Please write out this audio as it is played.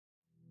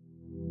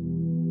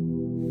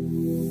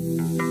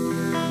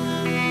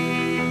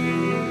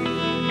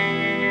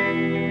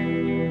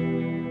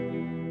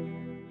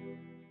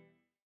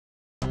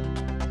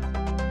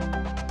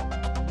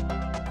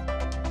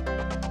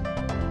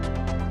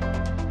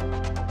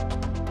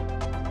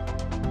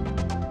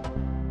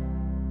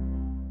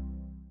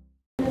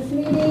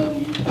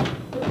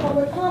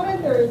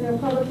no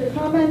public or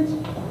comment.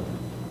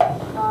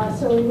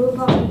 So we move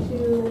on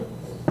to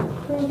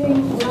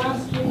approving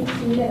last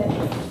week's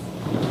minutes,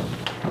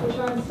 which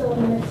I'm still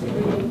in the midst of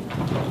reading.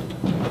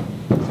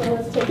 So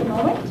let's take a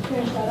moment to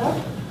finish that up.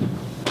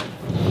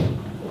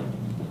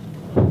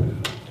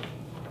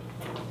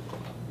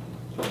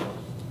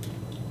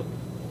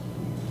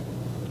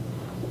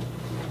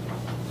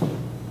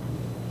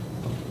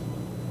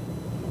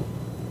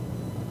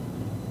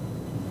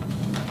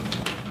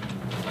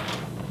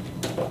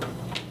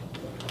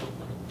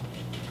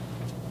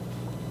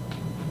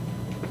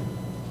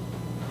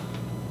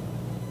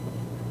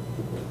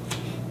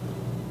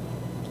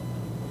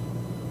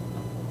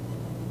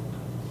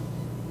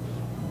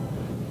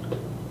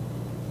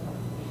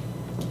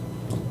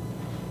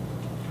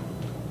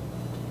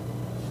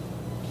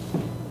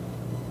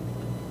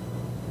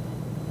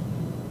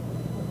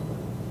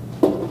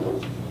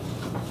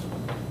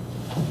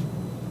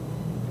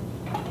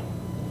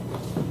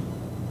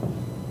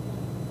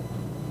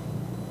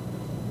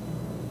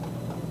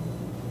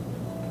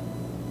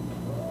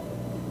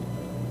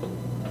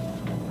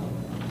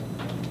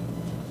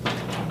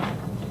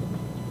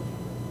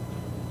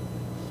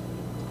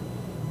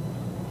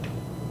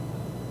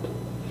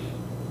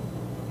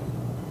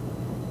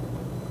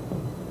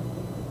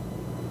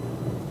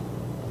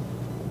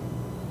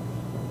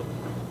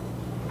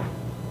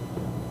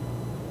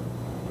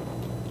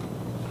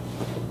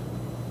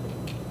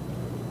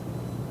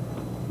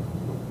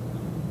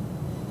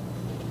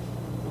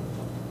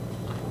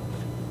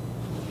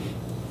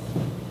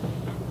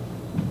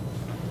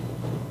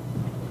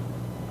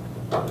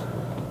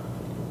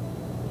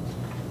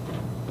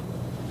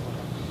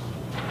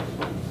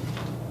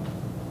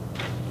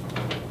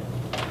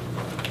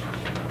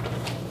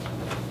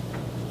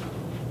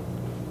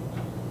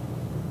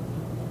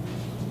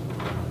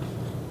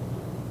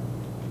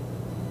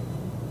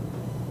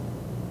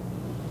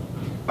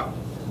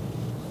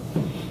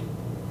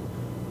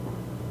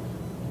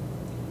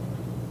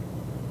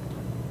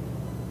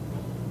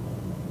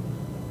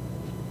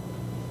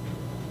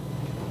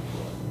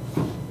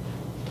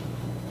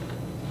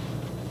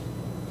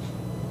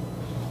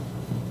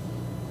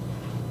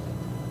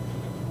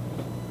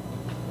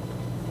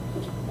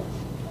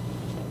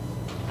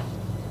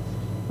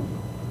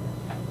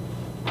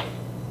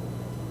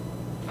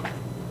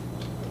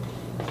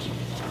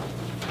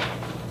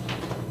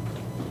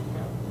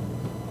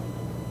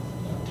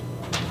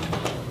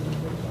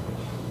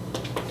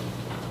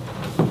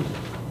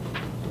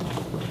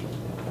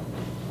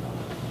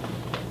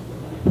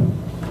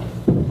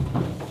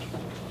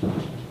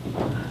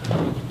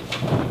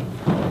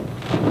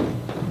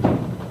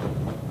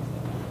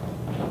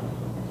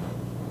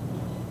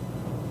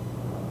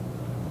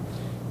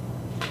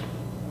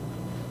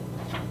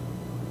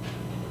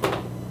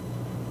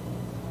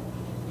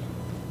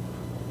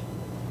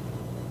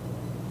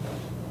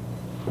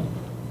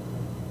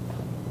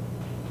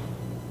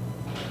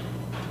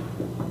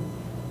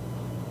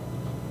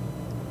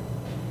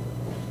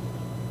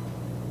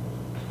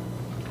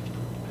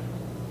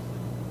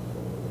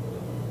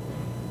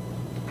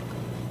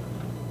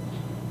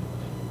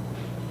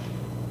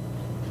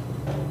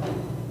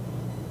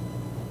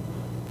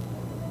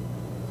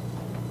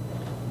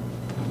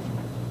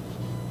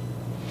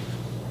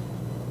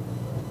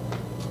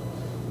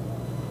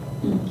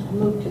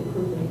 Move to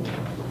approve the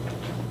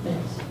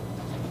minutes.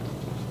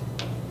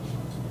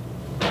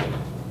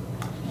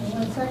 And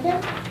 1 second.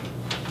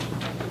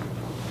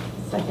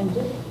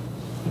 Seconded.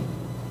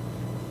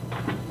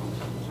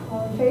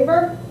 All in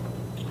favor?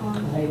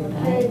 Aye.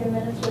 Okay, the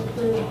minutes are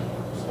approved.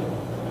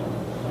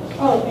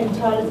 Oh, and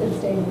Todd is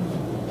abstaining.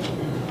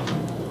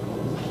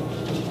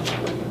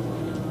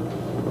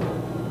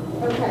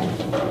 Okay.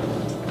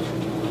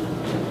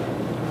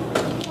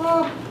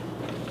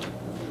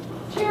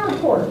 Chair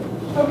report.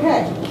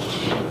 Okay.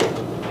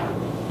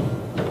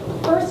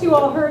 First, you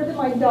all heard that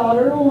my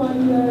daughter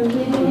won the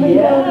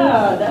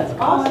Yeah, that's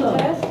awesome.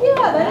 contest.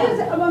 Yeah, that is.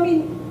 I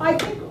mean, I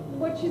think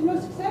what she's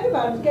most excited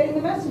about is getting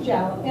the message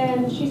out.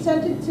 And she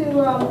sent it to,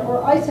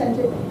 or I sent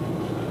it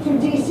to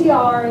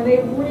DCR, and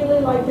they really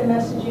like the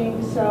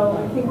messaging. So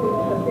I think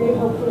they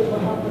hopefully will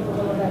help with a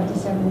little of that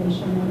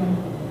dissemination. And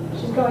then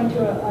she's going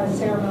to a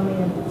ceremony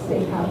at the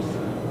State House,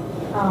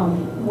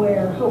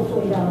 where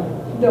hopefully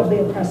there'll be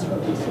a press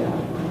release,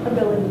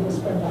 ability to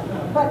spread that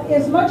out. But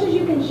as much as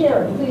you can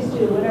share it, please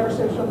do, whatever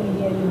social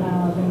media you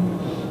have. And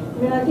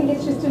I mean, I think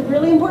it's just a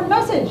really important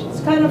message. It's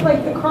kind of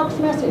like the crux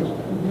message.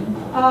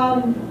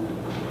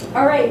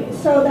 All right,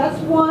 so that's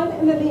one.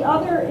 And then the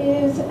other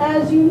is,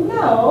 as you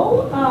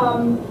know,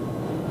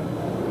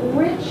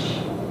 Rich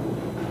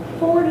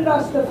forwarded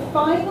us the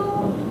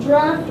final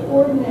draft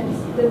ordinance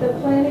that the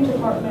planning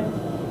department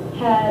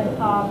had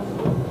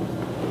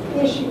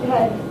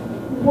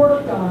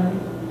worked on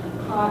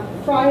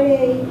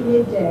Friday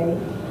midday,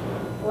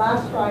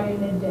 last Friday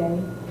midday,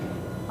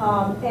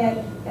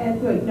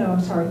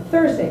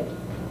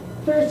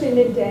 Thursday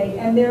midday,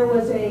 and there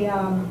was a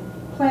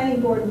planning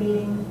board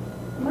meeting.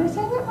 Am I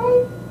saying that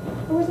right?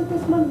 Or was it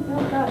this month?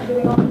 Oh God, I'm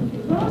getting all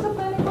confused. When was the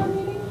planning board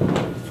meeting?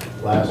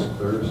 last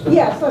Thursday?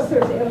 Yes, last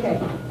Thursday, okay.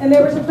 And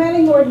there was a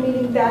planning board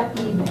meeting that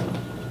evening.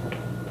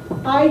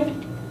 I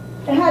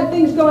had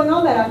things going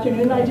on that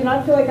afternoon. I did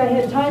not feel like I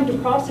had time to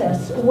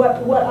process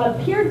what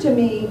appeared to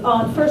me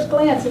on first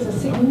glance as a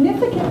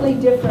significantly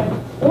different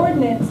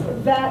ordinance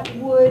that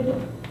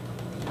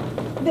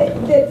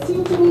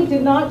seemed to me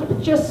did not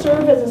just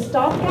serve as a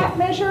stopgap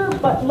measure,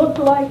 but looked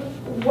like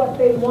what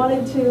they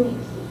wanted to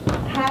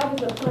have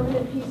as a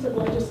permanent piece of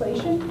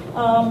legislation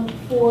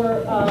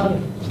for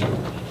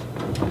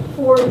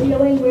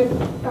dealing with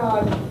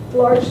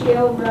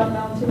large-scale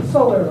ground-mounted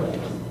solar arrays.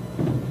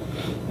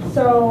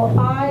 So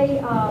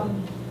I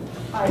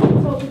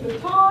consulted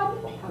with Todd,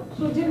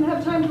 who didn't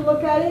have time to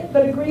look at it,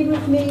 but agreed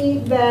with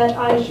me that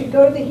I should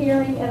go to the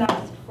hearing and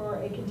ask for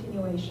a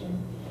continuation.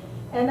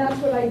 And that's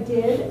what I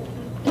did.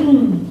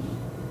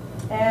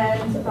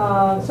 And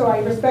so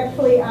I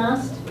respectfully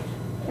asked,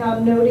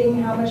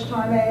 noting how much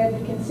time I had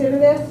to consider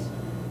this.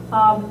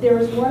 There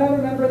was one other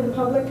member of the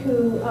public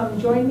who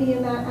joined me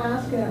in that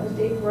ask, and that was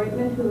Dave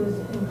Reitman, who is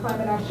in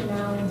Climate Action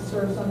now and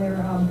serves on their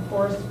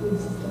forest food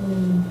system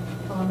and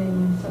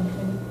farming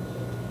something.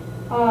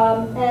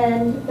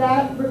 And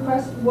that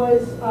request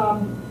was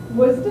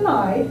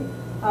denied.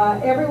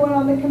 Everyone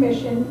on the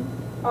commission,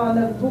 on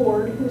the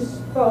board who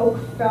spoke,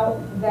 felt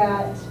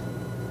that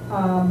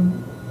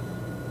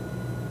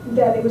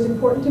that it was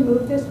important to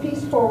move this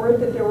piece forward,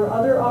 that there were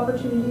other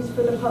opportunities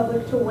for the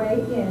public to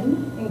weigh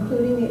in,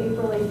 including the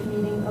April 8th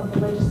meeting of the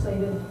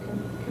Legislative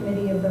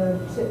Committee of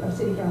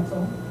City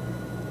Council.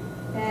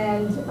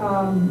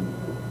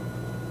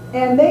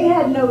 And they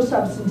had no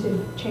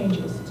substantive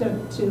changes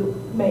to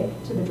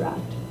make to the draft.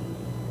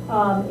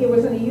 It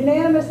was not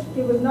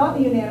a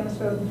unanimous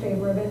vote in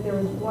favor of it. There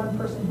was one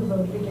person who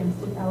voted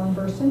against it, Alan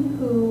Burson,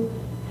 who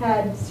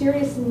had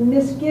serious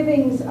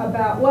misgivings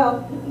about,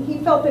 well, he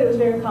felt that it was a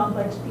very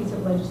complex piece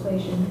of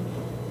legislation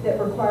that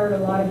required a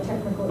lot of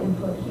technical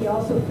input. He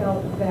also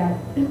felt that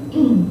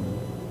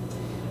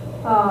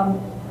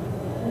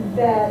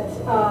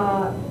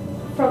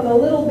from the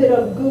little bit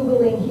of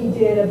Googling he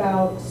did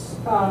about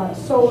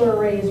solar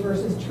arrays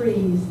versus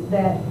trees,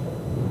 that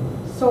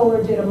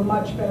solar did a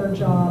much better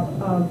job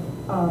of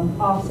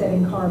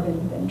offsetting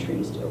carbon than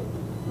trees do.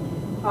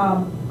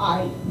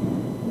 I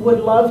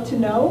would love to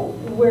know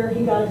where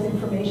he got his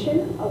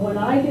information. When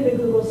I did a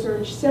Google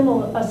search, a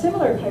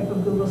similar type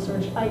of Google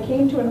search, I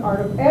came to an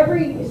article.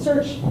 Every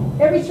search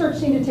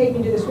seemed to take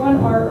me to this one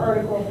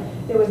article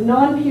that was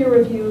non-peer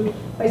reviewed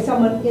by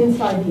someone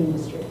inside the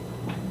industry,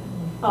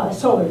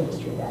 solar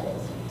industry, that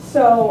is.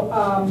 So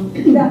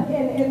that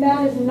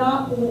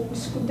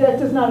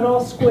does not at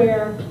all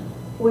square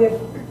with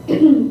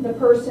the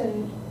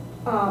person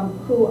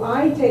who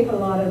I take a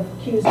lot of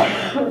cues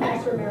from,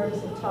 Professor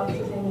Emeritus at Tufts.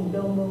 His name is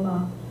Bill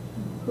Muma,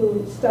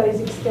 who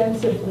studies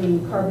extensively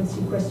carbon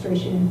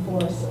sequestration in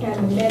forests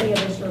and many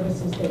other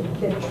services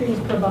that trees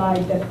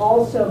provide that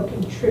also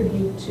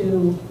contribute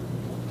to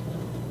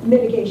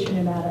mitigation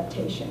and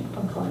adaptation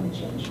of climate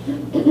change.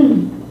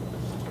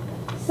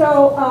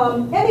 So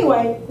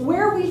anyway,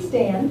 where we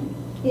stand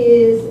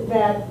is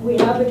that we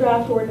have the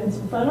draft ordinance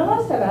in front of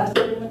us. I've asked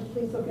everyone to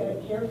please look at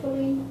it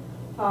carefully.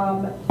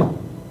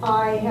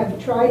 I have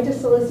tried to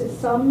solicit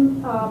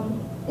some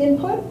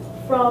input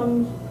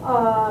from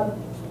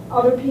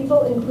other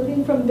people,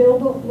 including from Bill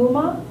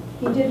Muma.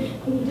 He did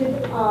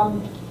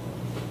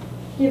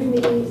give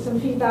me some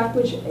feedback,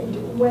 which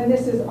when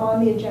this is on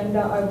the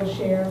agenda, I will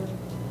share.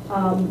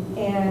 But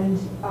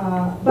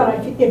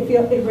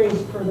it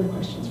raised further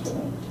questions for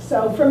me.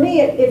 So for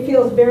me, it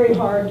feels very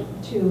hard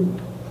to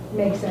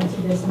make sense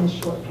of this in this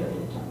short period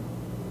of time.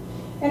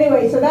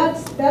 Anyway, so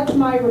that's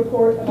my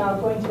report about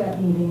going to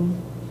that meeting.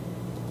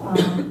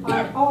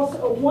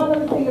 One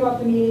other thing about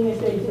the meeting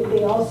is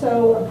they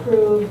also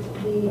approved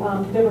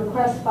the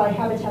request by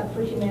Habitat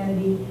for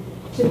Humanity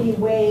to be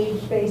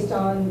waived based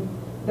on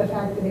the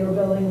fact that they were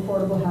building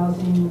affordable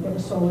housing that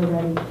was solar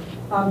ready,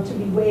 to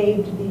be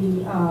waived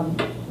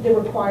the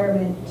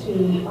requirement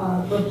to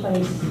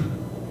replace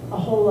a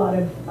whole lot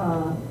of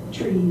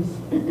trees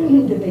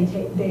that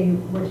they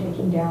were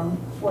taking down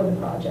for the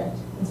project,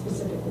 and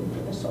specifically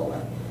for the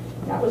solar.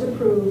 That was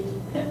approved.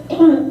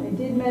 I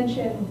did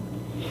mention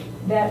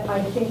that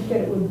I think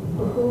that it would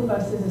behoove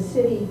us as a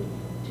city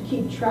to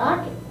keep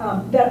track.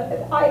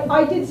 That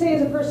I did say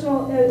as a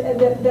personal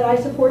that I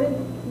supported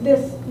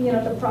this,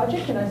 the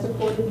project, and I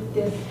supported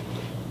this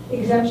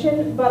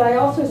exemption. But I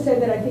also said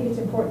that I think it's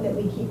important that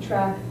we keep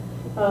track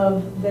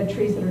of the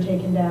trees that are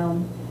taken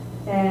down,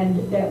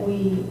 and that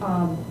we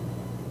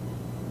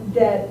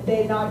that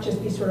they not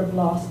just be sort of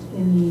lost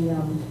in the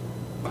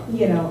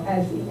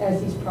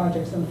as these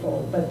projects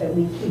unfold, but that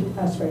we keep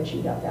a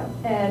spreadsheet of them.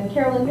 And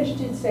Carolyn Rich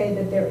did say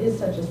that there is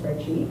such a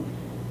spreadsheet.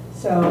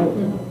 So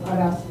I've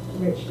asked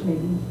Rich to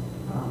maybe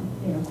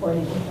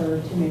coordinate with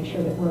her to make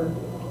sure that we're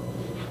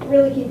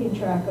really keeping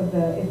track of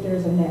if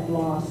there's a net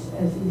loss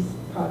as these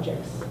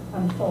projects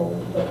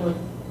unfold, that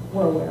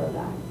we're aware of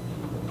that.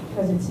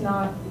 Because it's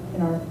not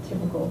in our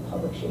typical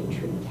public shade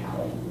tree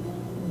tally.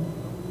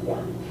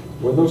 Yeah.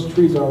 Were those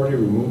trees already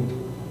removed?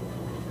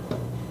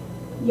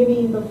 You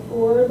mean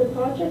before the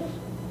project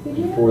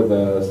began? Before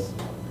the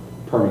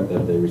permit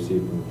that they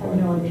received from the I have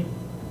no planning idea.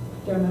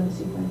 commission? Don't know the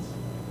sequence.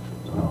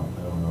 No,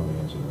 I don't know the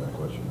answer to that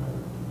question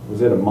either.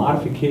 Was it a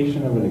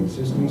modification of an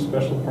existing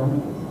special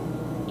permit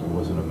It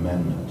was an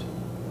amendment.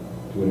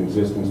 to an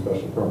existing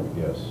special permit?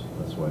 Yes,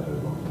 that's why it had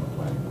to go from the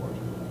planning board.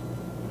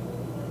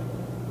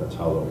 That's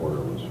how the order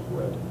was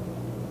read.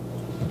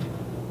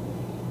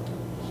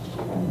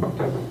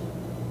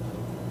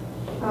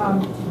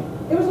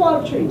 It was a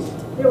lot of trees.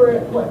 There were,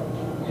 what,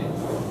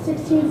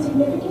 16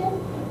 significant?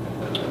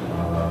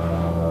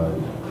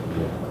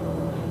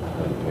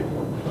 Had the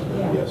paperwork in front of me.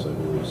 Yeah. Yes, I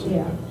believe so.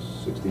 Yeah.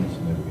 16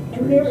 significant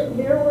And trees.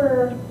 there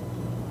were,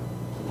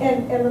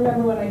 and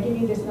remember when I give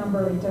you this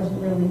number, it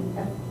doesn't really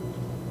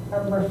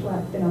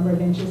reflect the number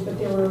of inches, but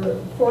there were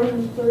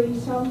 430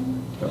 some,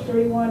 Yep.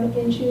 31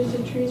 inches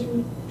of tree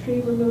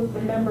removed.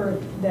 Remember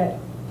that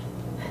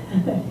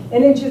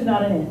an inch is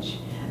not an inch.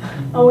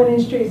 Oh, an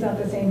inch tree is not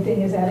the same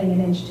thing as adding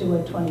an inch to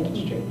a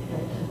 20-inch tree.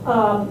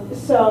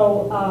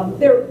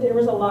 There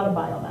was a lot of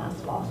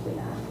biomass lost in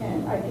that,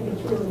 and I think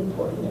it's really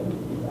important that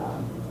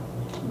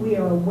we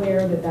are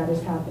aware that that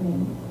is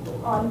happening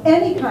on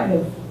any kind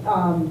of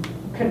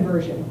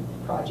conversion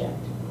project,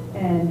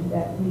 and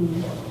that we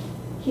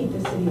keep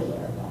the city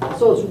aware of that.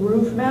 So it's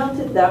roof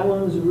mounted, that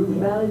one was roof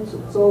mounted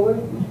solar?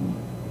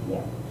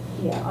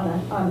 Yeah, on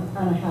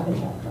a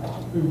habitat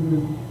tract.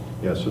 Mm-hmm.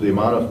 Yeah, so the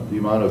amount of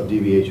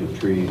DVH of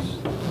trees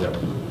that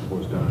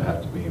was going to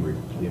have to be,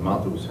 the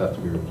amount that was have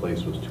to be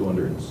replaced was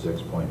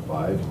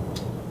 206.5.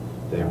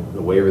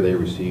 The waiver they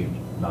received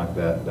knocked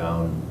that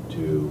down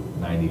to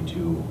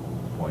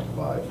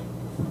 92.5. If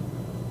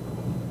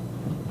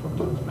I'm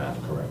doing the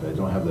math correct. I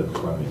don't have that in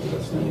front of me, but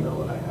that's the email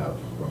that I have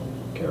from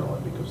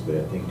Carolyn, because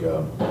I think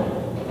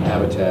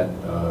Habitat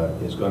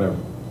is going to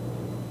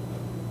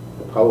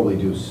probably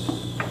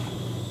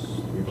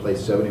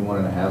replace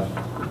 71.5,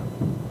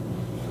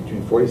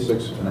 between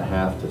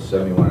 46.5 to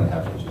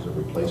 71.5 inches of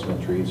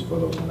replacement trees for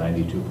those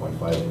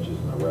 92.5 inches,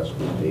 and the rest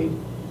will be paid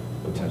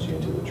potentially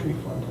into the tree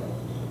fund.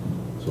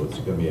 So it's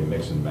going to be a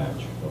mix and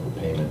match of the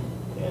payment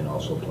and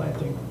also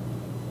planting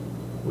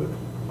with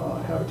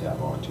Habitat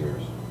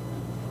volunteers.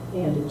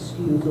 And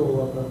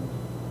excusal of the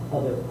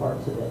other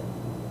parts of it.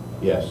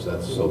 Yes,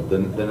 that's, so the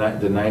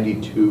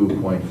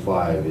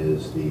 92.5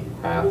 is the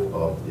half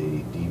of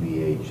the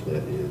DBH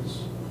that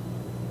is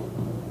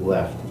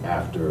left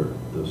after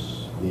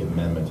the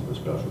amendment to the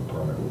special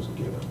permit was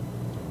given.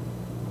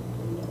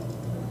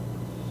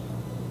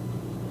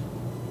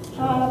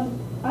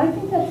 I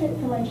think that's it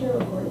for my chair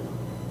report.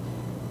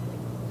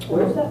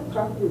 Where's that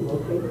property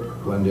located?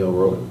 Glendale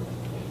Road,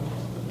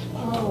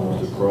 Oh.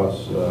 it's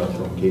across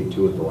from Gate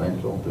 2 at the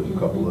landfill. There's a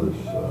couple of,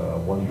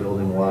 one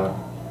building lot,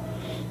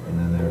 and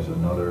then there's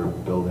another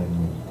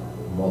building,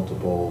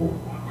 multiple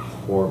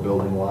 4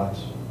 building lots.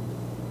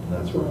 And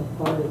that's where,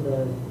 Part of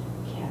the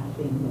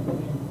capping,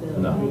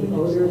 No. the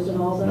odors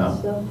and all No. that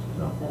stuff?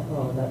 no.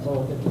 Oh, that's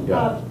all different.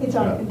 Yeah. It's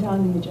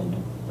on the agenda.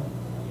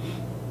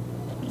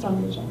 It's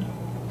on the agenda.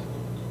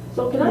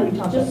 So can I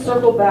just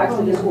circle back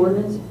to this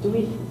ordinance? Are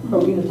we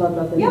going to talk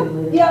about that Yeah,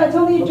 later? yeah, it's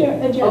on the Okay.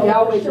 agenda. Okay,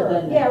 I'll wait till Sure.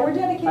 then. Yeah, we're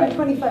dedicating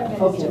 25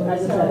 minutes Okay, to it. I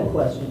just had a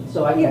question,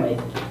 so I Yeah. can wait.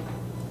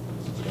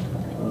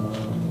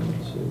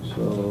 Let's see,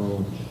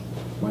 so,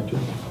 my turn?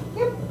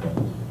 Yep. Okay.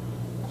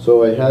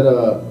 So I had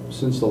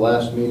since the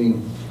last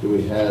meeting that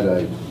we had,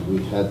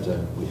 we had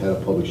a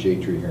public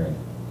shade tree hearing.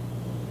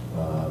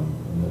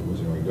 And it was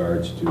in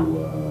regards to,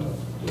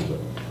 there's a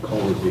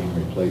culvert being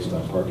replaced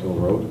on Park Hill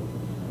Road.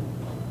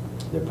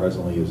 There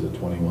presently is a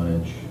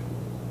 21-inch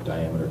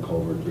diameter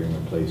culvert being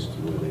replaced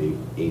with a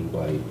 8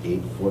 by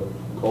 8 foot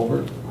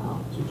culvert.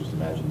 So just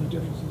imagine the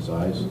difference in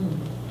size.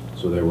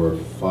 So there were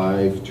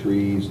 5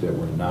 trees that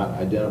were not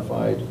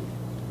identified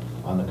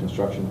on the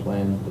construction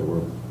plan that were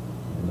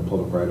in the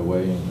public right of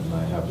way, and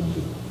I happened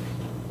to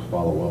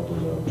follow up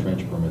with a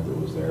trench permit that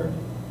was there, and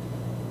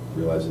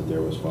realized that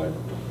there was five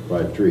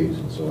trees,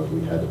 and so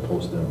we had to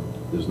post them.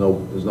 There's no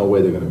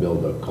way they're gonna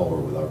build a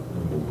culvert without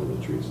removal of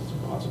the trees, it's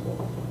impossible.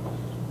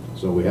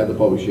 So we had the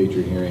public shade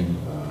tree hearing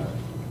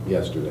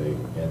yesterday,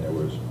 and there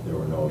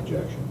were no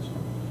objections.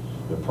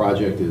 The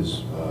project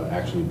is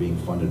actually being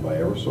funded by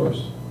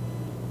Eversource,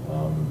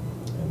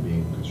 and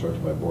being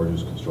constructed by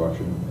Borges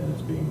Construction, and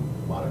it's being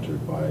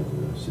monitored by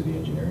the city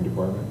engineering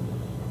department.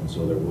 And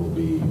so there will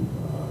be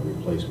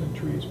replacement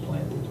trees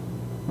planted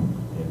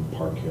in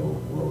Park Hill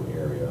Road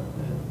area,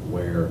 and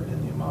where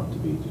and the amount to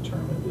be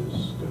determined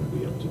is going to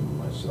be up to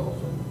myself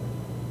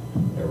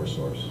and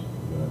Eversource.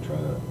 I'm going to try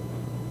to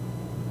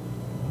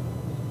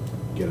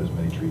get as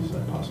many trees as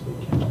I possibly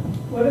can.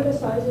 What are the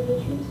size of the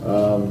trees?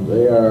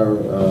 They are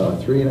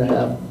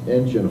 3.5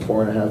 inch and a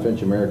 4.5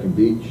 inch American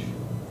beech,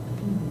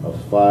 a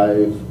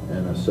 5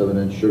 and a 7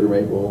 inch sugar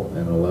maple,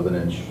 and an 11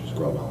 inch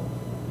scrub elm.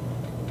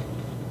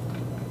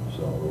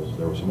 So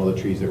there were some other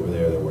trees that were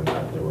there that were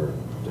not, they were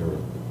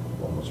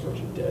almost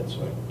virtually dead,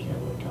 so I can't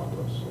really count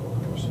those. So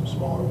there were some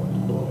smaller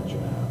ones, below an inch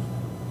and a half.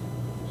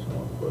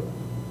 So, but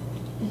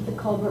Is the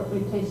culvert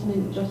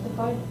replacement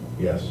justified?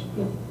 yes,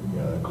 Yep.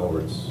 yeah, the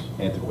culvert's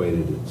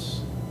antiquated,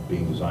 it's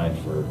being designed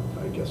for,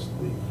 I guess,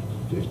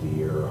 the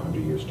 50-year or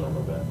 100-year storm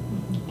event.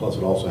 Plus,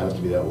 it also has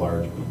to be that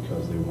large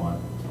because they want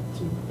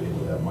to be able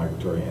to have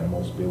migratory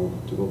animals be able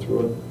to go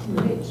through it.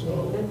 Right. So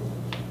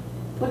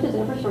What does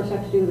Eversource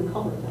have to do with the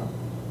culvert, though?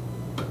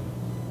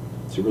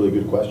 it's a really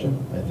good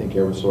question. I think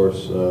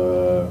Eversource,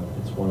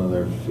 it's one of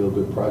their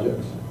feel-good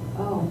projects.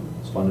 Oh,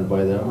 It's funded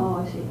by them.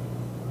 oh, I see.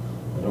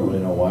 I don't really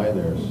know why.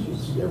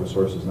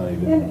 Eversource is not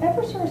And even,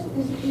 Eversource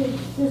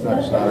is It's not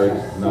our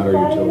supply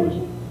utility.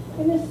 energy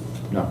in this?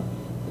 no.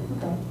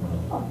 Okay.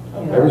 Oh,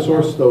 okay.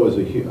 Eversource, though, is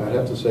I'd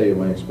have to say, in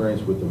my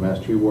experience with the Mass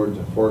Tree Wardens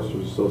and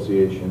Foresters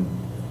Association,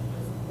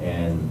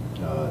 and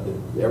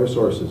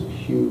Eversource is a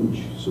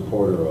huge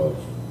supporter of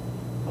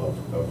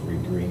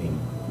regreening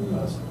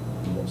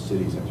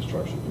cities'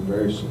 infrastructure. They're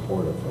very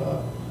supportive.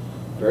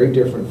 Very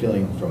different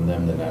feeling from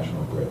them than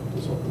National Grid.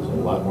 There's a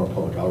lot more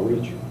public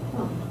outreach.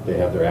 They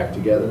have their act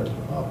together.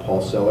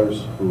 Paul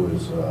Sellers, who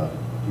is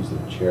he's the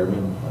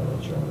chairman,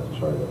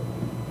 the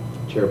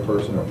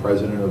chairperson or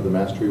president of the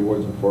Mass Tree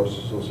Wardens and Forest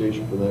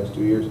Association for the next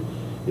 2 years,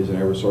 is an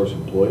Eversource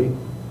employee.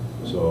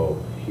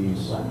 So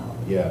he's,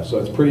 yeah,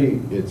 so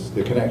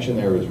the connection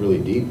there is really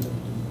deep,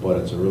 but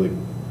it's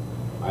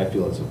I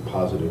feel it's a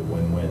positive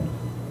win-win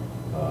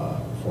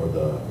for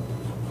the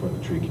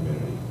tree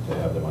community to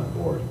have them on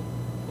board.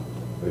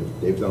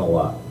 They've done a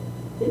lot.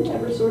 Didn't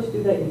Eversource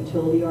do that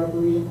utility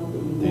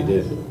arboretum? They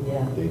did.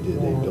 Yeah. They did,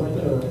 Yeah, they I built went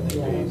that, to it. and Yeah,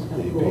 that's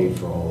kinda they cool. paid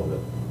for all of it.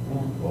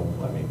 Yeah. Well,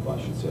 I mean, I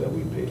should say that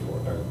we paid for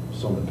it, or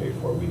someone paid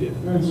for it, we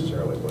didn't Mhm.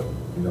 necessarily, but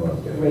you know what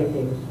I'm getting at.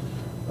 Ratepayers.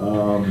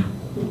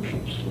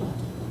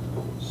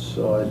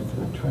 So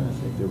I'm trying to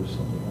think, there was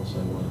something else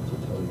I wanted to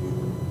tell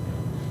you.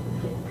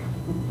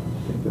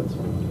 I think that's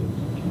what it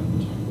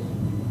is.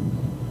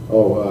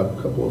 Oh,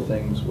 a couple of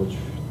things which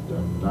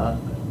are not,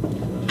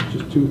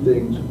 just two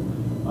things.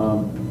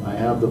 I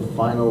have the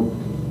final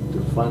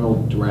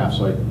draft,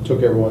 so I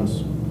took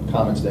everyone's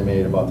comments they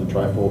made about the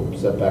trifold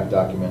setback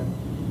document,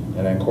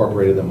 and I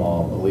incorporated them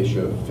all.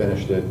 Alicia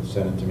finished it,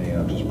 sent it to me, and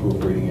I'm just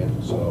proofreading it,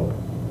 so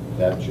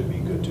that should be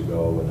good to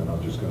go, and then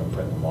I'm just gonna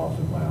print them off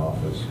in my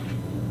office.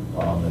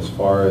 As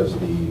far as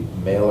the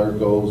mailer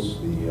goes,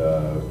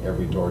 the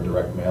every door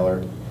direct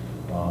mailer,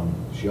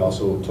 she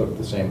also took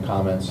the same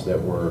comments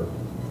that were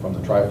from the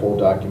trifold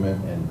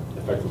document and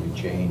effectively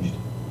changed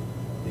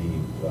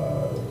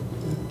the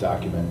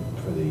document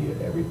for the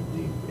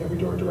every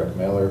door direct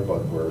mailer,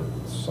 but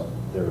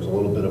there was a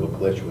little bit of a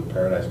glitch with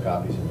Paradise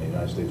copies in the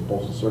United States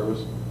Postal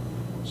Service,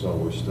 so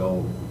we're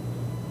still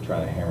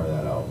trying to hammer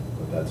that out,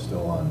 but that's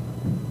still on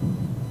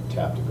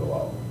tap to go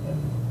out, and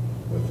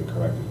with the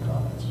corrected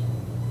comments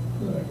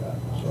that I got.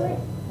 So, Great.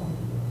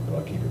 but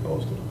I'll keep you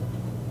posted.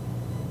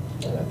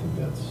 And I think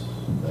that's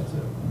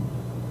it.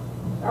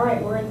 All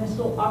right, we're in this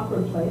little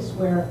awkward place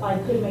where I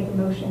could make a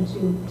motion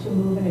to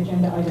move an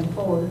agenda item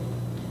forward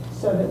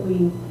so that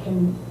we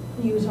can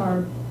use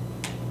our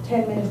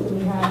 10 minutes that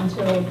we have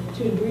until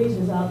 2 degrees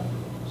is up.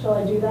 Shall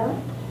I do that?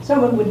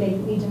 Someone would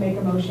need to make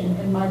a motion,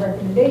 and my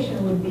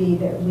recommendation would be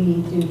that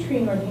we do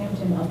Tree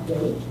Northampton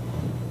update.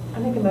 I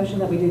make a motion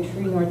that we do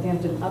Tree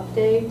Northampton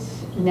update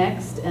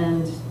next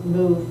and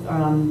move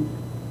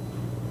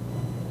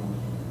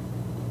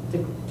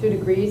 2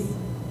 degrees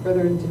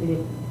further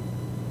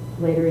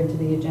later into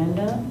the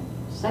agenda.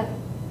 Second.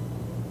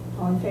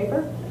 All in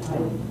favor?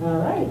 All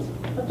right.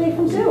 Update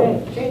from Sue.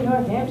 Okay, Tree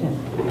Northampton.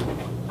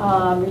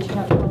 Reaching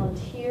out to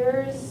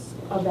volunteers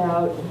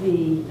about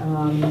the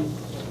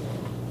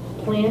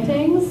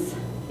plantings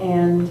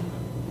and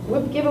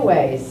whip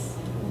giveaways.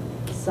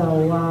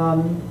 So,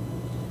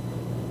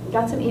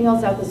 got some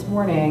emails out this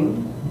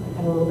morning,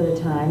 had a little bit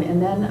of time,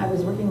 and then I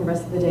was working the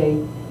rest of the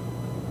day.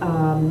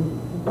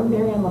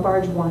 Marianne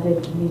Labarge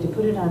wanted me to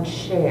put it on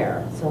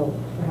share, so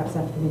perhaps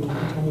after the meeting you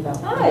can tell me about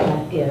what Hi.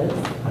 that is.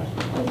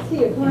 Let's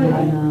see it. Come on.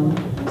 And,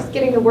 just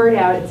getting the word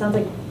out, it sounds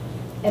like,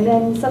 and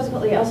then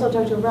subsequently I also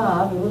talked to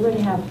Rob, and we're going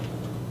to have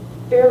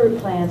bare root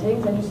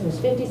plantings. I understand there's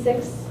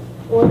 56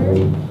 ordered,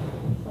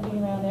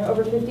 something around there,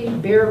 over 50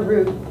 bare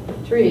root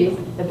trees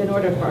have been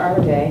ordered for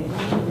Arbor Day.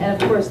 And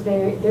of course,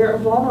 they're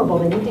vulnerable,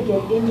 they need to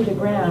get into the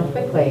ground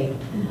quickly.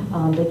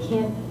 They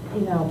can't,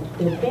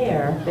 they're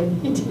bare, they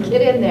need to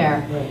get in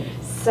there.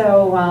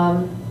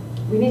 So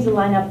we need to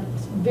line up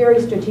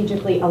very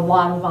strategically a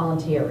lot of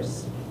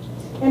volunteers.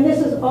 And this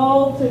is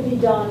all to be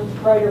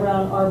done right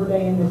around Arbor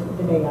Day and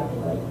the day after,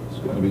 right? It's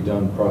going to be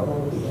done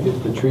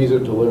if the trees are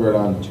delivered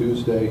on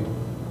Tuesday,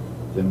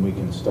 then we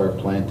can start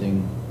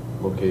planting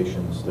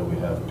locations that we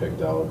have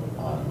picked out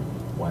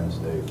on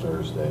Wednesday,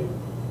 Thursday.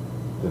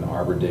 Then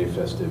Arbor Day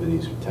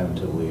festivities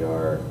tentatively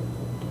are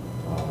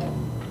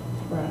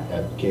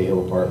at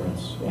Cahill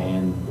Apartments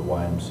and the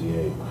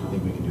YMCA. I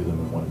think we can do them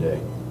in one day.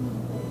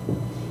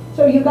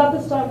 So you got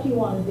the stock you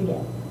wanted to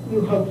get,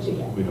 you hope to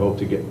get. We'd hope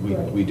to get,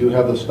 Right. we do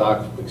have the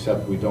stock,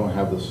 except we don't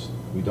have the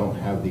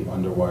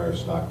underwire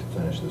stock to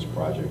finish this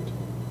project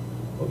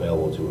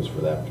available to us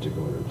for that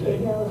particular day.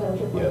 Cahill, is that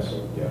what you're Yes,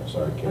 calling it? yeah,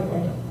 sorry,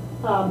 Cahill.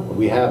 Okay.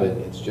 We have it,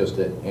 it's just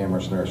at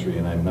Amherst Nursery,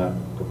 and I'm not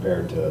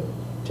prepared to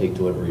take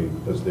delivery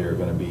because they're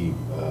going to be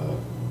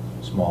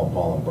small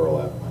ball and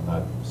burlap. I'm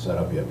not set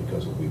up yet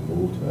because we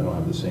moved. I don't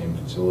have the same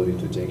facility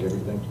to take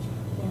everything.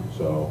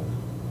 So.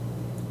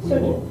 we So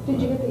will-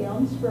 did you get the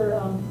elms for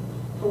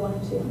 1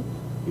 and 2?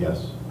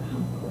 Yes, Oh,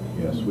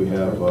 great. yes. We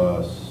have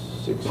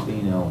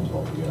 16 elms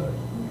altogether.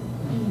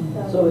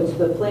 So it's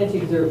the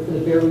plantings are, for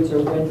the bare roots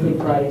are Wednesday,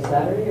 Friday,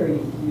 Saturday, or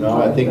you?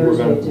 No, I think we're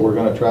Thursday too?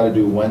 gonna try to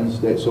do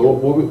Wednesday. So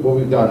what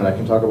we've done, and I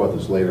can talk about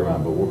this later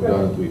on, but what we've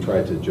done is we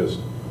tried to just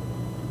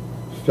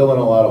fill in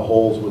a lot of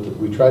holes with it.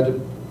 We tried to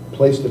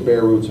place the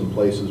bare roots in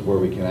places where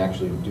we can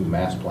actually do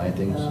mass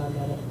plantings.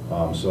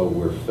 Got it. So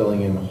we're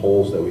filling in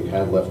holes that we've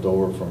had left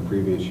over from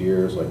previous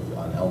years, like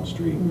on Elm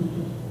Street.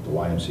 The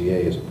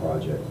YMCA is a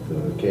project,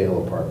 the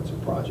Cahill Apartments is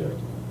a project.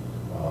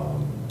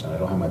 And I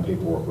don't have my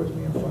paperwork with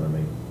me in front of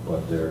me,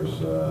 but there's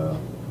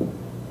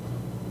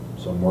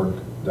some work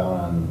down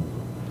on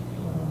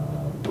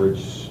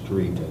Bridge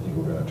Street. I think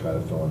we're gonna try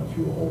to fill in a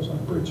few holes on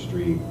Bridge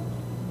Street,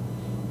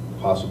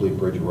 possibly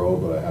Bridge Road,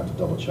 but I have to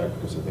double check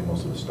because I think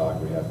most of the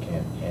stock we have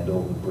can't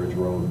handle the Bridge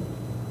Road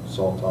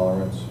salt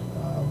tolerance.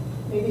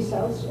 Maybe any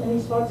spots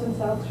in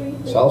South Street?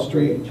 South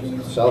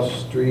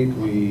Street,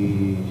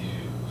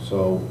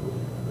 so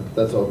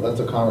that's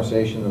a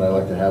conversation that I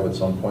like to have at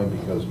some point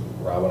because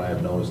Rob and I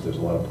have noticed there's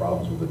a lot of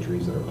problems with the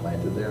trees that are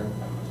planted there.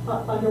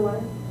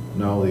 Underwater?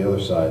 No, the other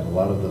side, a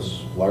lot of the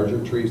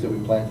larger trees that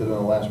we planted in the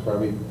last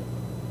probably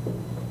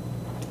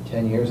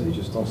 10 years, they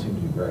just don't seem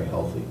to be very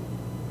healthy.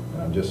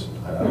 And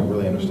I don't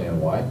really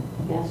understand why.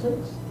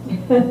 Acids?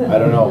 I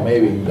don't know,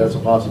 maybe, that's a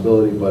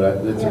possibility,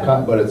 but it's Yeah.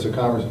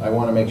 a I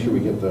want to make sure we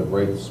get the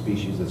right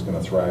species that's going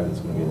to thrive, that's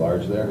going to be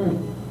large there.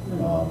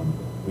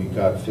 We've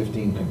got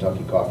 15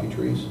 Kentucky coffee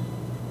trees,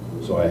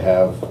 so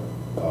I've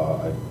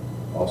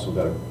also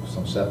got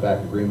some setback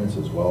agreements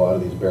as well out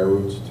of these bare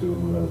roots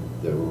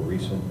that were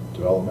recent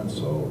developments,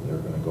 so they're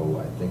going to go,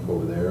 I think,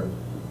 over there,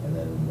 and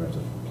then we have to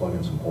plug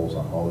in some holes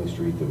on Holly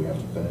Street that we have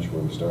to finish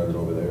where we started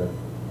over there.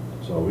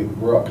 So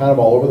we're kind of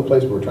all over the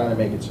place, but we're trying to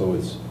make it so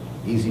it's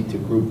easy to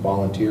group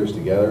volunteers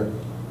together,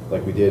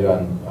 like we did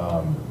on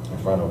in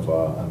front of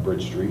on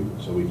Bridge Street,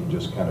 so we can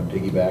just kind of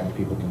piggyback.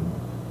 People can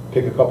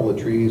pick a couple of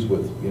trees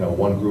with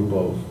one group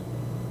of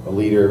a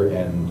leader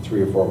and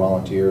 3 or 4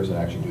 volunteers, and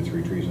actually do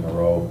 3 trees in a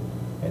row,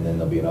 and then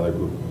there'll be another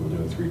group of people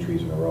doing 3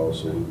 trees in a row.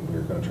 So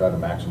we're going to try to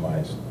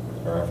maximize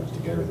our efforts to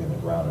get everything in the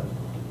ground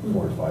in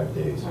 4 to 5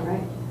 days. All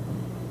right.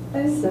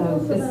 Anything So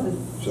else this about-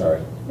 is.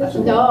 Sorry. This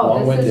is- No,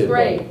 this Long-winded, is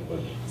great. but-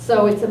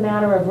 So it's a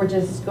matter of, we're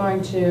just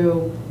going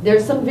to,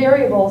 there's some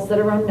variables that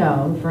are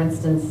unknown. For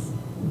instance,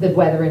 the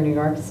weather in New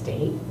York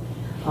State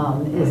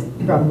is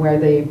from where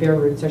the bare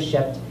roots are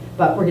shipped.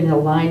 But we're going to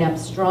line up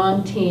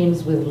strong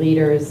teams with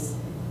leaders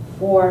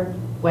for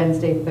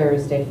Wednesday,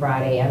 Thursday,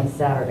 Friday, and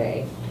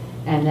Saturday.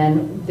 And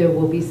then there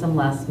will be some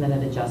last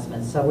minute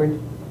adjustments. So we're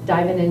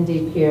diving in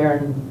deep here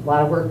and a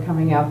lot of work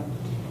coming up.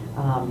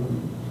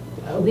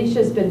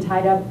 Alicia's been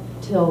tied up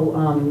till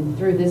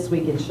through this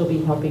week, and she'll be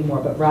helping more,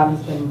 but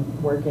Robin's been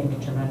working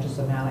a tremendous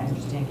amount, I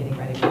understand, getting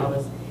ready for all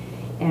this.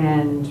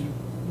 And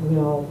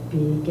we'll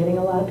be getting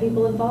a lot of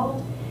people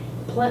involved.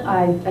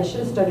 I should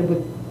have started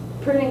with,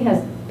 printing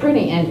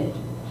ended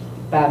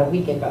about a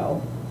week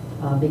ago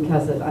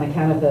because of, on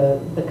account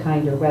of the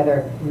kinder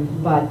weather.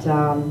 But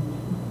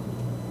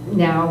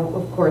now,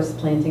 of course,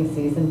 planting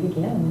season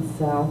begins,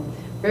 so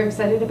very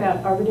excited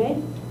about Arbor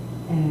Day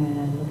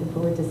and looking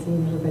forward to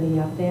seeing everybody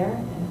out there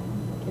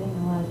and getting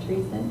a lot of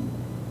trees in,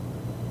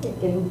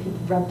 getting people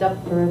revved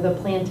up for the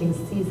planting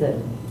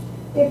season.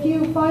 If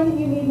you find that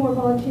you need more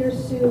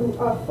volunteers, Sue,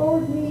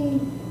 forward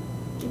me,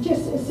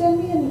 just send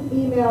me an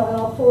email and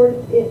I'll forward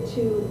it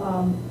to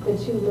the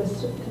 2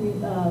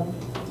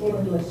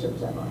 neighborhood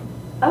listservs I'm on.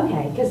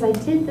 Okay, because I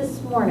did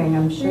this morning,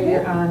 I'm sure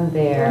you're on I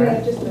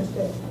there. just missed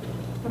it.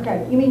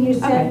 Okay, you mean you Okay.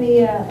 sent me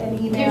an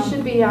email? You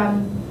should be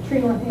on Tree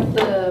Northampton?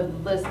 the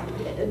list,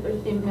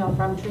 email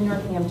from Tree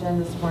Northampton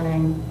this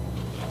morning.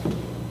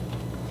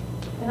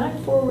 Can I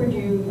forward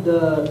you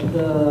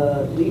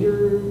the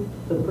leader,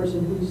 the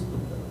person who's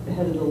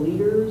head of the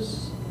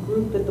leaders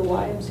group at the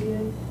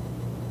YMCA?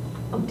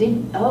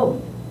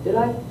 Oh, Did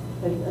I?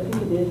 I think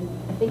you did.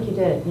 I think you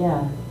did,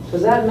 yeah.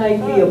 Because that might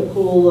be a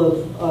pool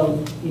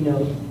of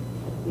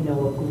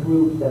a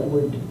group that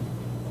would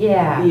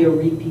Yeah. be a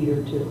repeat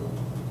or two.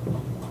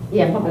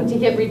 Yeah, hoping to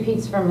get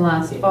repeats from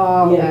last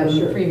fall Yeah, and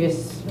sure.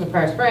 the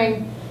prior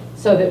spring,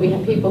 so that we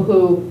have people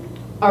who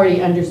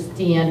already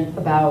understand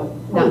about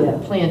Oh, yeah.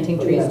 not planting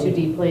Oh, trees yeah. too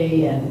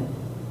deeply and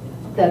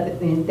that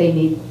they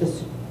need the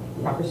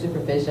proper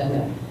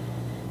supervision.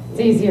 It's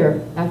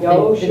easier after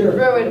Oh, they've been sure.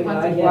 through it Yeah,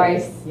 once I or get it.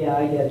 twice. Yeah,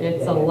 I get it.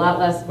 It's Yeah, a yeah. lot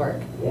less work.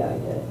 Yeah, I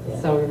get it. Yeah.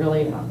 So we're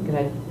really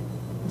gonna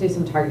do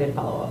some targeted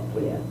follow-up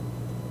with Yeah.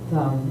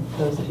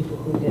 those people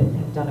who didn't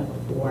have done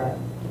it before.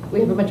 We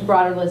have a much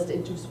broader list.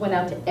 It just went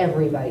out to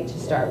everybody to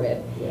start with.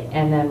 Yeah.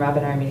 And then Rob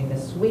and I are meeting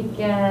this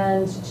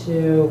weekend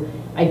to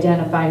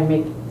identify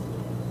and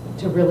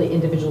to really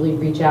individually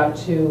reach out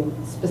to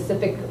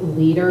specific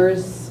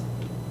leaders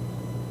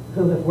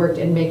who have worked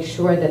and make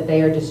sure that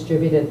they are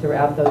distributed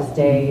throughout those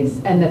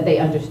days and that they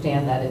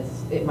understand that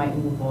it might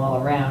move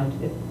all around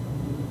if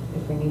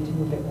we need to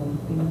move it, we'll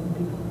be moving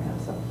people around,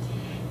 so.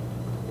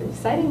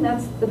 Exciting,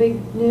 that's the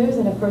big news,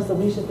 and of course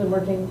Alicia's been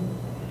working,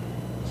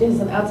 she has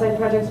some outside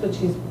projects, but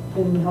she's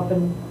been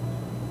helping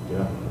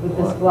Yeah. with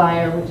this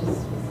flyer, which is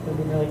going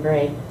to be really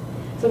great.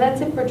 So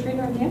that's it for Tree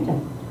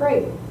Northampton.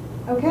 Great.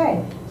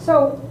 Okay,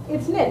 so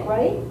it's Nick,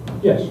 right?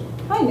 Yes.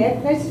 Hi,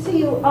 Nick. Nice to see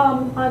you.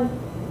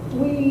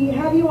 We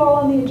have you all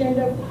on the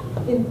agenda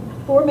in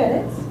 4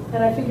 minutes,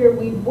 and I figured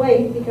we'd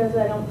wait because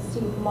I don't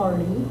see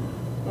Marty,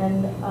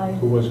 and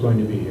Who was going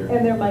to be here?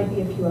 and there might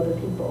be a few other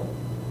people.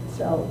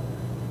 So,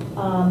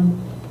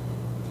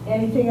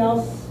 anything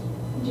else?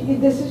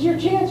 This is your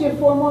chance. You have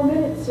 4 more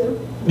minutes, Sue.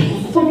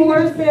 So if you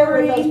just bear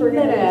with us, we're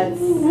gonna- minutes.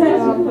 Can I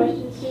ask a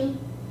question, Sue?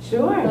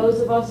 Sure.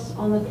 Those of us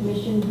on the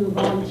commission who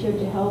volunteered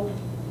to help,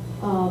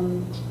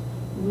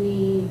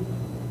 we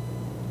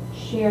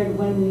shared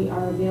when we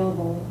are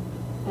available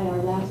at our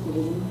last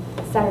meeting.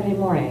 Saturday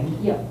morning.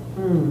 Yep.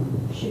 Hmm.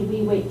 Should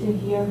we wait to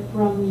hear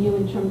from you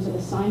in terms of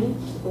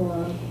assignments,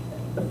 or?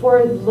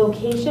 For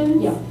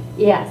locations? Yeah.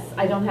 Yes,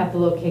 I don't have the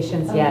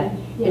locations yet. Okay,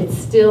 yeah. It's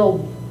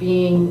still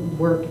being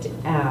worked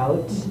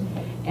out.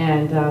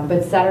 And,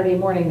 but Saturday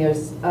morning,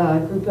 there's a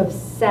group of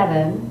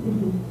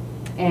 7,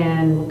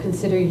 and we'll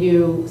consider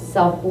you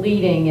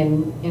self-leading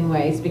in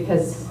ways,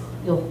 because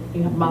you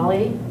have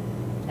Molly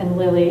and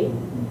Lily,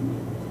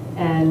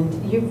 and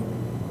you're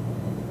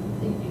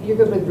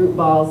good with root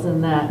balls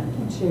and that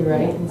too,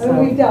 right? And I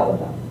mean, we've dealt with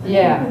them.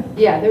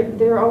 yeah,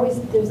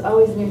 there's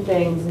always new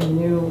things and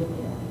new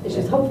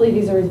issues. Hopefully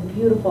these are as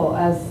beautiful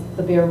as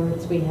the bare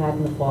roots we had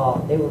in the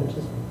fall. They were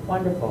just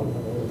wonderful.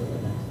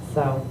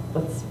 So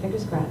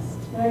fingers crossed.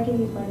 And I can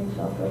use my new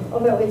Falcos.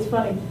 Although it's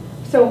funny.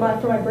 So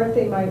for my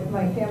birthday, my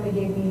family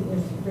gave me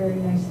this very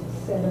nice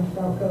set of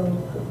Falco,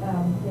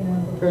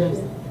 Pruners.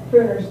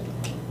 pruners.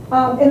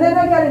 And then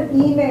I got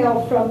an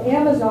email from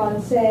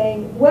Amazon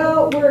saying,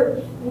 well,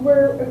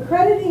 we're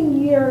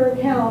accrediting your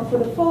account for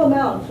the full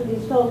amount for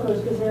these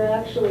Falcos because they're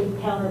actually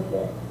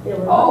counterfeit. They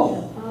were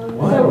so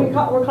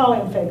we're calling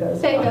them Fagos.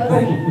 Fagos.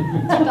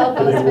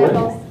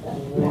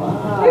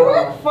 They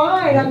work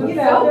fine.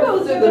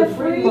 Falcos are the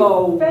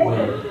primo.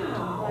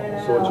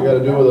 So what you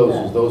gotta do with those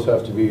is those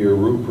have to be your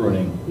root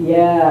pruning.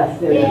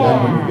 Yes, And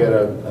then when you get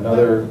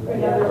another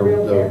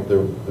real pair. the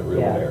real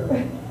Yeah. pair,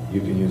 you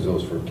can use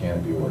those for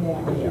canopy work, Yeah.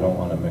 because you don't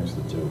wanna mix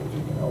the two if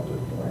you can help it.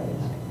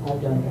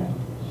 I've done that.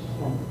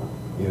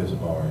 It is a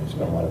bummer, you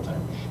spend a lot of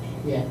time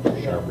Yeah.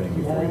 sharpening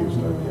before you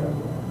start the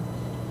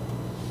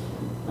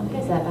Okay,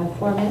 is that about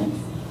 4 minutes?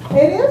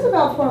 It is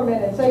about 4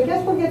 minutes. I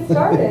guess we'll get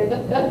started.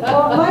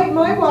 Well,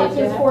 my watch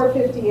is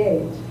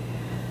 4:58.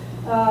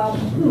 I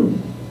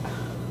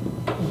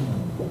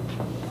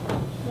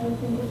don't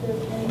think if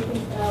there's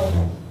anything else.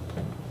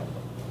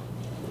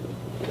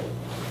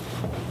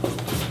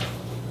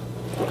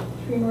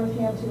 Tree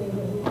Northampton,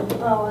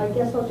 oh, I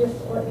guess I'll just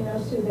let you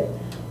know, Sue, that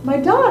my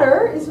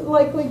daughter is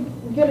likely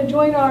going to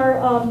join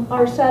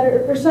our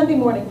Saturday or Sunday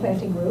morning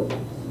planting group.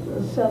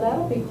 So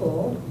that'll be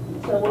cool.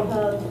 So we'll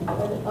have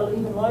an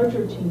even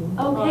larger team.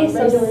 Okay, on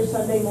so regular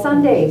Sunday mornings.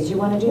 Sundays, you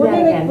want to do We're that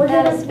gonna- again? we're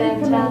That gonna is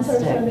recommence our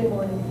fantastic. Sunday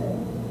morning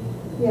thing.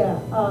 Yeah,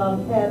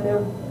 and there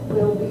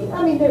will be,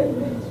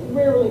 it's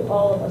rarely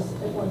all of us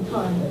at one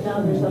time, but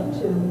now there's up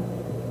to, I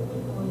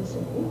want to say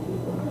 8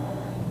 people.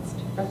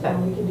 So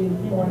we could do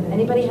more than.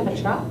 Anybody have a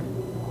truck?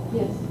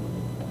 Yes.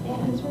 Yeah.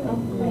 Oh,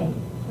 great.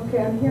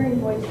 Okay, I'm hearing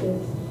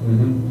voices.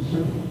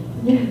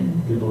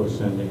 People are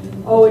sending.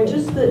 Oh, and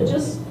just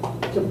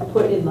to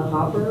put in the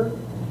hopper,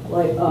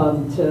 like,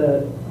 on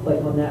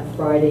that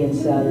Friday and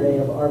Saturday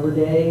of Arbor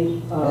Day,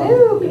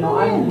 Ooh, come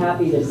I'm in.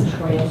 happy to That's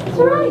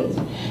transport right.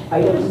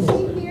 items, Good to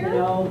see you here.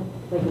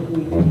 like if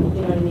we, you know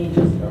what I mean,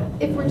 just.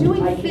 If we're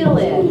doing I can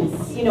fill-ins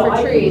move, for I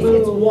can trees,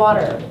 it's move-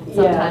 water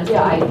sometimes.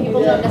 Yeah, I can People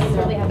do don't that.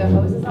 necessarily have their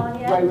hoses on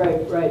yet.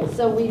 Right,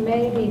 So we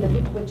may be, the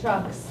people with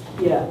trucks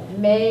yeah,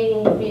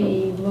 may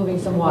be moving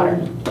some water.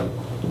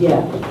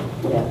 yeah.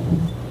 Yeah,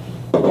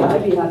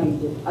 I'd be happy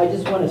to, I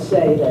just want to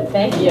say that.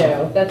 Thank you.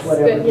 That's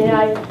Whatever. good. Yeah,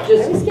 I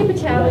Just- just keep a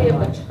tally of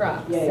the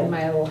trucks Yeah, yeah. in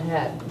my little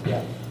head.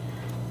 Yeah.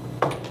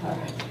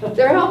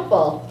 They're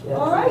helpful. Yes.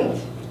 All right,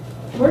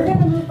 we're going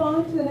to move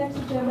on to the next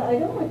agenda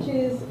item, which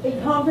is a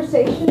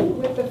conversation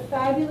with the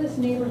fabulous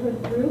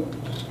neighborhood group,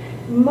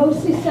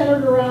 mostly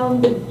centered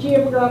around the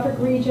geographic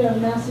region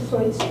of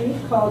Massasoit Street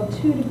called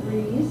 2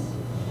 Degrees.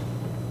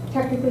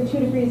 Technically 2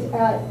 Degrees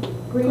at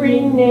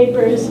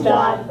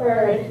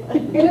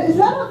greenneighbors.org. Is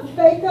that a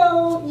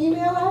FACO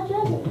email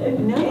address?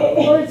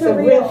 Or it's a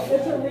real?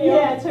 It's a real?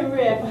 Yeah, it's a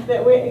riff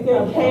that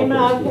came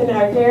up in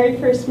our very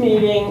first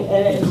meeting,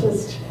 and it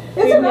just,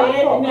 It's we a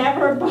mouthful.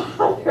 never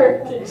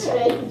bothered to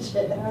change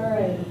it. All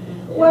right.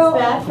 It's Well,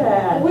 that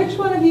bad. which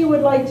one of you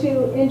would like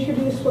to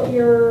introduce a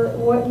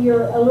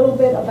little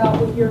bit about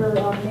what your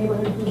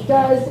neighborhood group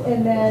does,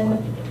 and then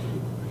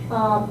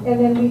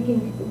we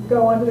can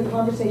go on to the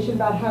conversation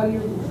about how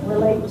you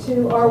relate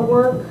to our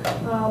work,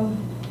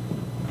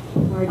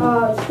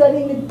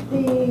 studying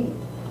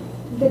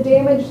the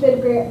damage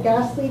that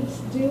gas leaks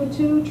do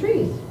to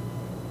trees.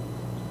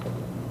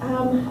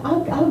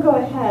 I'll go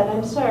ahead.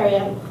 I'm sorry.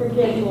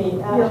 Forgive me.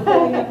 You're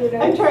pulling up your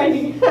I'm notes.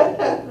 trying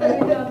Write it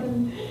to.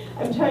 down.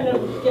 I'm trying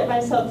to get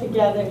myself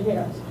together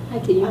here. Hi,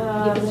 can you give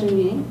us your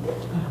meeting?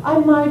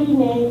 I'm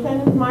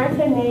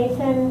Martha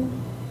Nathan,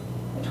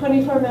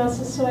 24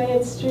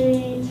 Massasoit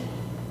Street,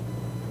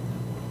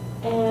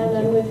 and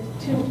I'm with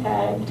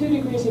 2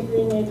 Degrees of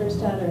Green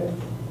Neighbors.org.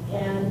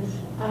 And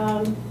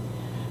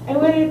I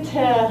wanted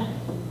to,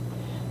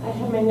 I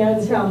have my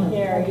notes in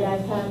here. Yeah,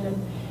 I found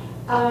them.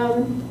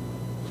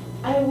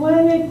 I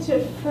wanted to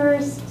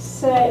first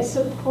say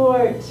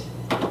support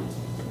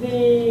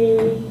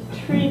the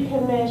Tree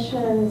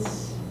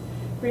Commission's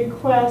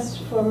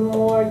request for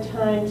more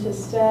time to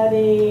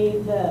study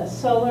the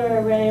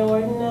solar array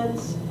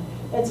ordinance.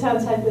 It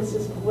sounds like this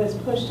was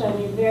pushed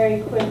on you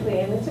very quickly,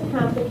 and it's a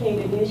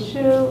complicated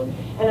issue.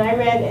 And I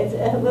read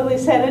it, Lily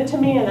sent it to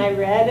me, and I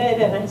read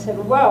it, and I said,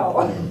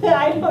 whoa.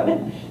 I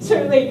don't,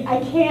 certainly, I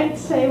can't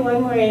say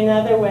one way or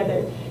another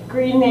whether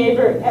Green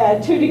Neighbor,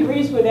 2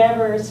 Degrees would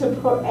ever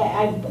support,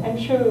 I'm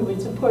sure we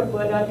would support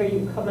whatever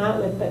you come out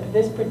with, but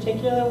this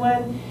particular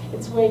one,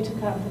 it's way too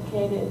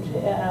complicated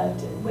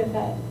with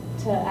that,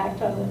 to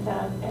act on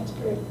without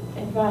expert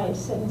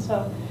advice. And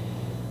so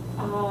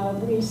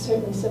we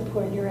certainly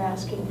support your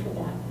asking for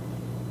that.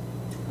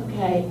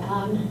 Okay,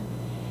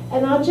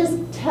 and I'll just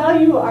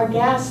tell you our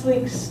gas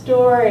leak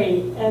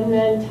story and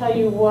then tell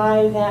you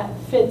why that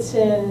fits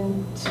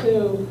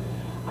into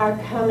our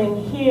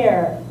coming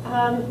here.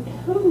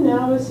 Who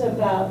knows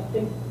about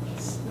the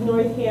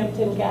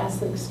Northampton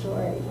gas leak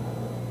story?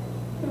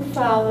 Who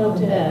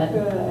followed it?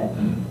 Good.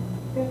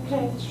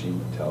 Okay. She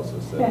tells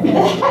us that.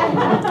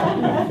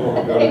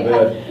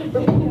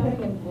 Before we go to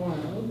bed.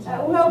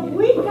 Well,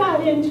 we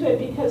got into it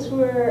because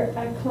we're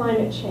a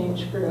climate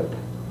change group.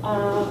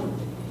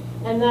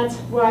 And that's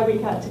why we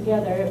got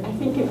together. I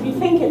think we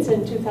think it's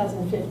in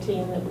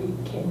 2015 that we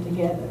came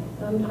together.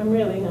 I'm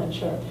really not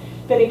sure.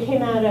 But it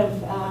came out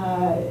of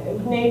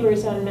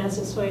neighbors on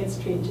Massasoit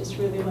Street just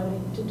really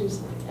wanting to do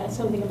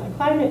something about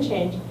climate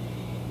change.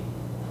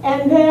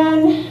 And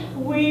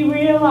then we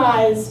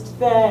realized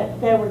that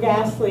there were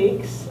gas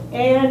leaks,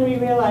 and we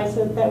realized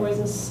that there was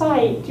a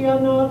site. Do you all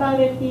know about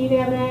it? HEET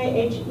MA,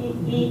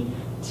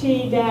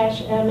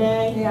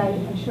 HEET-MA? Yeah,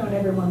 I've shown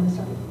everyone the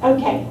site.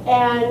 Okay,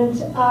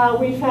 and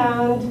we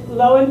found,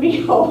 lo and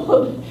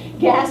behold,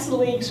 gas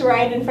leaks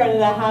right in front of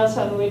the house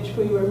on which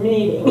we were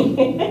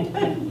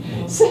meeting.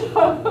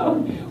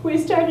 So we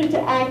started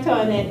to act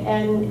on it,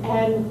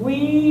 and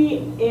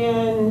we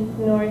in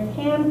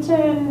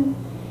Northampton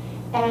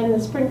and the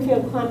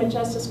Springfield Climate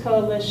Justice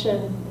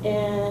Coalition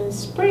in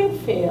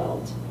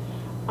Springfield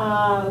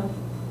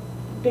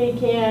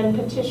began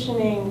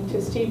petitioning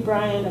to Steve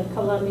Bryant of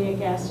Columbia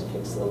Gas to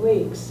fix the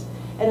leaks.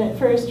 And at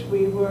first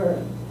we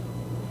were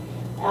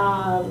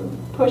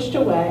pushed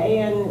away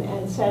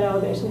and said, oh,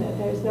 there's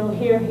no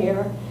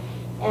here.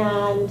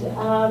 And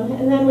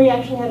then we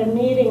actually had a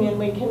meeting, and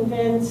we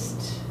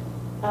convinced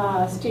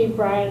Steve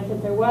Bryant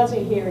that there was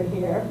a here.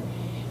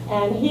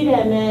 And HEET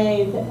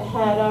MA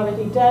had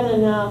already done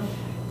enough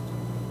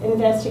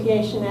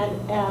investigation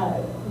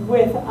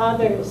with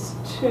others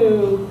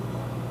to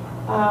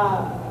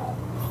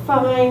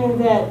find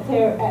that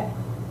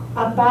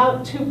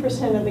about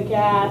 2% of the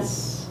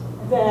gas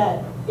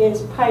that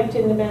is piped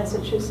into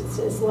Massachusetts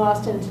is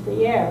lost into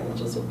the air,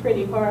 which is a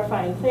pretty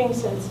horrifying thing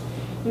since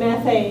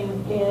methane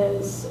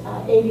is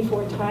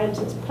 84 times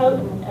as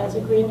potent as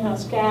a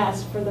greenhouse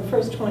gas for the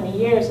first 20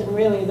 years, and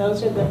really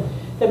those are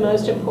the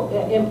most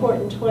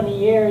important 20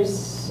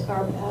 years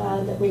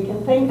that we can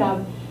think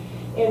of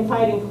in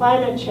fighting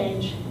climate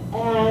change.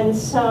 And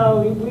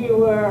so we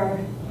were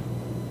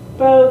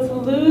both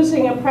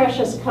losing a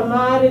precious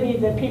commodity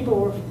that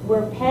people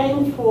were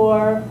paying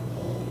for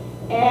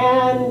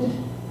and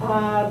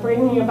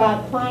bringing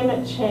about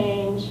climate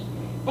change.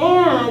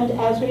 And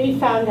as we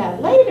found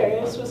out later,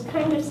 this was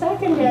kind of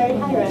secondary.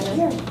 Hi,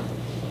 Renna.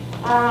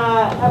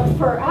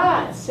 For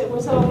us, it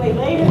was only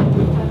later that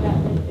we found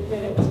out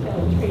that it was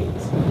killing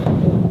trees.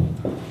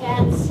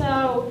 And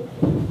so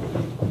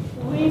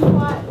we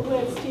fought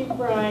with Steve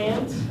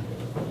Bryant,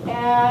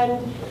 and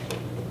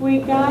we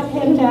got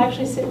him to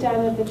actually sit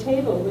down at the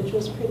table, which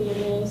was pretty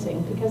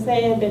amazing, because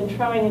they had been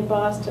trying in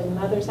Boston, and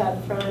others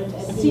out front.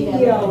 And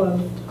CEO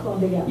of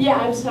Columbia Gas. Yeah,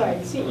 I'm sorry,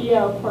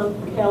 CEO of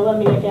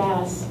Columbia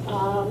Gas.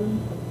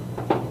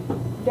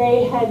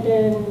 They had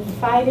been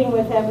fighting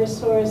with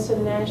Eversource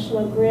and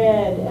National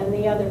Grid and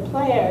the other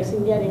players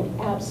and getting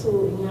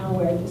absolutely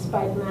nowhere,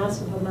 despite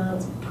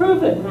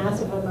proven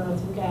massive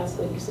amounts of gas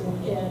leaks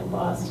in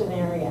Boston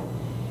area.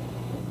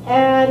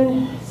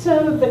 And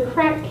so the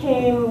crack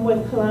came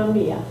with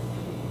Columbia.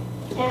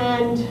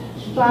 And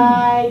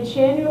by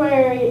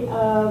January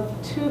of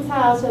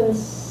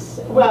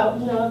 2000, well,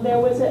 no, there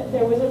was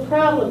a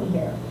problem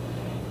here.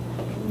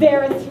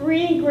 There are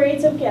 3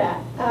 grades of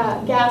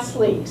gas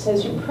leaks,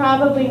 as you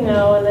probably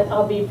know, and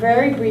I'll be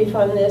very brief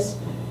on this.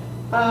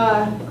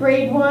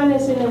 Grade 1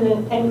 is in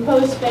an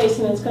enclosed space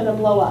and it's going to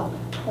blow up.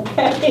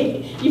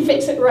 Okay, you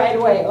fix it right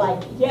away,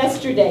 like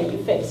yesterday you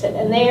fix it,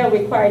 and they are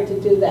required to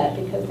do that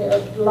because they're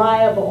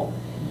liable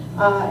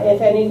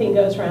if anything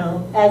goes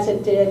wrong, as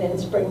it did in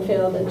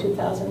Springfield in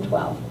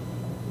 2012.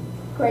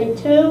 Grade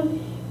 2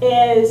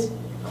 is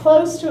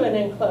close to an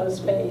enclosed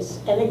space,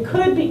 and it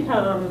could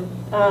become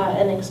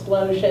an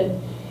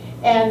explosion,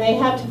 and they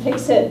have to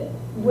fix it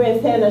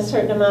within a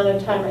certain amount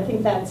of time. I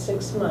think that's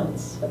 6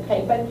 months,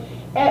 okay? But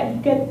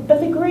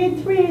the grade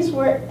 3s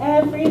were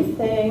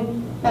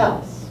everything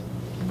else.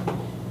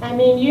 I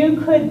mean,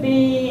 you could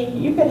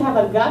have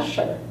a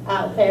gusher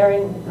out there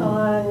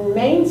on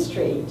Main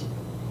Street,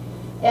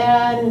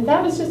 and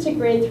that was just a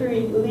grade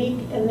 3 leak,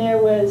 and there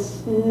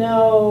was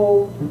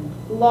no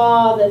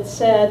law that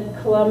said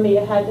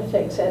Columbia had to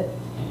fix it.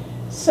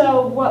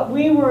 So what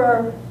we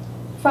were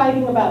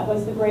fighting about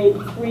was the grade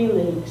 3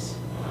 leaks.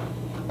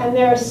 And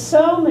there are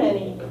so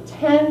many,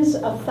 tens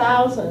of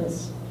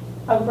thousands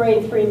of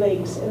grade 3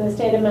 leaks in the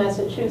state of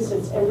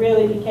Massachusetts, it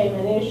really became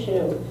an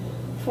issue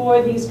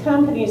for these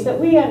companies that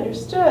we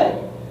understood.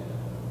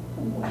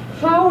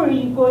 How are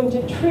you going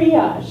to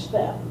triage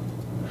them?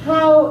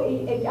 How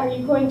are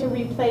you going to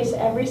replace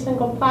every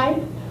single pipe?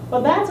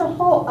 Well, that's a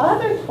whole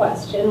other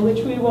question,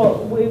 which we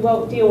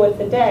won't deal with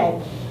today.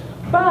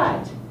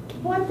 But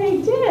what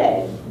they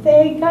did,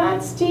 they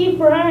got Steve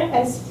Bryant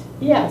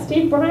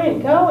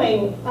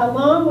going,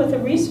 along with the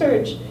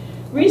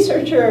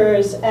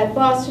researchers at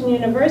Boston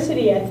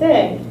University, I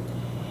think,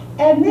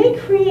 and they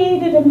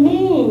created a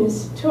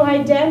means to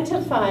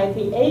identify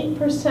the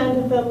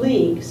 8% of the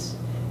leaks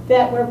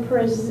that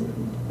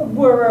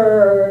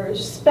were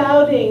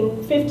spouting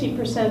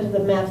 50% of the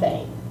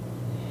methane.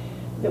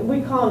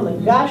 We call them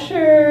the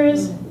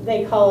gushers,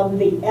 they call them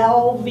the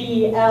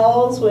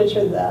LVLs, which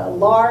are the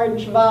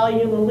large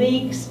volume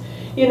leaks,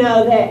 you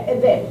know,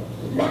 the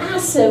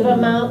massive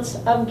amounts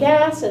of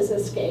gases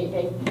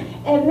escaping.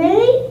 And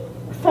they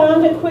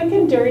found a quick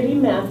and dirty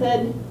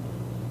method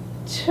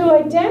to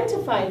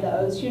identify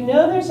those. You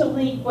know there's a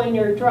leak when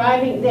you're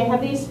driving. They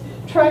have these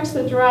trucks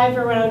that drive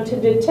around to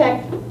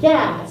detect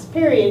gas,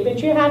 period,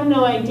 but you have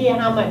no idea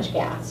how much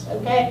gas,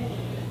 okay?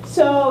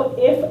 So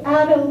if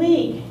at a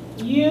leak,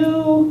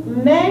 you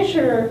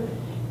measure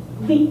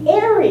the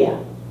area.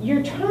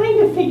 You're trying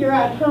to figure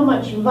out how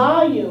much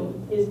volume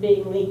is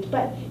being leaked,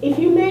 but if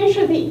you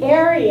measure the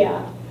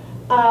area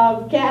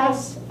of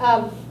gas,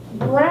 of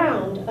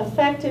ground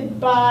affected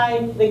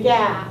by the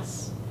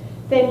gas,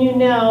 then you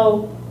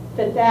know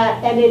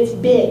that and it's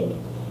big.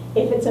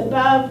 If it's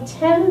above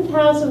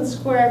 10,000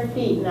 square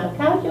feet, now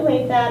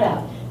calculate that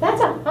out.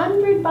 That's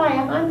 100 by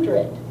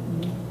 100.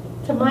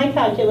 To my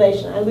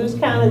calculation, I lose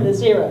count of the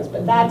zeros,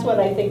 but that's what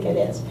I think it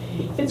is.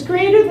 If it's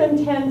greater than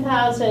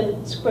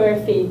 10,000 square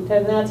feet,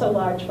 then that's a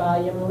large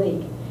volume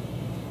leak.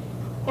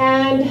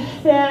 And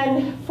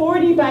then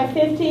 40 by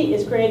 50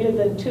 is greater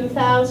than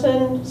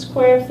 2,000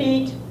 square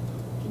feet.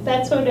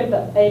 That's sort of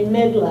a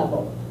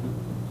mid-level.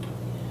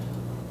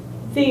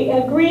 The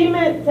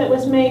agreement that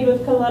was made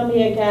with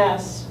Columbia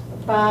Gas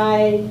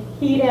by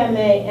Heat MA,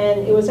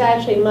 and it was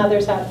actually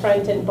Mothers Out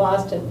Front in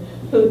Boston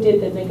who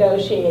did the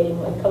negotiating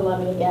with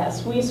Columbia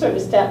Gas. We sort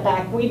of stepped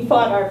back. We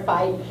fought our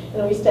fight,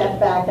 and we stepped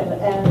back and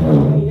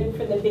waited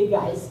for the big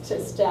guys to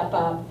step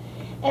up.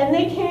 And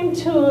they came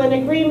to an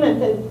agreement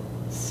that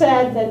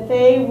said that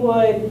they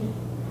would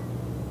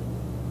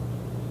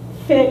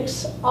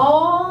fix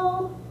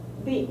all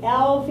the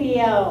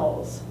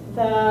LVLs,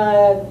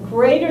 the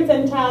greater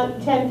than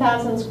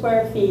 10,000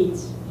 square feet,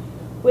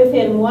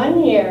 within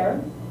 1 year,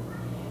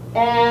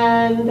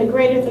 and the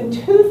greater than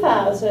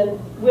 2,000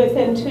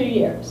 within 2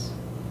 years,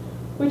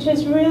 which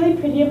is really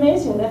pretty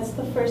amazing. That's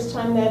the first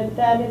time that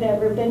had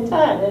ever been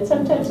done. And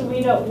sometimes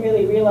we don't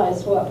really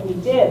realize what we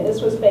did.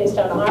 This was based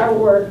on our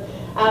work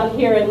out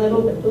here in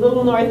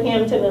little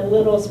Northampton and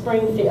little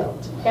Springfield,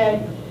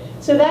 okay?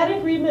 So that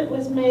agreement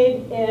was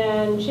made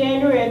in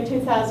January of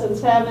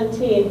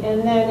 2017,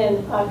 and then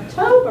in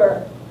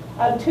October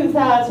of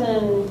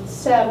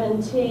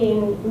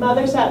 2017,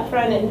 Mothers Out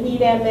Front and Heat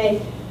MA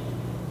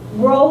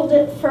rolled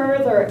it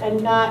further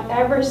and got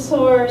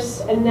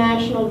Eversource and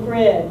National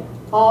Grid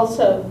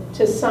also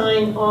to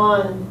sign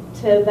on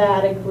to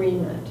that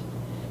agreement.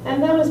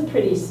 And that was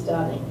pretty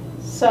stunning.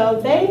 So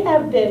they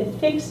have been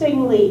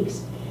fixing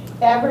leaks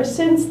ever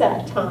since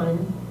that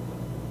time,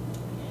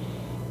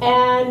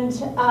 and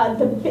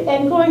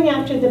going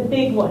after the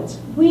big ones.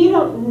 We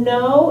don't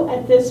know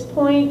at this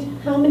point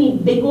how many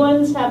big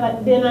ones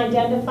have been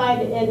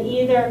identified in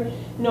either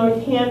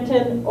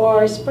Northampton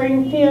or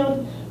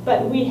Springfield,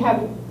 but we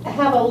have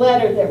a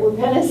letter that we're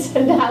going to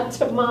send out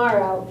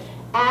tomorrow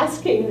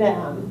asking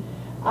them,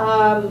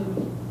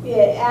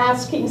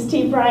 asking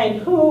Steve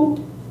Bryant, who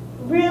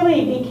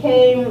really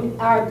became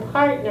our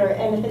partner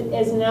and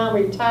is now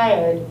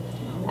retired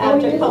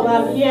after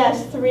Columbia.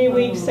 Yes, 3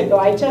 weeks ago.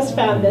 I just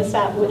found this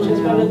out, which is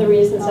one of the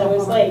reasons I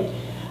was late.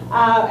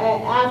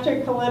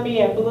 After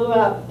Columbia blew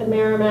up the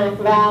Merrimack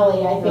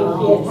Valley, I think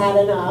he had had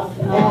enough.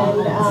 And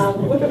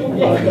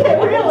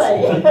really,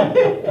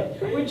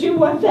 would you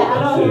want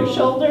that on your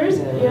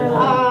shoulders?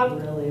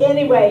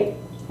 Anyway,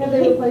 Have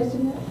they replaced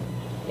him yet?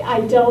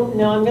 I don't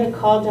know. I'm going to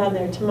call down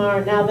there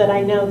tomorrow. Now that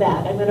I know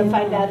that, I'm going to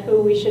find out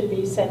who we should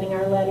be sending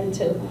our letter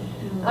to.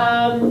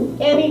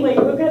 Anyway,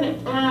 we're going to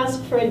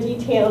ask for a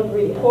detailed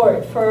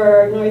report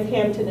for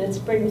Northampton and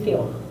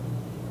Springfield.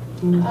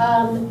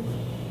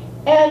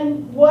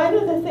 And one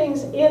of the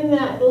things in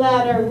that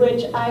letter,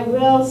 which I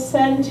will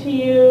send to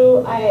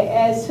you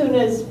as soon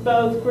as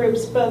both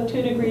groups, both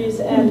 2 Degrees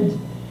and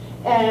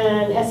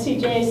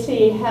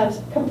SCJC have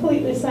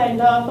completely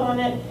signed off on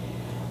it,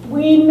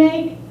 we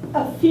make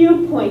a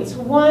few points.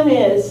 One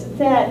is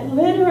that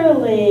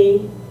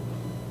literally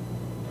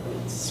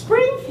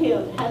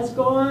Springfield has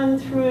gone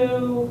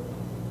through,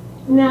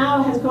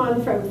 now has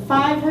gone from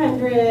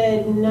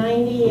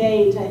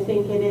 598, I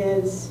think it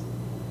is,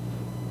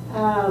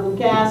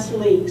 gas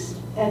leaks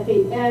at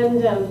the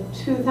end of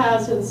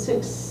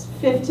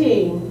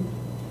 2015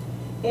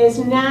 is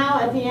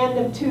now at the end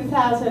of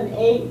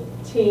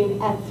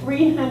 2018 at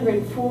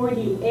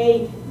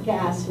 348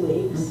 gas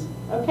leaks.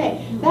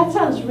 Okay, that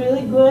sounds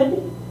really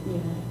good,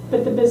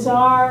 but the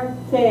bizarre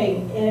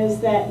thing is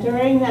that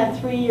during that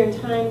 3-year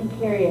time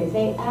period,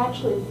 they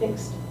actually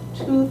fixed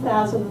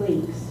 2,000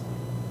 leaks.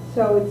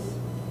 So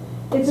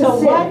it's So a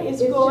sin. what is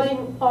It's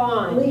going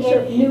on? leaks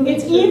are- new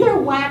It's leaks are- either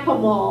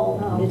whack-a-mole,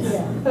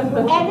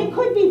 and it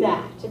could be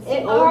that.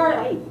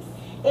 Our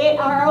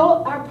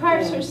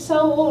pipes are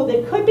so old,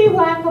 it could be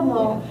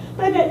whack-a-mole,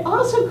 but it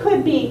also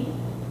could be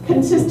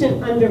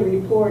consistent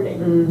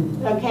underreporting.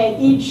 Okay,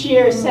 each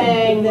year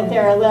saying that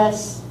there are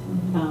less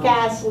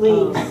gas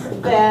leaks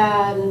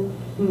than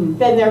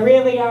there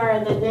really are,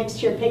 and then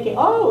next year picking,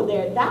 oh,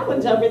 that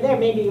one's over there,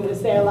 maybe it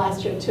was there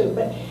last year too.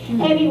 But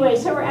anyway,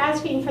 so we're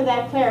asking for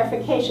that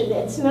clarification.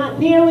 It's not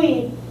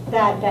nearly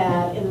that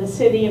bad in the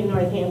city of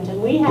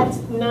Northampton. We had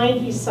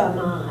 90 some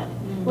odd,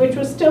 which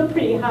was still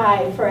pretty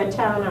high for a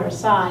town our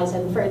size,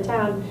 and for a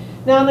town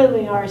not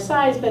only our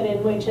size, but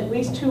in which at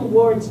least 2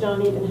 wards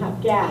don't even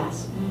have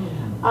gas.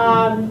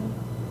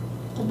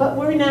 But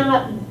we're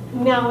now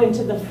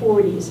into the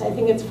 40s. I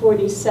think it's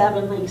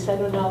 47 leaks. I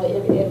don't know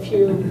if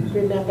you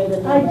remember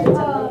the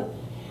number.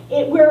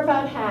 We're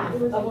about half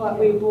of what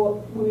we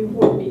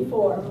were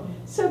before.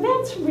 So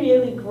that's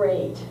really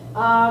great.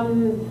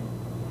 And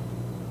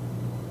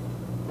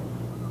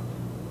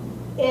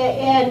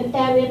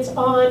it's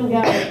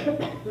ongoing.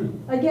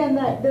 Again,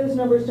 those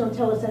numbers don't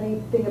tell us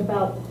anything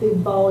about the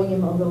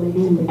volume of the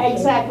leaks.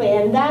 Exactly,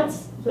 and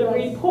that's the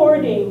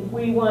reporting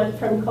we want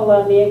from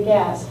Columbia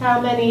Gas. How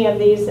many of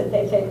these that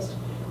they fixed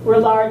were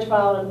large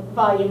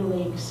volume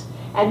leaks?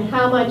 And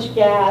how much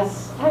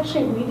gas,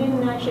 actually we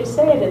didn't actually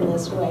say it in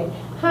this way,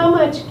 how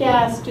much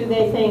gas do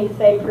they think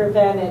they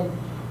prevented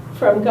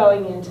from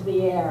going into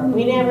the air?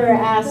 We never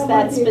asked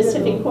that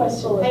specific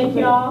question. Thank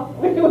you all.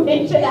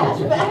 We should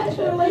ask that.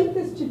 To relate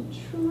this to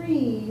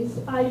trees,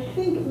 I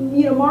think,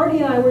 Marty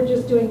and I were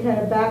just doing kind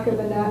of back of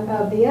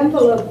the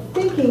envelope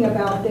thinking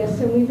about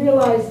this, and we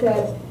realized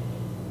that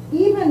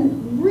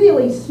even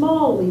really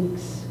small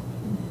leaks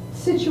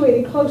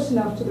situated close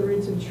enough to the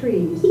roots of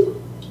trees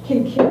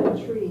can kill the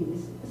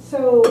trees.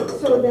 So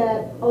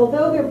that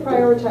although they're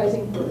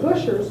prioritizing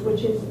bushers,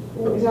 which is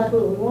exactly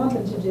what we want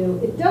them to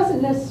do, it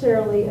doesn't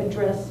necessarily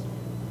address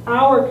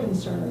our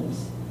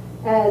concerns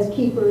as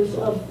keepers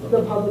of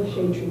the public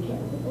shade tree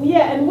canon.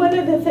 Yeah, and one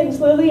of the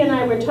things Lily and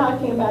I were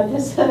talking about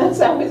this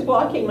as I was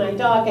walking my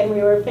dog, and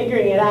we were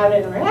figuring it out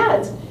in our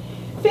heads.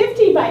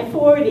 50 by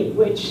 40,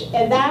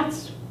 and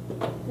that's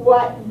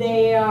what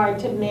they are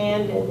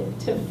demanded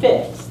to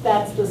fix.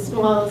 That's the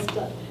smallest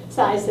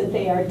size that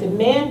they are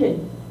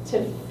demanded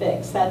to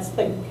fix. That's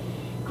the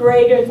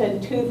greater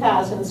than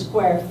 2,000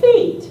 square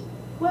feet.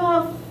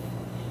 Well,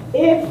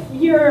 if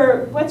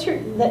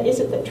is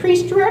it the tree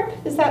strip?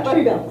 Is that what?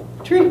 Tree belt.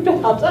 Tree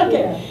belt,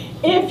 okay.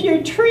 Yeah. If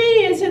your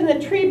tree is in the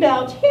tree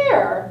belt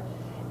here,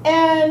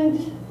 and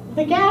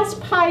the gas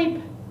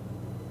pipe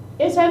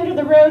is under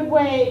the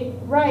roadway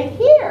right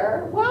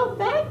here, well,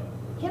 that,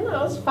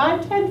 is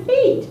 5-10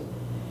 feet.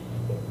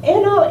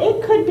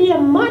 It could be a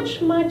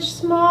much, much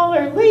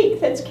smaller leak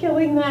that's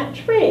killing that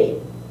tree.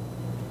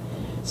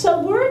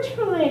 So we're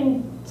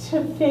trying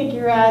to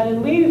figure out,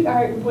 and we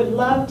would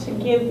love to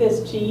give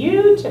this to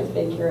you to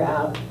figure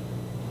out,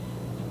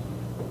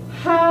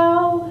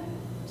 how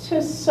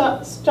to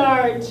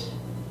start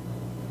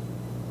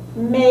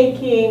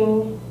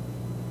making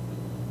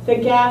the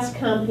gas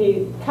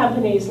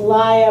companies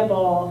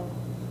liable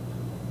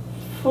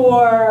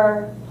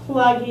for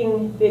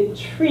plugging the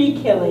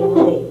tree-killing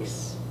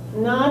leaks,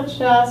 not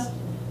just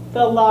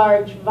the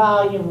large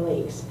volume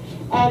leaks.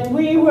 And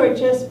we were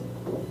just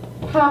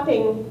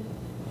popping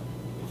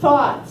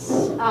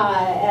thoughts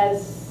over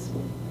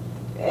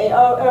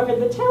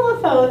the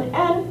telephone.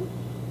 And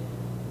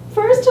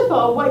first of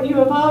all, what you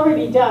have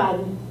already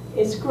done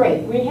is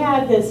great. We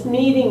had this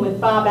meeting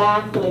with Bob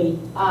Ackley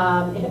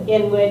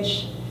in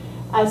which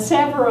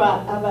several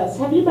of us,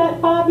 have you met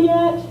Bob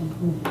yet?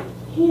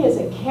 He is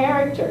a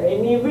character,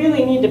 and you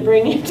really need to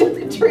bring him to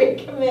the tree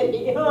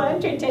committee. He'll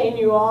entertain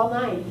you all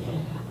night.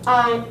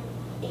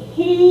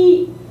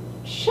 He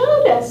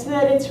showed us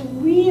that it's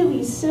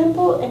really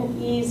simple and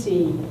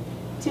easy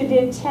to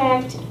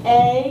detect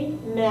A,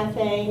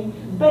 methane,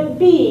 but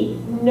B,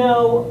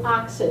 no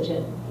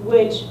oxygen.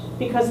 which,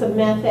 because the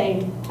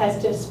methane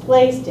has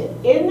displaced it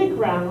in the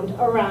ground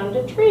around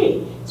a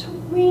tree. It's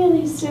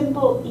really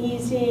simple,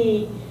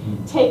 easy,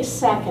 takes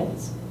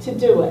seconds to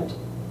do it.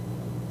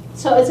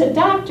 So as a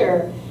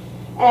doctor,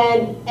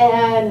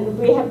 and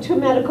we have two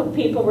medical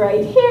people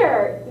right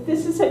here,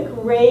 this is a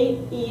great,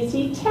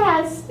 easy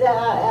test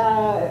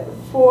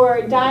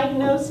for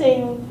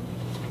diagnosing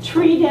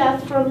tree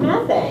death from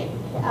methane.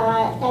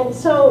 And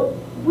so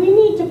we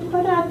need to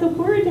put out the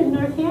word in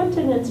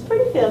Northampton and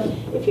Springfield.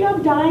 If you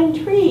have dying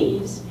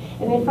trees,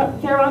 and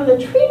if they're on the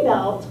tree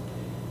belt,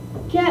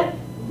 get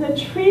the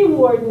tree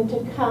warden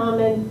to come,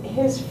 and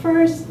the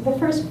first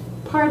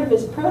part of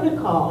his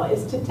protocol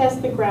is to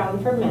test the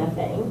ground for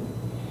methane.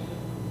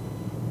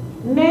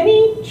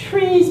 Many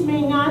trees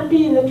may not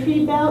be in the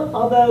tree belt,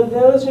 although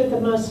those are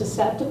the most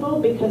susceptible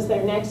because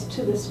they're next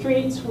to the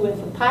streets with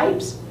the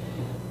pipes.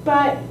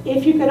 But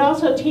if you could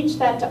also teach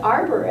that to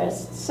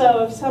arborists,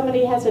 so if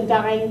somebody has a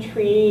dying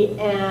tree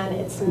and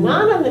it's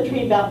not on the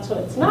tree belt, so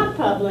it's not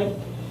public,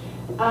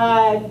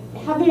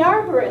 have the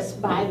arborists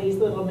buy these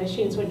little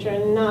machines, which are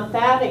not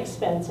that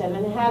expensive,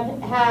 and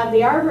have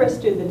the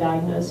arborist do the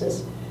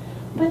diagnosis.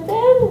 But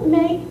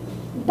then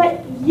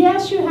but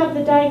yes, you have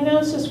the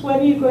diagnosis, what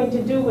are you going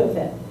to do with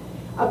it?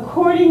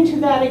 According to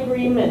that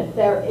agreement,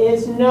 there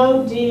is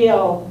no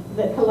deal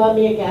that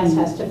Columbia Gas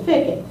has to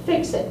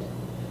fix it.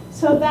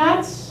 So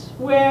that's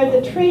where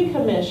the tree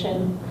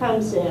commission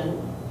comes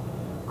in.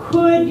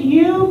 Could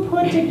you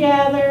put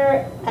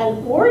together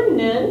an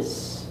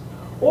ordinance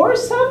or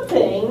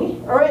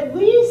something, or at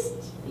least,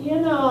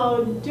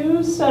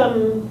 do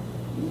some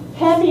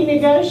heavy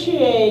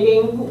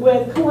negotiating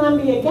with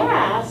Columbia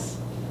Gas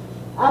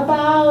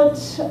about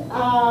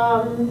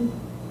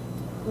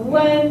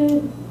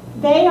when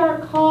they are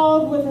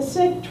called with a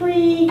sick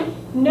tree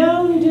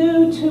known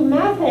due to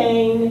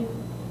methane,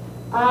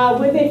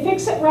 would they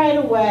fix it right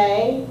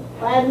away?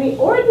 And the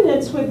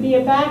ordinance would be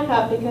a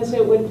backup because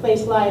it would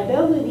place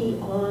liability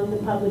on the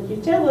public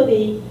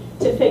utility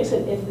to fix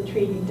it if the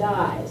tree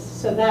dies.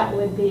 So that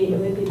would be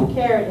the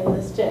carrot and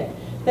the stick.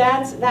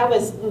 That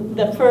was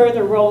the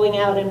further rolling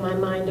out in my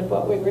mind of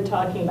what we were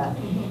talking about.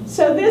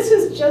 So this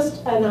is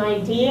just an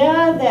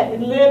idea that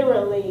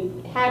literally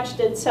hatched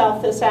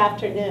itself this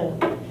afternoon.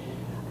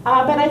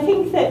 But I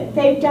think that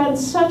they've done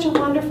such a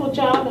wonderful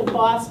job in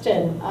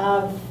Boston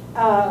of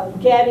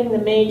getting the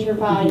major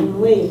volume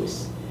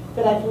leaks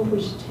that I think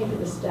we should take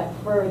it a step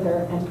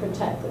further and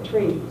protect the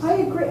trees. I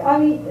agree. I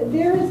mean,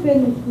 there has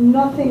been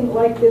nothing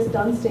like this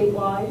done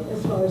statewide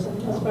as far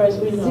as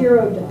we know.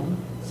 Zero done.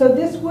 So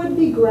this would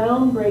be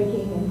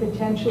groundbreaking and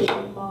potentially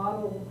a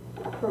model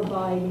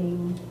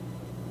providing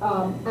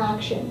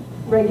action,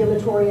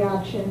 regulatory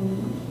action,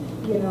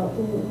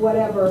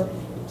 whatever,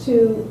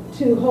 to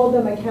hold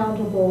them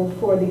accountable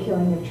for the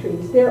killing of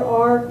trees. There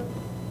are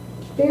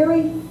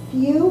very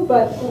few,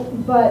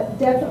 but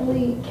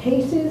definitely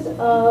cases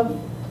of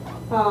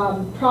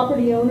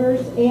property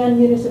owners and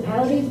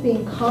municipalities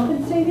being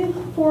compensated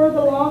for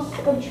the loss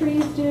of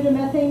trees due to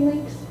methane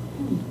leaks.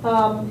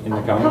 In the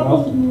A couple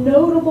Commonwealth? of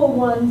notable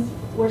ones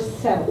were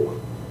settled.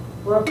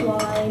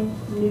 Brookline,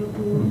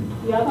 Newton,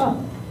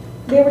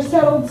 they were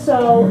settled.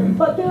 So,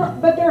 but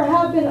there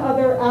have been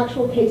other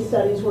actual case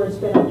studies where it's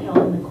been upheld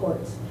in the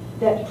courts.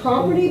 That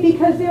property,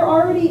 because there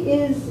already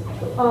is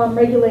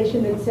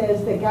regulation that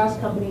says that gas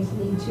companies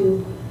need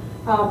to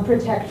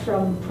protect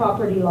from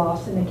property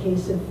loss in the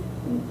case of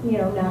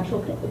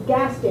natural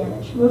gas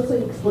damage,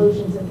 mostly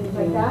explosions and things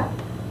like that.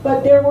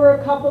 But there were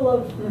a couple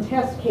of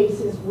test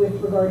cases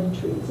with regard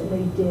to trees, and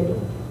they did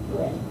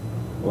win.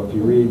 Well, if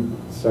you read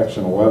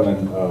section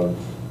 11 of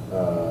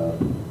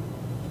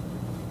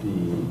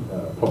the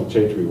Public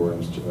Shade Tree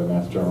Ordinance,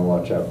 Mass General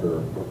Law,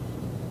 Chapter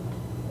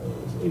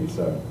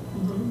 87,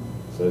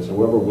 it says,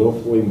 whoever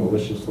willfully,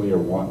 maliciously, or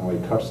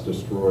wantonly cuts,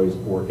 destroys,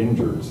 or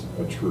injures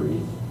a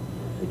tree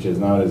which is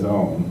not his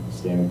own,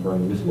 standing for a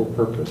useful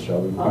purpose,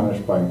 shall be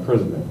punished by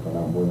imprisonment for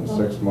not more than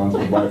 6 months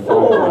or by fine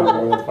not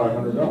more than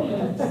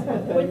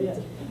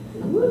 $500.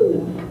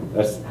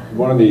 That's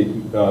one of the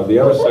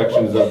other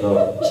sections of the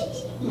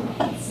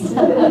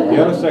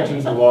other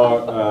sections of the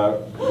law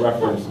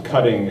reference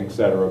cutting,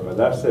 etc., but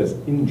that says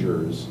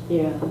injures.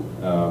 Yeah.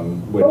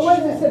 Which, But what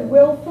does it say,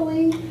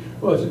 willfully?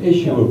 Well, it's an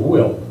issue of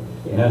will.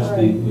 And that's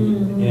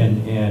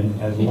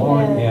and as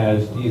long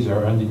as these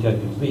are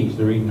undetected leaks,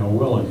 there ain't no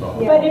will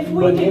involved. But if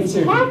we But if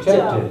they're detect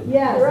them, detected,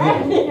 Yes.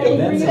 right? and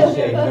then they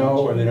say no,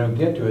 or they don't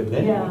get to it,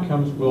 then it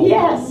becomes willful.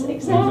 Yes, And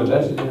exactly. so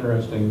that's an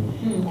interesting.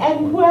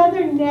 And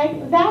whether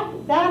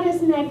that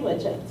is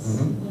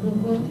negligence.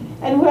 Mhm.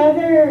 And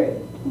whether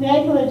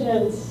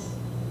negligence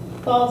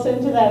falls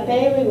into that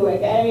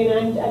bailiwick, I mean,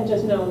 I'm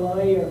just no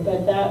lawyer,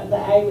 but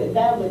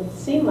that would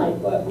seem like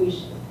what we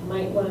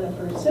might want to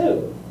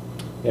pursue.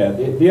 yeah,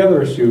 the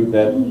other issue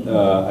that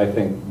I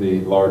think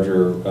the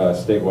larger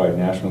statewide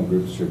national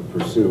groups should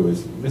pursue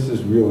is this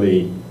is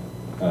really,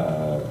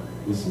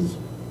 this is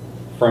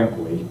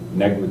frankly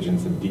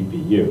negligence of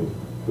DPU,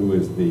 who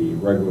is the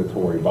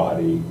regulatory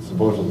body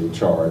supposedly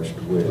charged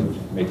with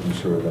making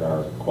sure that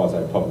our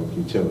quasi-public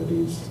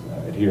utilities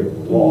adhere to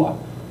the law.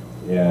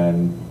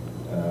 And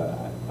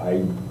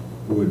I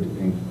would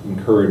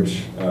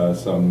encourage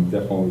some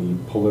definitely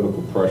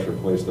political pressure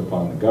placed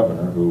upon the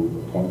governor, who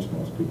appoints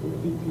most people to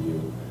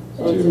DPU.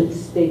 So it's the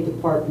State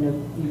Department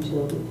of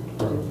Utility.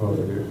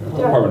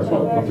 Department of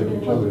Public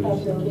Utilities.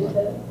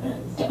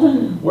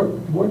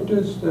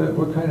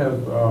 What kind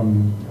of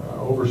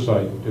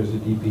oversight does the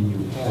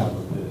DPU have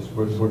of this?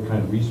 What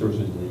kind of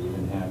resources do they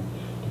even have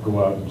to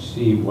go out and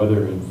see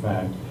whether in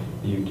fact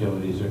the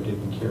utilities are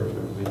taking care of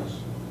their leaks?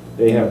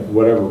 They have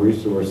whatever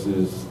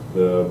resources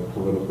the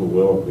political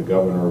will of the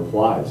governor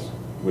applies,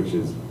 which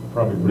is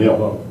Probably pretty nil.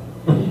 low.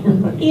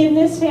 In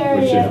this Which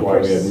area, is why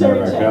for we have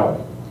Merrimack certain,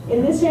 Valley.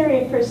 in this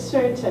area for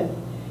certain,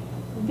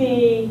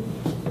 the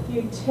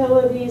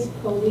utilities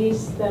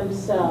police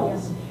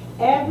themselves.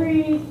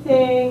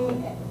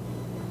 Everything,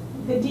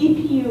 the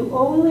DPU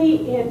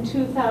only in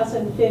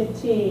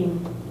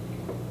 2015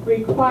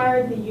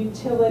 required the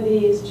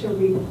utilities to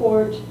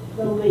report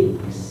the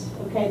leaks.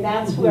 Okay,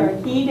 that's where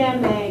Heat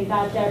MA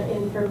got their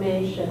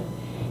information.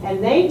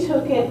 And they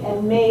took it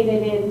and made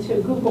it into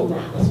Google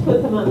Maps,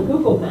 put them on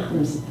Google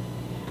Maps.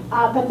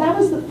 But that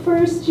was the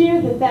first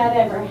year that that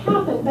ever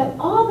happened. But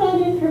all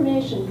that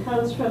information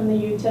comes from the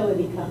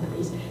utility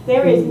companies.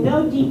 There is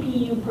no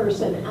DPU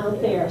person out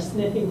there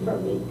sniffing for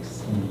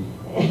leaks.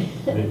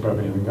 They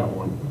probably haven't got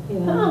one. I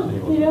don't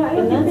think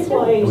that's they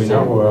why do. We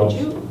know who else.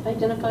 Would you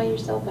identify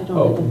yourself? I don't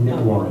Oh, know.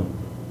 Nick Warren.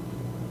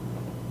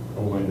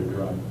 Olander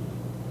Drive.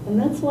 And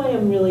that's why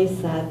I'm really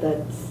sad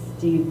that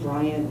Steve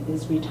Bryant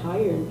is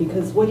retired,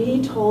 because what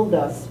he told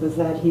us was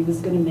that he was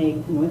going to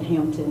make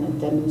Northampton a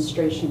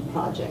demonstration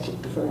project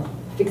for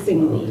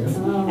fixing leaks.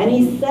 Oh, And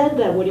he said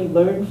that what he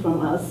learned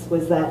from us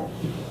was that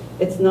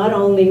it's not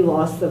only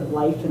loss of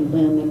life and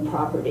limb and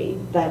property,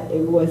 that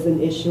it was an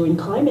issue in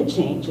climate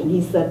change. And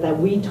he said that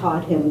we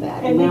taught him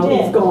that, and And we now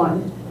he's did.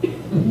 gone.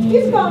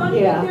 He's gone.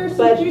 Yeah, There's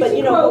some but, juicy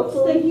you know, quotes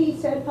hopefully- that he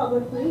said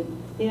publicly.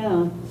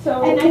 Yeah.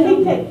 So, And I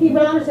think that he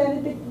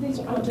represented these.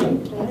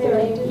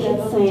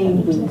 It's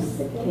saying Boots,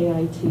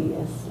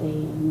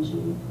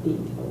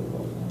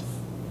 K-I-T-S-A-N-G-B-O-O-S.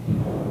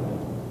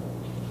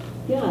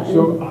 Yeah.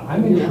 So and-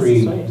 I'm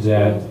intrigued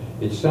that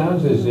it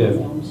sounds as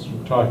if,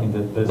 talking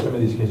that some of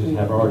these cases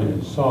have already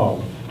been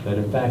solved, that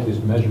in fact this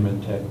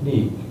measurement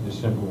technique, the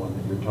simple one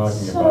that you're talking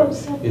So about,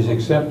 simple. is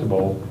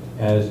acceptable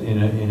as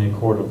in a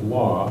court of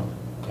law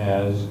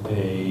as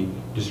a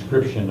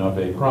description of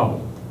a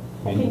problem.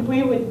 I think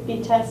we would be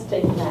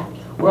testing that.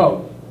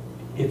 Well,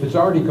 if it's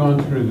already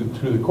gone through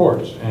the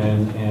courts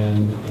and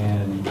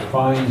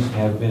fines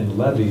have been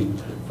levied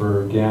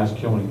for gas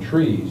killing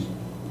trees,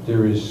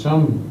 there's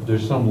some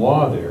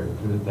law there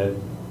that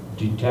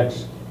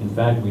detects. In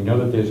fact, we know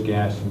that there's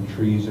gas and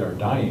trees are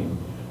dying.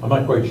 I'm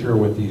not quite sure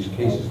what these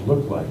cases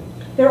look like.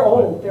 They're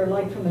old, they're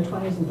like from the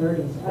 20s and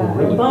 30s. Oh,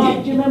 really?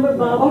 Bob, do you remember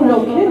Bob? Oh,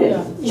 no kidding.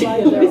 Yeah,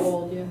 They're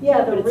old, yeah. Yeah,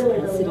 they're But it's really,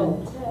 really precedent.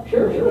 old.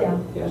 Sure, sure.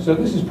 Yeah. So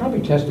this is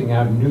probably testing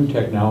out new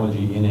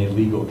technology in a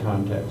legal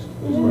context,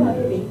 is what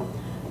it is.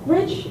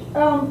 Rich,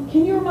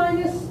 can you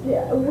remind us,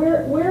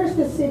 where is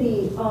the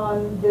city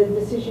on the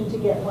decision to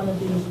get one of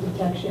these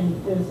detection,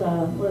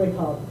 what are they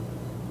called?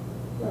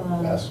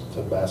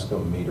 Tabasco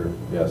meter,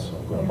 yes,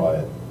 I'm gonna buy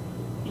it.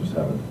 Just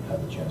haven't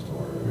had the chance to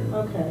order it.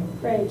 Okay,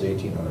 It's great.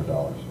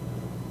 $1,800.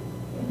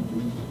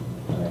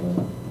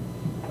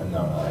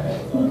 No,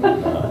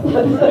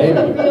 maybe,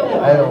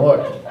 I haven't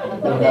looked. I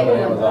don't have an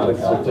Amazon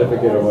account.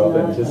 Certificate of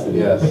authenticity.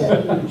 Yes.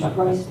 Huge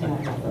price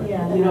tag.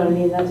 Yeah. You know what I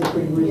mean? That's a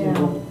pretty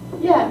reasonable.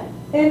 Yeah,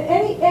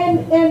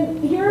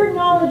 And your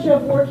knowledge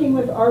of working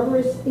with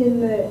arborists in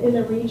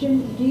the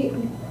region,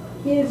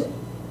 is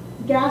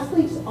gas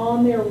leaks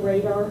on their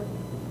radar?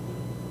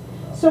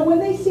 So when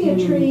they see a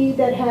tree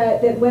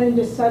that went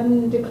into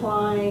sudden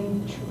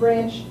decline,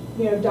 branch,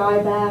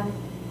 dieback,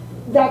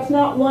 that's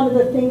not one of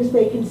the things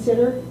they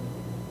consider?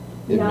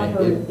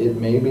 It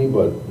may be,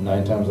 but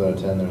 9 times out of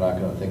 10, they're not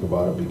gonna think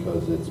about it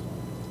because it's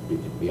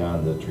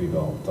beyond the tree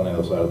belt. It's on the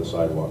other side of the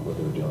sidewalk what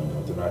they're dealing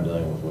with. They're not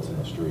dealing with what's in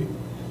the street.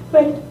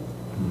 but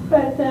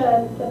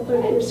the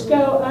pipes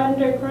go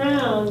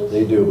underground.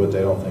 They do, but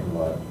they don't think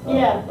about it.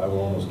 Yeah. I will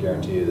almost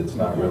guarantee you it's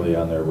not really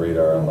on their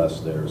radar unless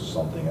there's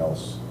something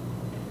else.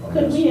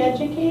 Could amiss. we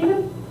educate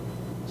them?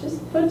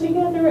 Just put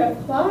together a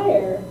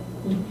flyer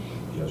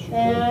Yes, you could.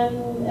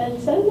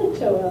 and send it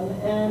to them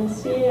and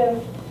see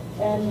if,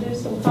 and do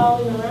some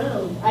calling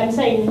around. I'm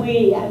saying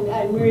we,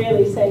 I'm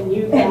really saying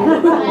you guys.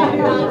 I'm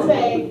not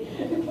saying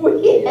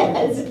we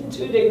as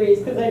 2 degrees,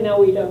 because I know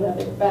we don't have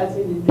the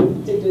capacity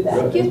to do that.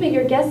 Excuse me,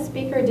 your guest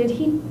speaker, did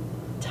he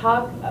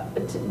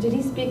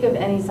speak of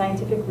any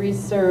scientific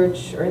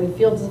research or any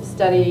fields of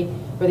study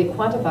where they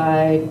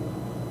quantified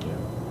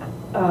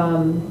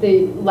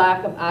the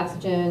lack of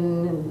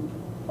oxygen?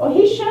 Well,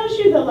 he shows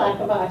you the lack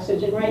of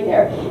oxygen right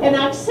there. And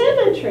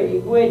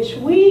oximetry, which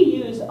we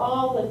use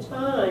all the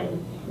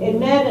time in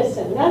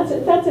medicine, that's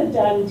a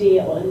done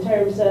deal in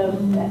terms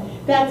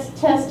of, that's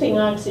testing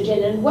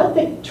oxygen. And what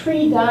the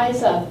tree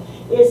dies of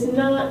is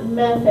not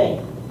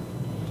methane.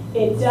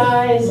 It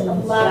dies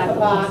of lack of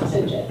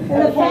oxygen. And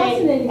the Okay?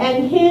 fascinating-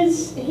 And he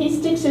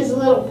sticks his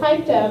little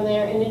pipe down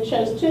there and it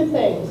shows 2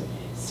 things.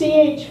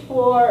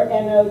 CH4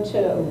 and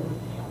O2.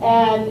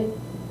 And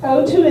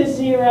O2 is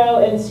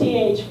 0 and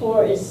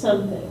CH4 is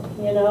something,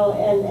 you know,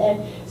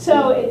 and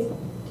so it's,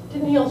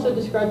 Didn't he also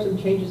describe some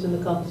changes in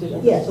the composition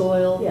of the Yes,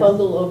 soil, yes.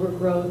 fungal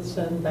overgrowths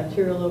and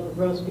bacterial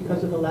overgrowths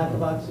because of the lack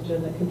of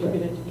oxygen that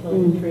contributed to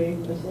killing the tree?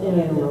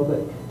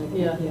 Anaerobic.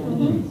 Yeah.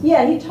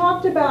 Yeah, he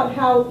talked about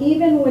how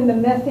even when the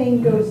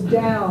methane goes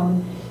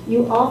down,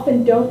 you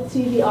often don't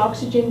see the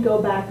oxygen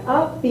go back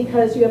up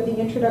because you have the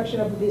introduction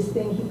of this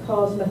thing he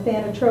calls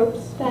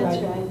methanotropes. that's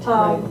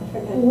right.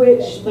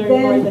 Which Learned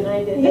more then, than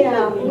I did.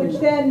 yeah, which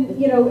then,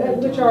 you know,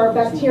 which are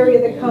bacteria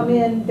that come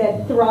in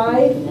that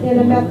thrive in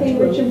a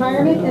methane-rich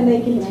environment, and they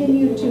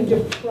continue to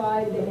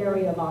deprive the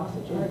area of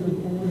oxygen.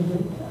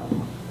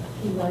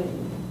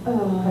 I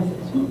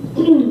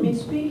mean,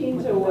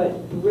 speaking to what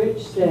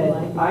Rich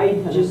said, I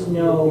just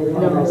know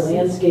from a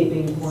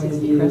landscaping point of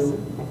view,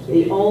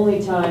 the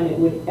only time it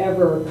would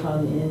ever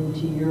come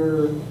into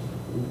your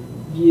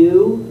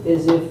view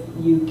is if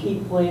you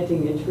keep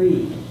planting a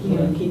tree, you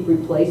know, keep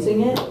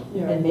replacing it,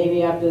 and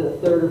maybe after the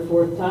third or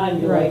fourth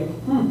time, you're like,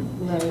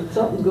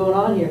 something's going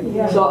on here.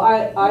 Yeah. So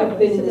I've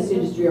been in this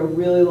industry a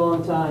really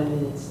long time,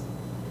 and it's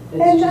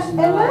just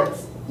not. And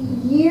that's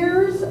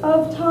years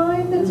of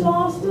time that's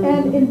lost,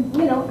 and in,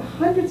 you know,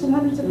 hundreds and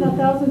hundreds, if not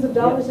thousands of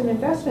dollars in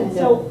investment.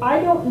 So I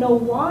don't know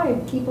why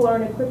people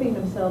aren't equipping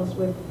themselves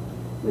with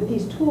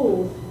these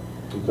tools.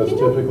 Because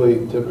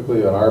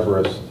typically an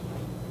arborist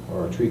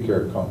or a tree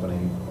care company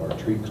or a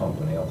tree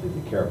company, I'll take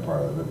the care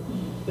part of it,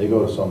 they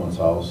go to someone's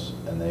house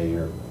and they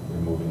are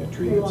removing a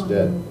tree that's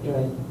dead.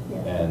 Right.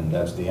 And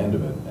that's the end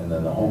of it. And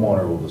then the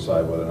homeowner will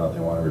decide whether or not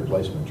they want a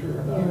replacement tree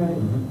or not.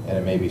 And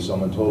it may be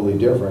someone totally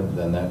different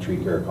than that tree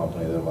care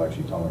company that will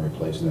actually come and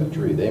replace that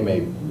tree. They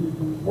may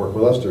work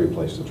with us to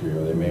replace the tree,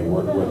 or they may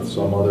work with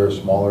some other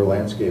smaller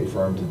landscape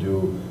firm to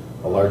do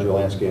a larger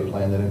landscape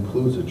plan that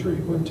includes a tree.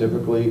 But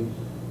typically,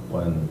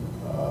 when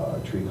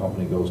a tree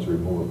company goes to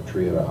remove a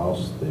tree at a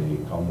house, they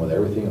come with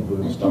everything,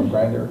 including the stump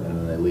grinder, and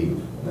then they leave.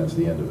 And that's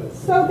the end of it.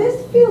 So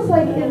this feels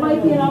like it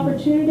might be an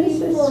opportunity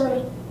for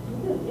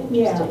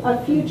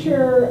a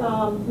future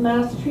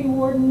mass tree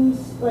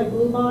wardens, like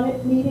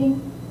Bluebonnet meeting,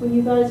 when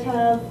you guys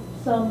have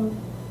some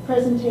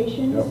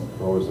presentations. Yep,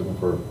 we're always looking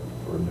for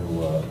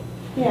new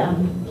Yeah.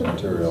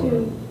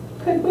 material.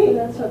 Could we,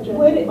 That subject,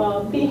 would it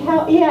Bob. be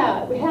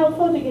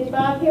helpful to get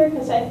Bob here?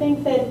 Because I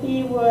think that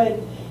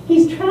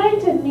he's trying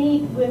to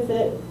meet with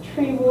the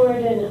tree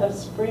warden of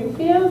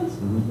Springfield.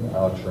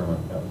 Alex Sherman,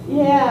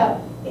 yeah.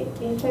 Yeah,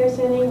 if there's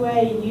any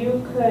way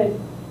you could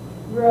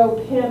rope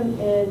him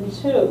in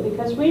too,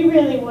 because we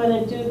really want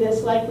to do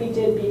this like we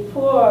did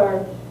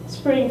before,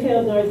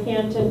 Springfield,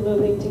 Northampton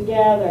moving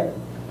together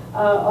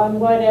on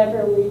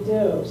whatever we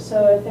do.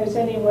 So if there's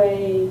any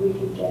way we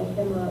could get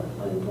him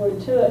on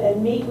board too,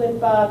 and meet with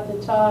Bob to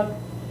talk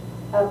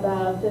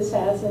about this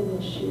as an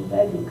issue,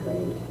 that'd be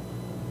great.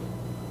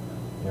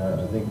 Yeah,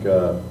 I think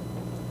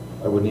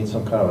I would need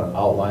some kind of an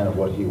outline of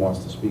what he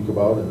wants to speak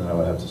about, and then I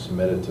would have to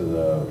submit it to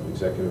the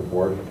executive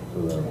board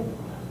for the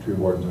Tree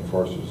Wardens and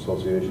Foresters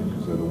Association,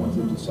 because they're the ones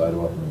that decide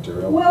about the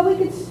material. Well, we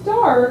could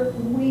start,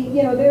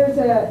 there's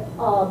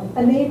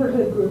a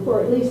neighborhood group, or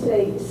at least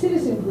a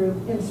citizen group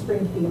in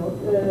Springfield,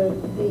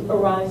 the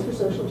Arise for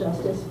Social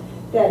Justice,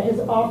 that has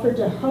offered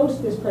to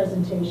host this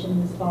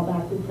presentation, this Fall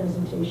Backley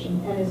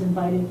presentation, and has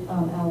invited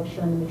Alex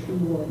Sherman, the tree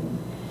warden.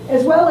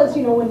 As well as,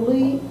 when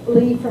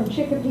Lee from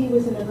Chicopee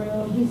was in the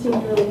room, he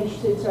seemed really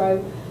interested, so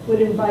I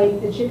would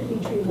invite the Chicopee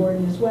tree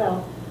warden as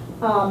well.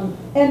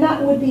 And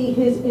that would be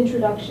his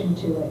introduction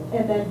to it.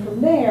 And then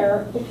from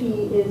there, if he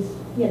is,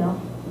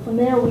 from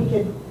there we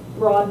could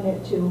broaden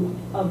it to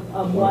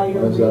a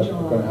wider When is that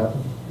regional. going to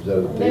happen? Is that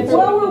a date?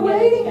 Well, we're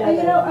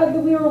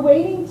waiting, we were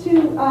waiting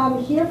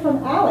to hear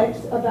from Alex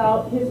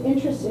about his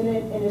interest in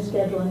it and his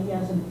schedule, and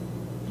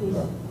he's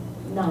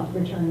not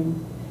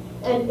returning.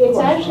 And it's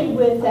actually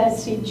with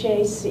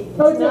SCJC.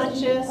 Oh, It's not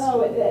just,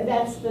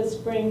 that's the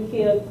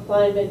Springfield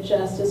Climate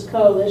Justice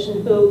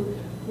Coalition, who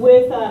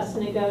with us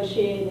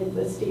negotiated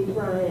with Steve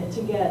Bryant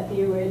to get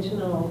the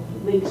original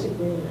leaks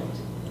agreement.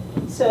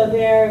 So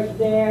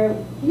they're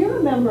You're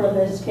a member of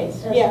this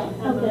case. Okay, Yeah.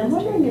 I'm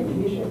wondering if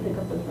you should pick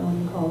up the phone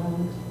and call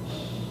Alex.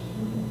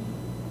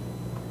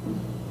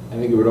 I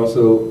think it would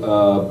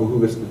also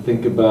behoove us to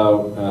think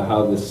about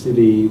how the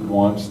city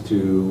wants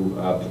to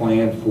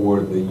plan for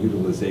the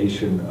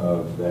utilization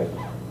of that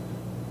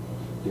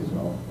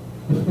gizmo.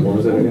 What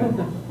was that again?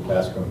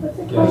 Bascom. What's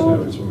it Gas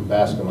called? It's from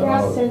Bascom. I don't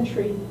Gas know.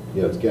 Century.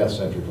 Yeah, it's Gas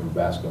Century from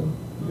Bascom.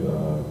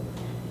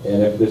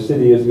 And if the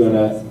city is going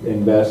to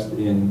invest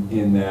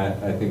in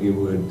that, I think it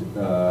would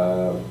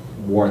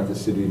warrant the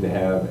city to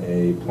have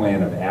a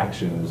plan of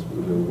action as to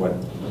what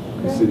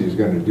the city is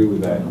going to do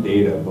with that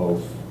data,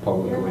 both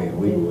publicly and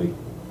legally.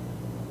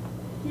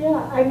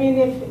 Yeah, I mean,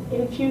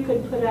 if you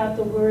could put out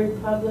the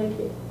word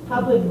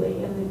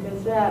publicly in the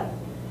Gazette,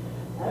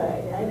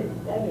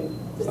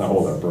 Let's not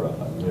hold our breath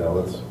on it. Yeah,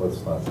 let's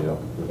not,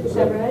 Is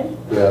that right?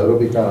 Yeah, it'll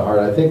be kind of hard.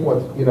 I think so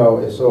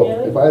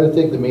Really? if I had to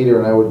take the meter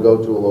and I would go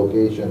to a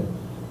location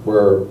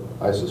where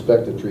I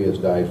suspect a tree has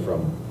died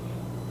from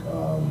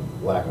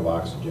lack of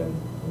oxygen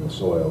in the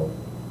soil,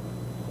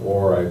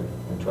 or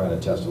I'm trying to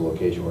test a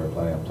location where I'm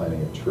planning on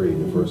planting a tree,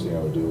 the first thing I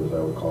would do is I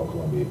would call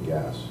Columbia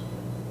Gas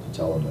to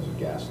tell them there's a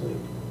gas leak,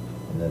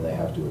 and then they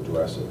have to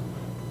address it.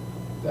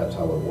 That's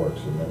how it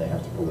works, and then they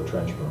have to pull the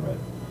trench permit.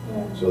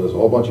 So there's a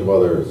whole bunch of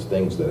other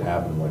things that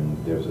happen when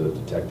there's a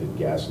detected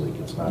gas leak.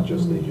 It's not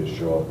just they just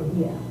show up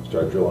and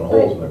start drilling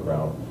holes in the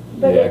ground.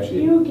 But They if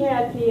actually- you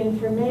get the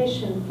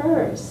information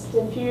first,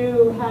 if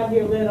you have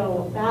your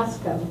little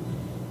bascom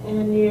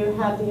and you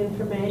have the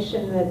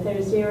information that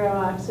there's 0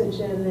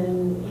 oxygen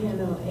and,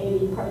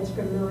 80 parts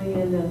per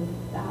million of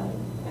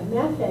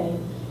methane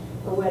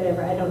or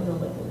whatever, I don't know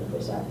what the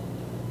numbers are,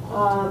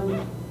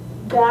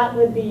 that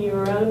would be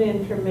your own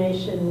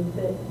information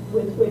that,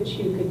 with which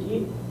you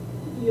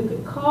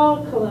could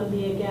call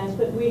Columbia Gas,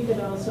 but we could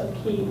also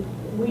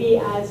we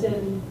as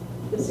in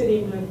the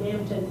city of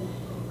Northampton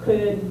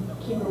could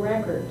keep a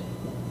record.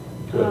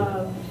 Good.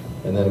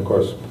 And then, of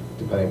course,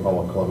 depending upon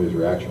what Columbia's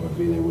reaction would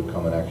be, they would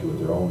come and actually with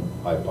their own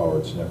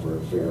high-powered sniffer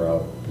and figure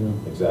out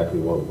exactly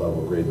what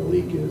level grade the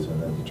leak is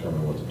and then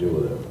determine what to do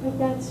with it. But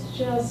that's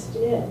just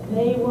it.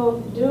 They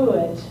won't do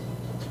it.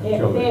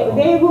 Until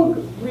They will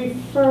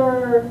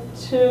refer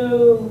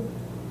to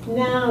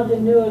now the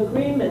new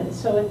agreement.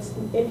 So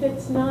if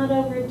it's not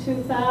over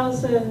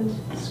 2,000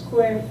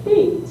 square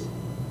feet,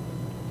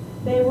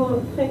 they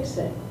won't fix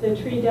it. The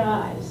tree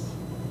dies.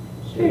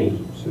 Tree.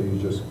 So you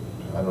just,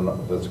 I don't know,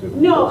 that's good.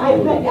 No, I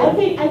That's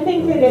good.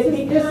 think that This it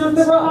is becomes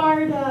the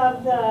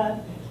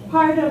rub.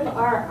 part of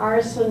our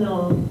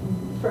arsenal,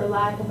 for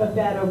lack of a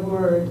better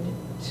word,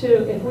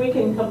 if we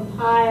can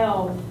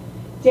compile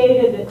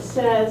data that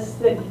says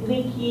that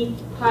leaky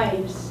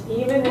pipes,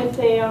 even if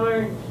they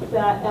aren't the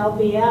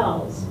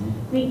LVLs,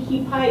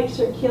 leaky pipes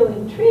are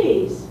killing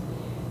trees,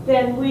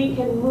 then we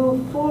can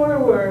move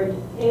forward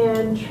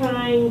and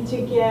trying to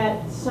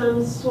get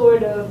some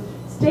sort of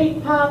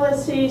state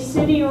policy,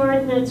 city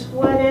ordinance,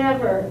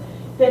 whatever,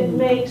 that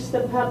makes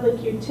the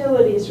public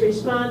utilities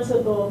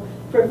responsible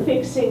for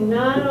fixing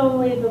not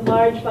only the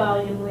large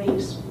volume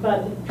leaks,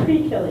 but the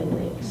tree killing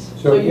leaks.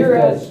 So you're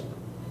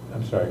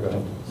I'm sorry, go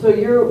ahead.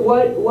 So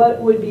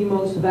what would be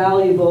most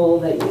valuable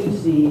that you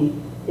see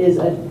is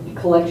a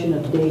collection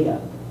of data.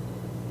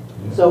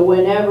 So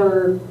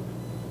whenever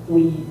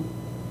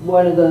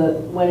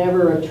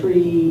whenever a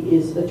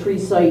tree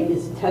site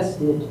is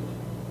tested,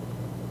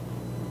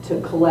 to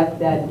collect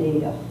that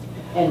data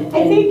and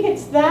I think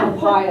it's that.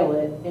 compile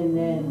it and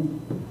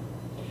then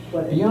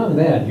Beyond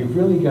that, you've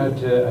really got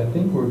to, I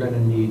think we're going to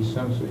need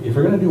if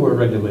we're going to do a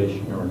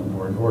regulation or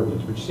an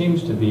ordinance, which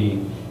seems to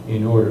be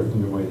in order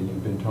from the way that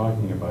you've been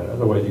talking about it,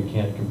 otherwise you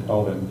can't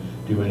compel them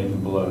to do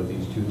anything below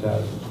these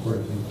 2,000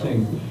 square feet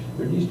things,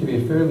 there needs to be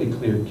a fairly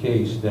clear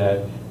case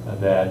that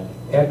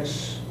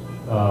X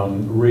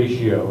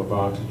ratio of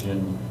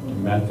oxygen to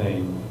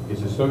methane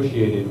is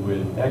associated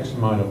with X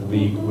amount of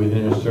leak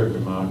within a certain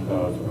amount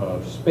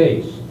of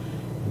space.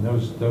 And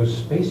those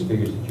space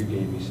figures that you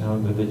gave me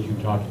that you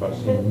talked about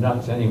seem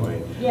nuts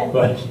anyway. Yeah.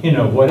 But,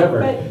 whatever.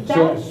 But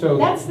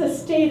that's the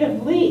state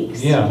of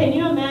leaks. Yeah. Can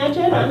you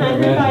imagine, I can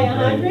 100 by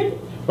imagine,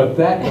 100? But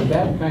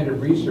that kind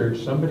of research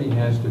somebody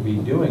has to be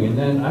doing. And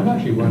then I'm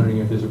actually wondering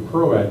if there's a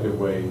proactive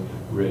way,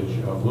 Rich,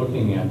 of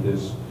looking at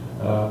this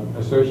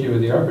associated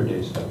with the Arbor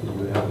Day stuff that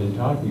you have been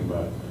talking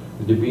about.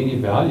 Would there be any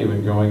value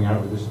in going out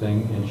with this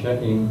thing and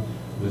checking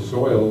the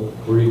soil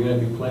where you're going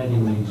to be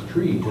planting these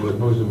trees as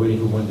opposed to waiting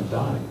for one to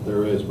die?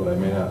 There is, but I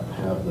may not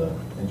have the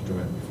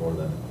instrument before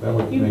then. That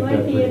would You make might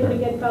that be pretty able to hard.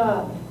 get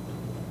Bob.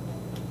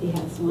 He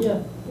has one.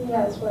 Yeah. He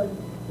has one.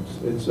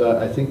 It's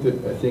I think,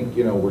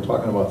 we're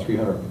talking about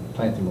 300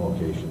 planting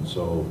locations,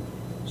 so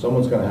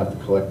someone's gonna have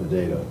to collect the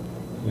data.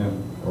 Yeah.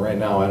 Right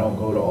now, I don't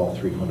go to all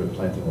 300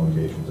 planting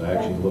locations. I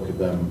actually look at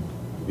them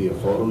via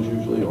photos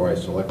usually, or I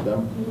select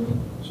them.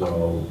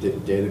 So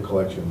data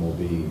collection will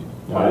be.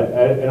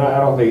 And I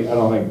don't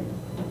think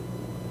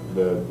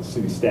the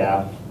city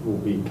staff will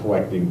be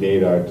collecting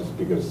data just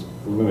because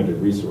of limited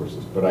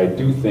resources. But I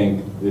do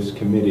think this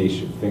committee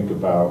should think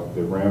about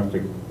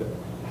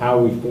how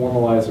we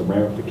formalize the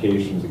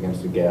ramifications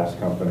against the gas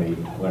company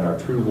when our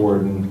tree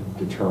warden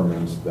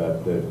determines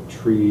that the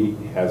tree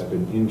has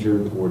been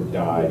injured or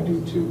died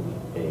due to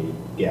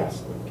a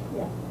gas leak.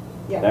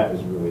 Yeah. That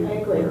is really I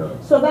agree. clear.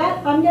 So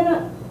that, I'm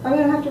gonna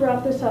have to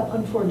wrap this up,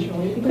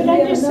 unfortunately. because Could we I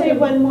have just say another-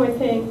 one more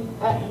thing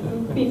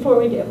before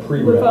we move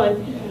Pre-wrap.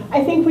 on?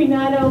 I think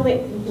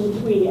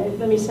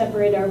let me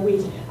separate our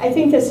we's. I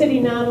think the city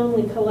not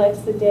only collects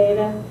the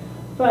data,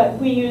 but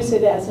we use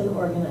it as an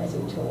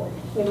organizing tool.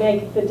 We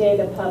make the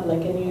data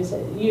public and use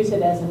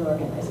it as an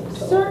organizing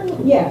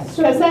tool. Yes.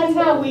 Because that's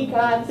how we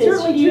got this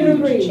Certainly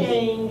June agrees. huge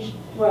change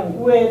Right.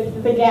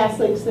 with the gas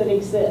leaks that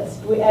exist.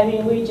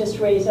 We just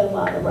raise a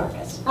lot of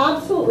ruckus.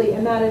 Absolutely,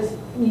 and that is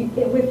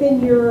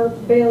within your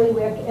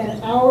bailiwick,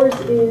 and ours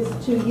is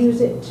to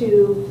use it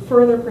to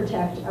further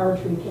protect our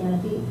tree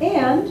canopy,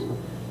 and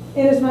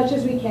in as much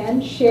as we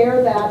can,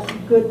 share that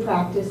good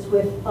practice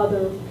with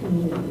other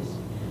communities.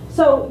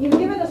 So you've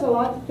given us a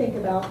lot to think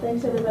about.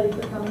 Thanks, everybody,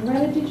 for coming.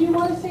 Rena, did you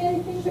want to say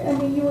anything? I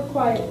mean, you were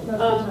quiet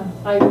most of the time.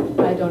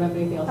 I don't have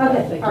anything else to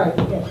Okay, say. all right,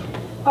 good.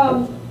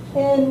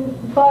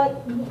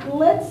 But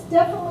let's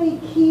definitely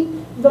keep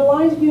the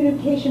lines of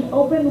communication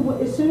open.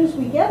 As soon as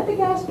we get the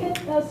gas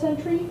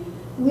sentry,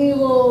 we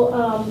will,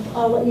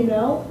 I'll let you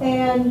know.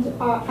 And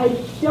I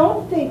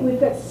don't think we've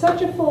got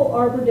such a full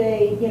Arbor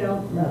Day,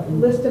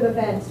 list of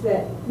events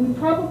that we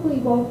probably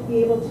won't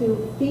be able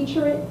to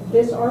feature it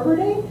this Arbor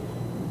Day.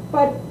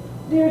 But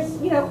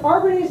there's,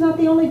 Arbor Day is not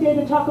the only day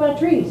to talk about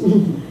trees.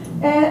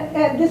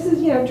 And this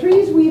is,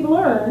 trees we've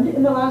learned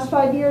in the last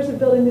 5 years of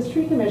building this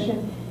tree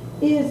commission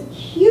is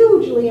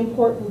hugely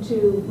important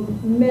to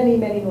many,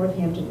 many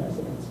Northampton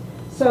residents.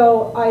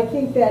 So I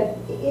think that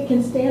it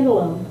can stand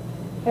alone.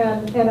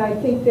 And I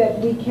think that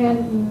we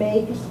can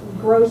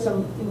grow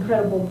some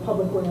incredible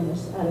public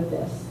awareness out of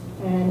this.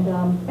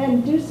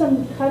 And do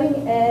some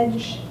cutting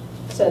edge,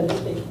 So to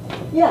speak.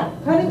 yeah,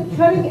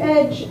 cutting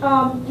edge,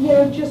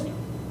 just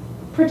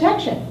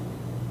protection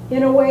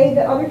in a way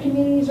that other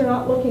communities are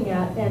not looking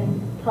at,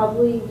 and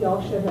probably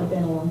y'all should have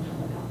been a long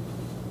time ago.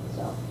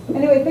 So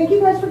anyway, thank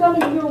you guys for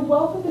coming. You're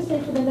welcome to stay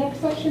for the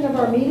next section of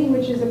our meeting,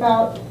 which is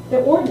about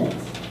the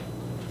ordinance,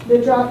 the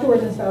draft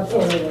ordinance about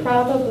solar. It's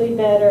probably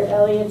better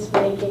Elliot's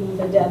making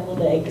the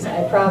deviled eggs.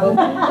 I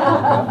probably.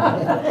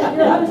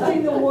 You're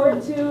hosting the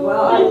Ward 2.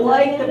 Well, I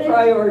like the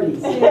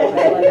priorities. I like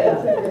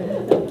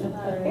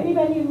that.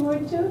 Anybody in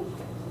Ward 2?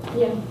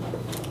 Yeah.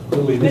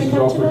 Lily, this is Gonna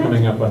come also to that?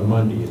 coming up on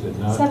Monday, is it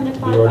not? 7 The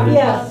o'clock. ordinance?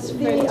 Yes, For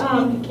the, to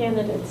meet the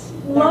candidates.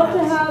 Love to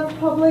have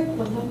public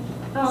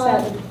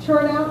Saturday.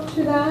 turn out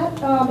to that.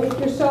 If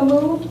you're so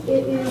moved,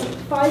 it is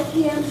 5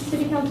 p.m.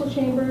 City Council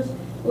Chambers.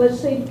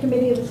 Legislative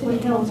Committee of the City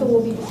Council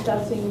will be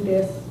discussing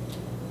this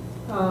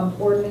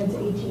ordinance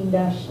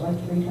 18-321 or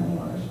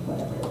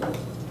whatever it is.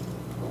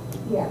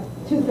 Yeah,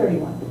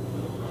 231.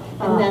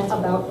 And that's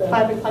about the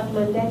 5 o'clock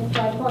Monday?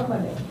 5 o'clock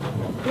Monday.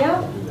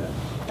 Yeah, Do that.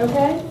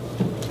 okay.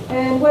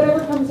 And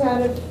whatever comes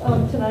out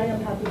of tonight, I'm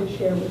happy to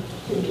share with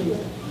you.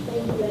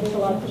 Thanks a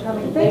lot for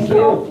coming. Thanks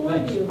to all 4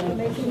 of you for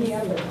making the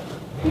effort.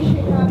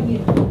 Appreciate having you.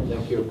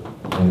 Thank you.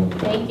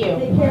 Thank you.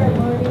 Take care,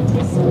 Marty.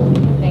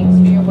 Thanks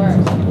for your work.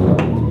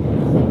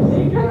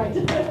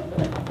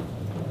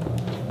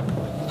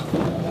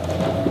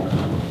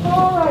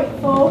 All right,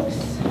 folks.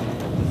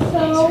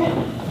 So,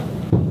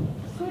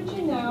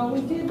 switching now,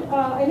 we did,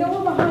 I know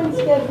we're behind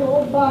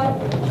schedule, but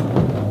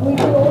we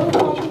did a little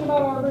talking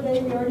about Arbor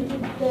Day. We already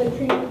did the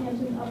tree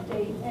Northampton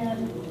update,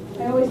 and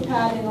I always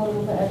pad in a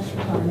little bit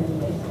extra time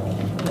anyway, so.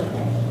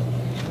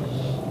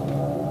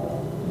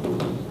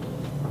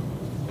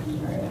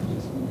 All right, I'm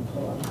just going to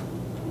pull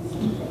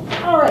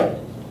up. All right.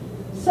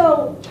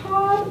 So,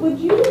 Todd, would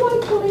you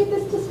like to lead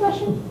this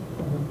discussion?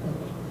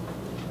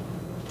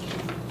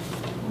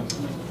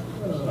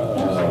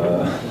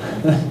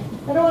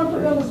 I don't want to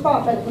put you on the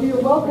spot, but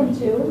you're welcome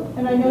to.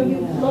 And I know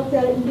you've looked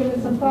at it and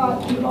given some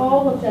thought. You've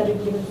all looked at it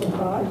and given some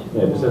thought.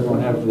 Yeah, does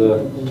everyone have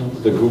the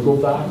Google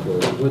Doc? Or?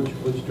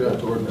 Which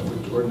draft ordinance,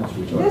 which ordinance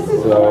we talking This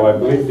is- about? So I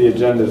believe the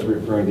agenda is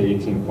referring to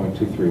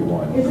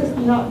 18.231. This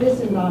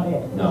is not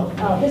it? No.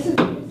 This is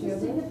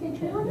significant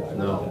tree ordinance?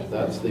 No,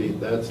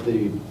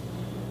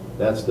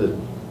 that's the,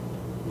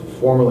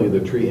 formerly the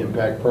tree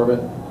impact permit.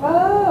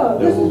 Oh,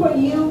 this is what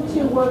you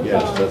two worked on?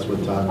 Yes, that's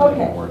what Tom and I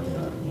Okay. are working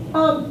on.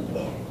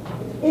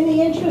 In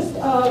the interest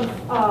of,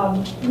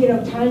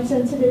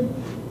 time-sensitive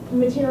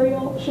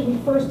material, should we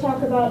first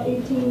talk about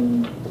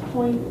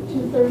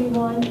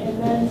 18.231 and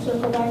then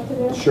circle back to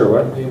this?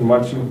 Sure.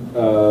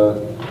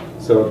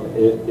 So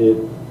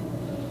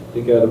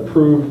it got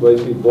approved,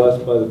 basically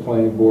blessed by the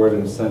planning board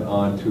and sent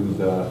on to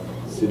the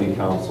city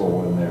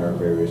council and their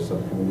various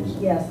subcommittees.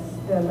 Yes,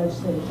 the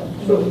legislative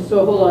subcommittee.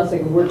 So hold on a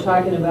second, we're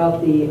talking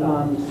about the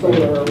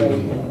solar array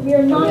thing. We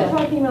are not Yeah.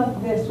 talking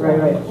about this one. Right,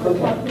 right, We're okay.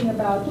 talking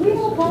about, do we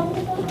have a copy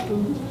of that?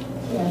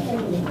 Yeah,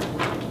 thank you.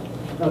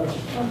 Okay,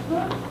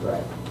 Uh-huh.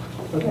 right.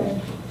 Okay.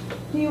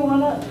 Do you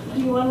wanna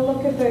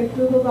look at the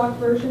Google Doc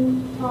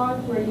version, Todd,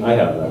 where you I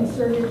have that.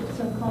 inserted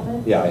some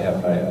comments? Yeah,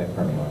 I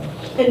printed mine.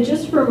 And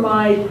just for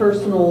my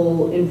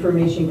personal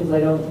information, because I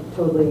don't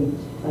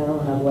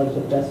have like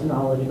the best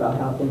knowledge about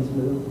how things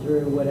move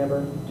through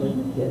whatever, to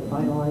get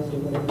finalized or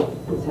whatever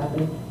is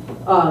happening.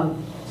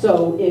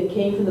 So it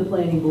came from the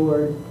planning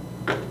board,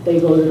 they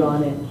voted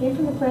on it. Came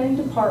from the planning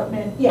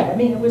department. Yeah, I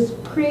mean, it was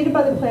created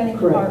by the planning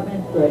Correct,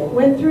 department. right.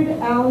 Went through to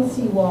Alan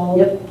Seawald.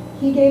 Yep.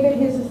 He gave it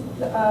his,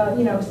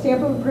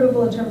 stamp of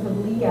approval in terms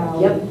of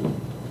legality. Yep.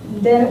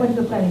 Then it went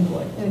to the planning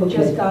board, and it Okay.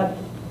 just got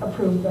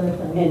approved by the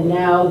planning board. And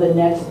now the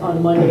next,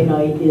 on Monday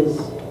night is,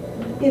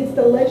 It's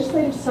the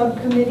legislative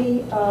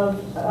subcommittee of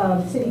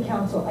city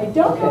council. I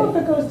don't know if Okay.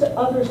 it goes to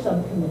other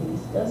subcommittees,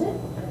 does it?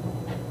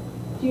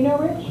 Do you know,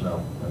 Rich? No,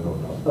 I don't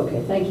know.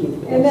 okay, thank you.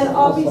 And then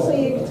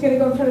obviously, it's gonna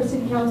go in front of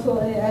city council,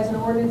 and as an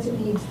ordinance, it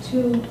needs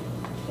two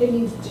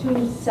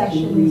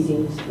sessions.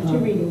 readings. Two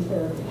readings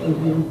there.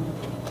 Mhm.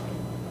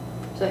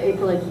 So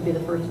April 8th would be the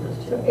first of those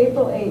So two.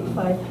 April 8th,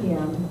 5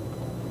 PM,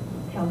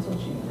 council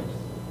chambers.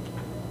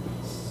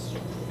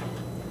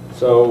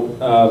 So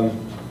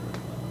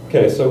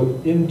Okay, so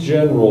in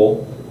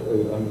general,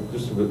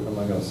 I'm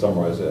not gonna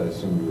summarize it, I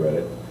assume you read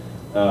it.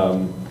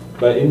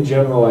 But in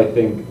general, I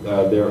think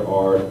there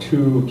are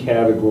two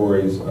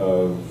categories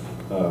of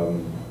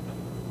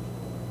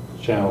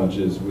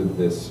challenges with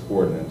this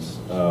ordinance.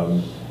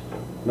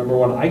 Number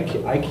one,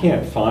 I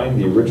can't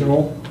find the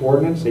original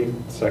ordinance,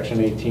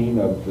 section 18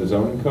 of the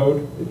zoning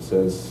code. It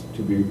says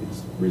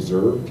it's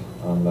reserved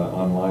on the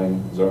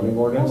online zoning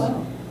ordinance. Oh,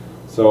 wow.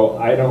 So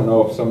I don't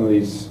know if some of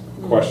these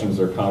questions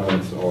or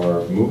comments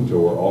are moot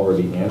or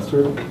already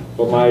answered.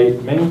 But my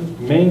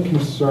main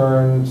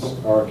concerns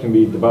can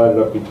be divided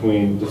up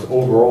between just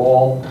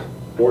overall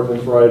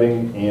ordinance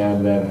writing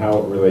and then how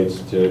it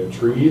relates to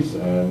trees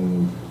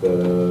and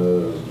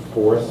the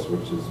forests,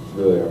 which is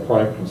really a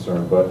prime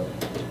concern. But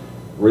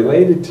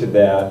related to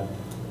that,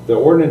 the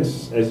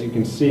ordinance, as you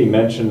can see,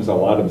 mentions a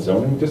lot of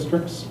zoning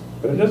districts,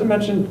 but it doesn't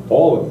mention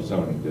all of the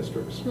zoning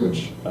districts,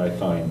 which I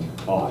find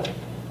odd.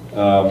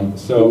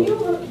 So Can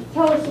you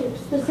tell us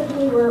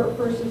specifically where it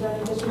refers to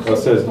zoning districts? well,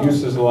 it says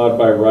use is allowed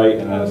by right,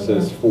 and then it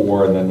says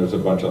for, and then there's a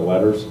bunch of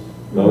letters.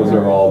 Those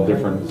are all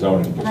different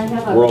zoning And I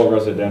districts. have a- Rural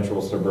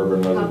residential,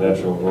 suburban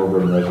residential,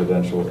 urban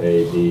residential,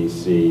 A, B,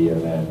 C,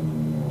 and then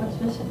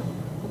What's missing?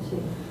 Let's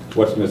see.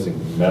 what's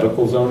missing?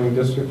 Medical zoning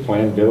district,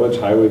 planned village,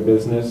 highway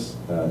business,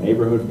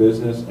 neighborhood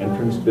business,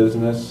 entrance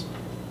business.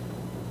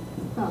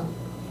 Oh.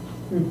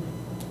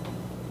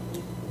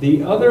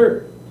 The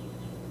other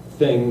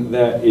thing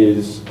that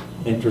is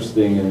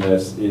interesting in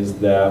this is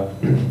that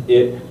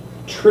it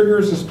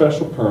triggers a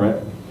special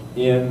permit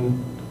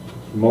in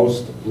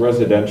most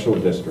residential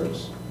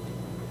districts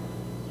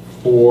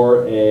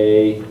for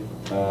a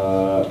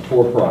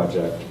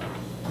project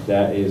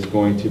that is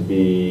going to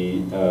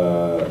be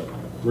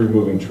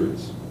removing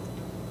trees.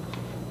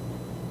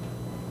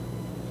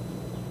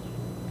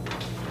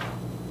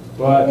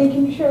 But And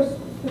can you show us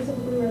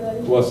specifically where that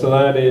is? well, so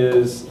that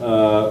is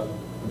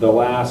the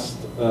last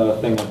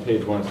thing on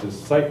page 1. It says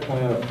site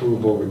plan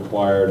approval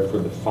required for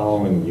the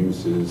following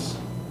uses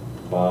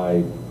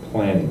by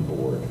planning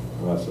board.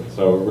 So,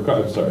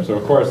 sorry, so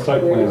of course,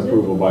 site plan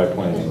approval by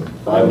planning,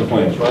 by the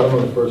planning. Bottom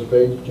of the first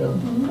page, John.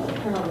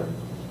 Turn over.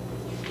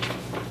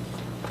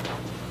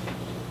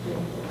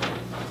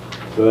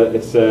 So that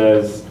it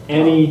says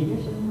any,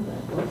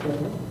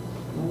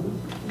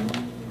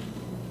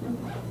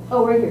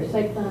 Oh, right here,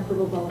 site plan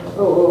approval, blah, blah, blah.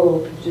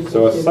 Oh, just.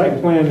 so a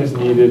site plan is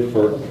needed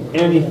for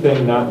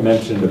anything not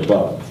mentioned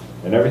above,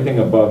 and everything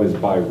above is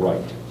by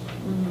right.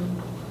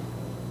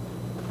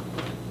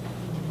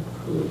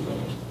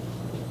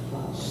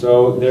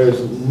 So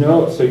there's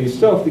no, so you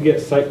still have to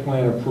get site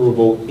plan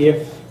approval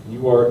if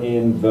you are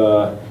in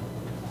the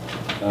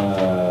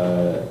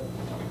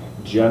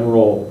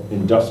general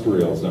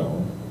industrial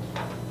zone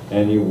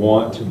and you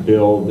want to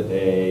build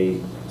a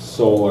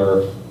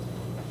solar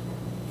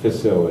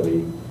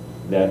facility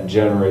that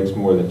generates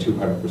more than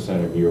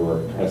 200% of your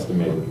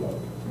estimated load.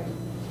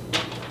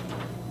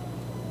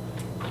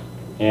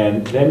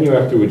 And then you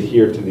have to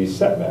adhere to these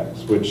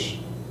setbacks, which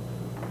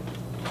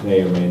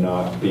may or may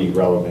not be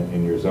relevant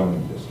in your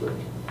zoning district.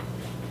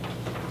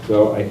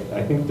 So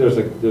I think there's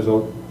a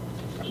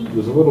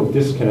little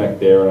disconnect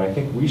there, and I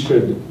think we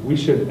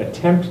should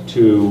attempt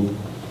to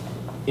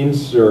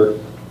insert,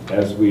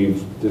 as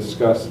we've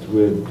discussed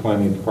with the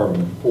planning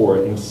department before,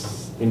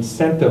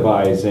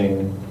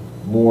 incentivizing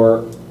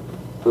more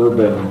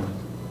urban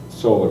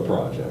solar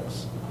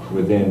projects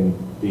within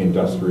the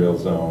industrial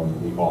zone,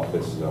 the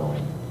office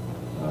zone,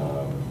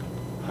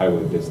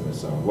 highway business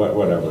zone,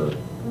 whatever.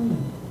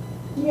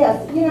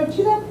 Yes,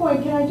 to that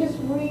point, can I just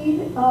read,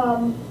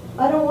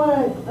 I don't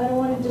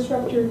want to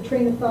disrupt your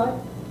train of thought,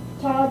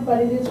 Todd, but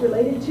it is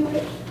related to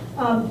it.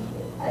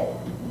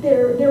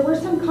 There were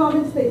some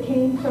comments that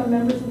came from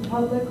members of the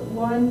public.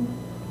 One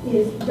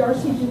is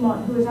Darcy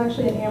Dumont, who is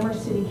actually an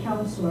Amherst City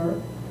councilor,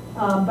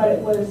 but it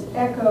was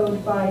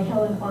echoed by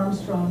Helen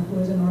Armstrong, who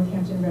is a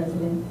Northampton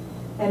resident.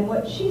 And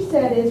what she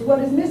said is, what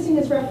is missing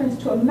is reference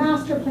to a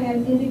master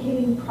plan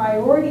indicating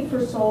priority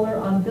for solar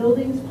on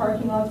buildings,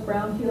 parking lots,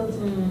 brownfields,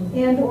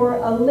 and or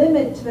a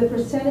limit to the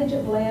percentage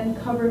of land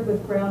covered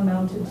with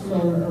ground-mounted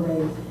solar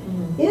arrays.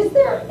 Is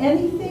there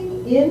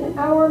anything in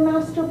our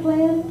master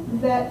plan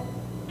that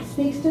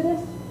speaks to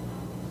this?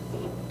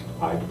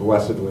 I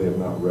blessedly have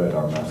not read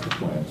our master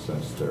plan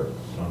since they're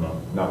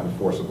not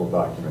enforceable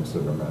documents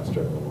that are mass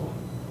general law.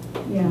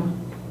 Yeah.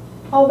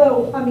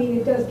 Although, I mean,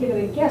 it does give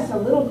it, I guess, a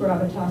little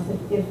gravitas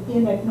if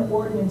in an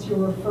ordinance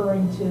you're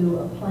referring to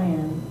a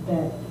plan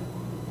that,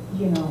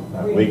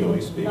 Not really-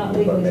 legally speaking, not but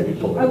legally maybe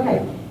speaking. politically.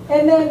 Okay.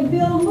 And then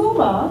Bill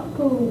Muma,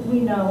 who we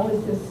know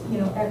is this,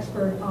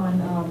 expert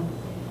on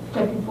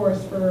protecting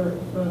forests for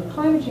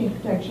climate change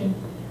protection,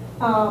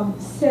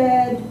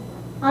 said,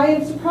 I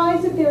am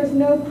surprised that there is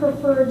no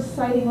preferred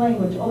citing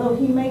language, although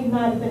he may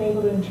not have been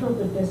able to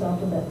interpret this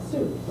alphabet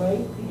soup,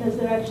 right? Because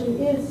there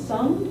actually is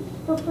some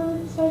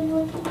preferred citing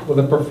language? Well,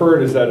 the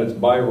preferred is that it's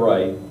by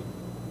right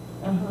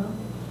Uh-huh.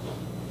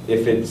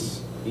 if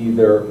it's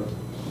either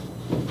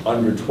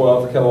under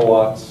 12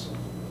 kilowatts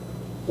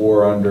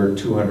or under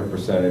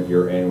 200% of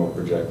your annual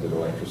projected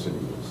electricity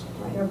use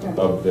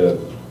Okay. of the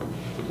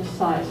the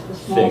size, the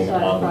small thing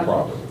size on the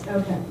project.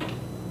 property. Okay.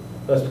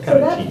 That's So kind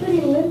of that's cheap.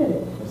 pretty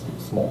limited.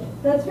 That's small.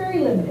 That's very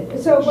limited.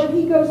 So what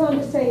he goes on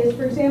to say is,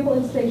 for example,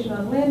 installation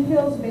on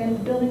landfills,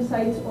 abandoned building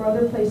sites, or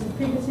other places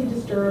previously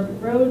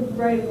disturbed, road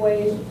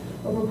right-of-ways,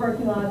 over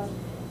parking lots,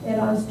 and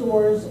on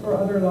stores or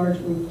other large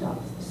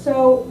rooftops.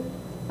 So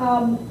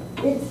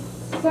it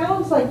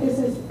sounds like this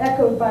is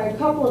echoed by a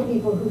couple of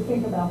people who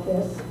think about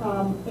this,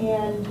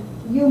 and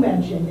you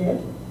mentioned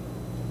it.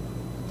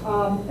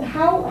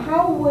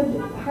 How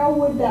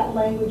would that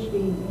language be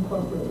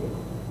incorporated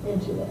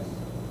into this?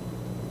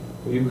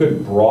 You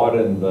could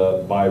broaden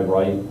the by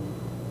right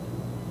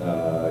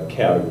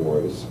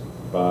categories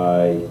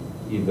by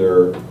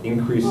either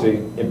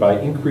increasing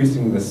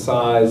the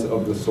size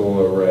of the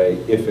solar array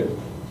if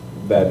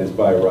that is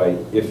by right,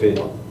 if it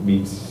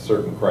meets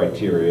certain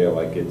criteria,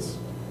 like it's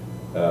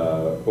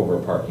over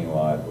a parking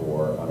lot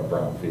or on a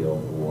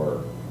brownfield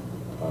or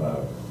on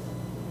a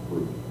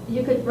roof.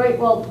 You could, right,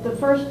 well, the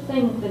first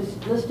thing that's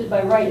listed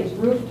by right is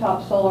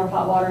rooftop solar,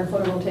 hot water, and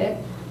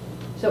photovoltaic.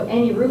 So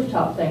any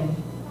rooftop thing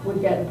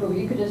would get approval.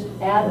 You could just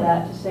add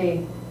that to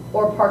say,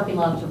 or parking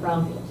lots or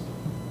brownfields.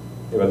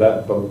 Yeah,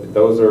 but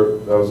those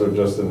are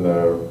just in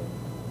the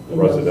In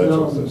those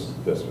residential zones.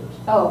 districts.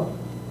 Oh.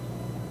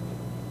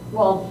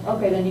 Well,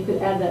 okay, then you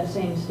could add that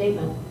same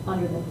statement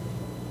under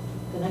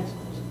the next,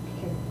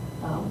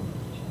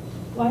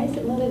 Why is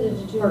it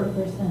limited to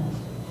 200%?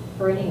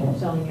 for any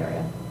zoning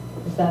area.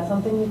 Is that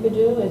something you could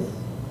do, is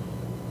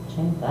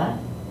change that?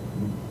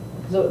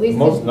 So at least,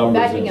 Most it's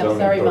numbers backing in up, zoning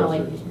sorry codes Molly.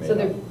 are just made So up.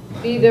 there'd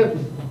be the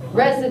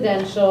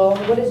residential,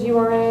 what is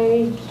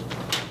URA?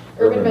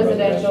 Urban Urban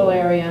residential residential.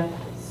 area,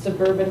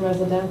 suburban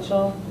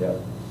residential, Yeah.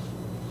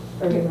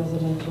 urban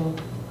residential.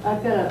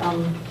 I've got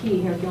a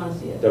key here if you want to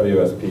see it.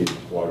 WSP,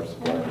 water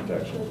supply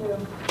protection.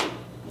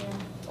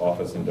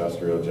 Office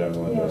industrial,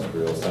 general Yeah.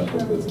 industrial,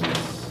 central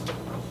business.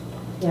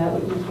 Yeah,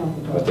 what you're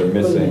talking about. But they're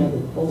missing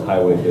Putting it in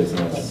highway the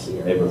business,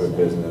 neighborhood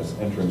business,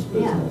 entrance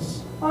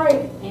business. All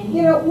right,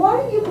 you know, why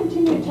don't you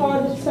continue,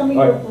 Todd, with some of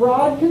All your right.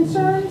 broad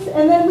concerns,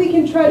 and then we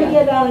can try to Yeah.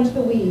 get out into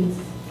the weeds.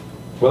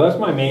 Well, that's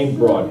my main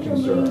broad Your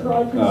concern. main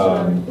broad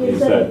concern Is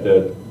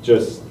that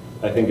just,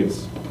 I think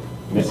it's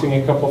missing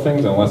a couple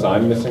things, unless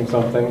I'm missing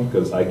something,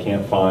 because I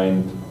can't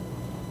find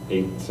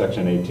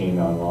section 18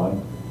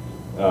 online.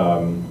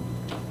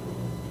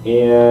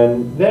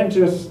 And then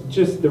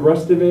just the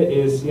rest of it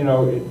is, you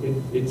know,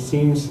 it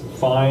seems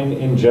fine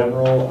in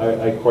general.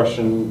 I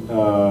question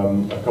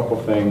a couple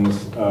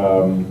things,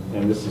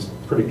 and this is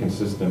pretty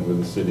consistent with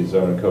the city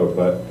zoning code,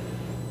 but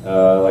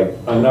like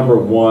on number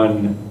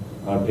 1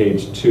 on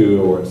page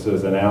 2, where it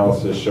says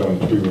analysis showing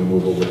tree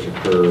removal which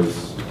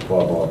occurs,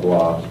 blah, blah,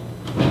 blah.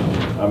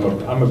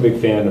 I'm a big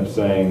fan of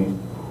saying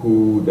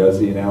who does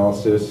the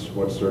analysis,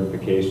 what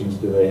certifications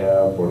do they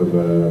have, what are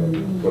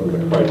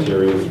the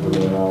criteria for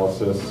the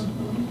analysis.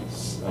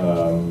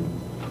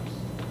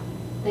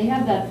 They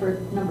have that for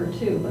number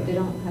 2, but they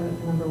don't have it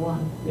for number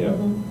 1. Yeah,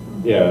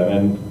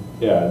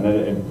 yeah,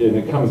 and then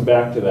it comes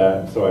back to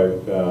that. So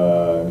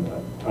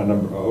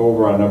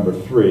over on number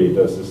 3, it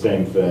does the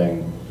same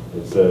thing.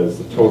 It says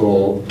the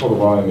total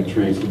volume of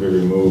trees to be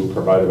removed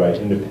provided by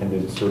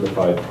independent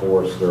certified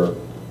forester.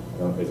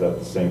 Is that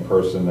the same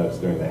person that's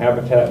doing the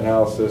habitat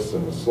analysis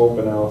and the slope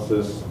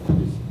analysis?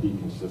 Just be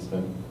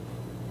consistent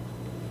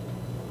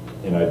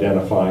in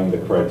identifying the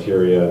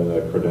criteria and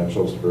the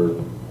credentials for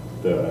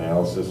the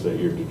analysis that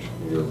you're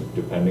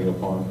depending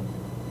upon.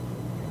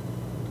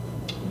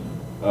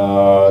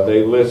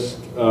 They list,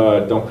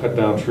 don't cut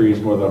down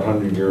trees more than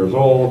 100 years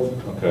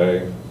old.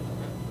 Okay.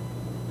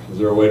 Is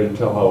there a way to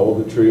tell how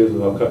old the tree is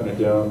without cutting it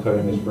down,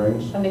 cutting the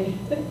springs? I mean,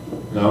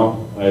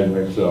 No, I didn't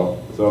think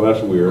so. So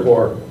that's weird.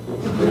 Yeah,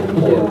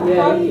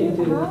 How do you you,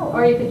 can do. how?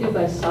 Or you could do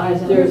by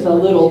size. and There's a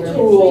little easier.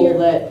 tool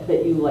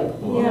that you like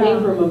Yeah. hang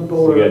from a So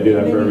board. you gotta do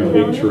that for every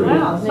big tree.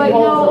 Wow. But They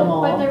hold no, them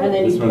all. but And they're,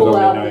 then This you one's pull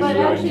only out. 99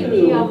 but actually years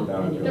the, old.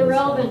 Down to the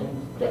relevant,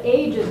 the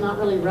age is not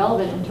really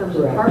relevant in terms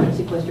of Correct. carbon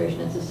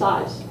sequestration, it's the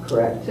size.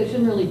 Correct. So it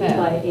shouldn't really be Yeah.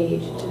 by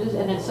age,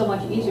 and it's so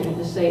much easier to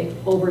just say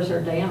over a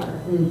certain diameter.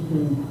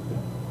 Mm-hmm.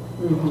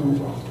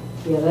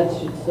 Mm-hmm. Yeah, that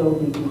should so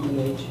be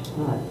DDH,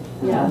 not.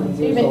 Yeah. how many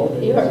so you years old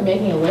it you are is.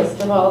 making a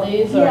list of all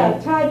these, Yeah,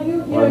 or Todd,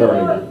 you I've know,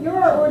 already-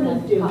 you're our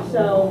ordinance dude,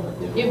 so,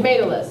 you've made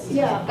a list?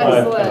 yeah.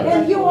 Excellent.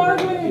 And you are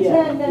going to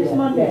Yeah, attend next yeah,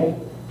 Monday.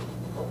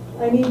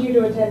 I need you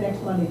to attend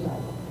next Monday,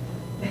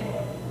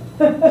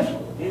 Todd.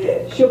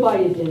 She'll buy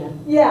you dinner.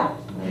 Yeah.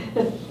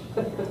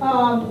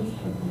 All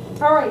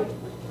right.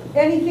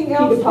 Anything Keep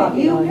else a that pocket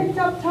you on it. picked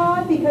up,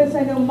 Todd? Because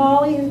I know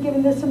Molly has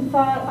given this some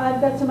thought. I've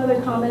got some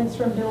other comments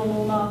from Bill and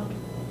Luma.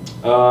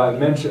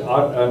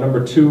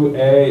 Number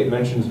 2A, it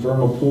mentions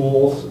vernal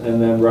pools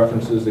and then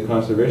references the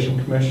Conservation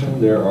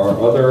Commission. There are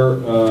other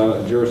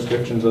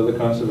jurisdictions of the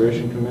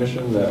Conservation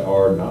Commission that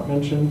are not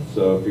mentioned.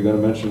 So if you're going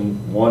to mention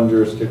one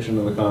jurisdiction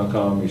of the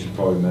Concom, you should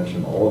probably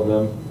mention all of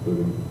them,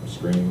 including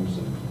streams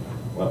and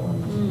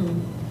wetlands.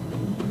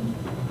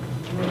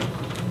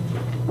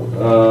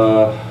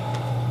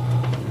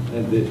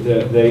 And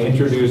they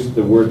introduced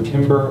the word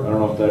timber. I don't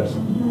know if that's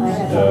I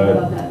had something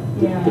about that.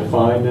 Yeah.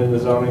 defined in the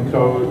zoning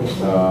code.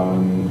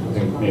 I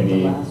think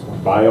maybe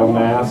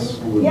biomass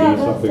would be Yeah,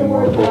 that's the something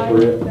more word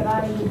appropriate. that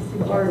I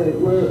would Where,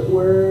 suggest.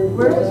 Where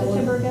was the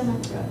timber again?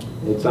 I forgot.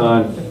 It's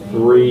on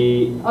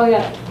 3B, Oh,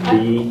 yeah.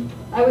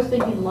 I was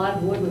thinking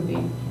live wood would be,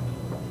 and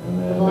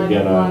then Live-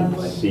 again on live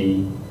wood.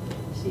 C.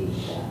 see,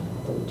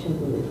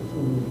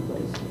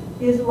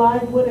 Is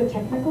live wood a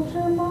technical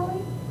term,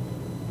 Molly?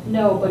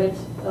 no, but it's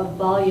a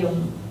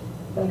volume,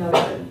 you know,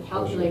 to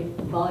calculate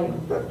volume.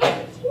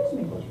 Excuse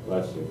me.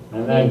 Bless you.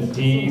 And then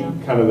D,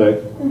 kind of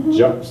the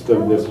juxt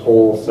of this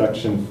whole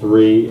section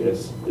 3,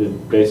 is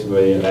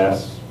basically it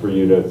asks for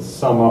you to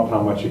sum up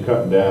how much you're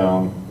cutting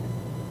down,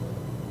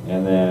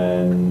 and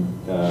then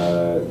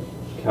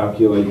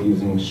calculate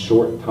using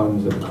short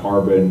tons of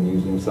carbon,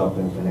 using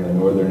something from the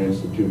Northern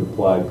Institute of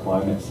Applied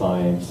Climate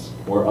Science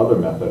or other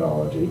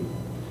methodology,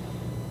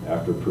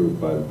 after approved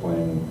by the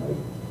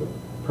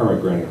permit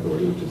granting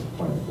authority, which is the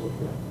planning board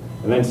here.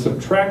 And then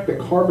subtract the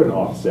carbon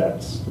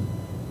offsets,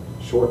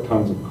 short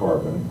tons of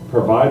carbon,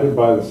 provided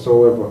by the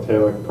solar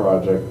voltaic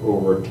project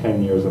over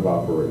 10 years of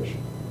operation.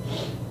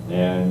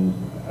 And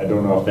I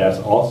don't know if that's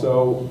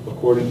also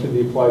according to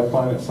the applied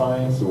climate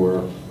science,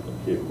 or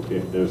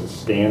if there's a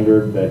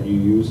standard that you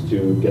use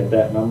to get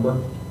that number.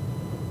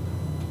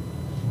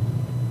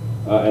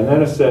 And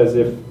then it says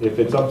if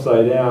it's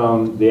upside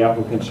down, the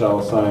applicant shall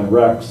assign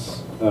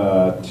RECs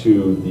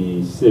to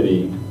the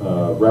city.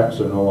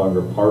 RECs are no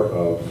longer part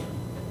of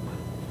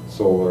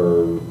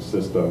solar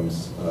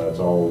systems. It's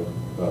all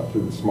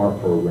through the SMART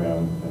program,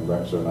 and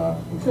RECs are not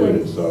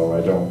included. So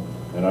I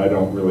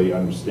don't really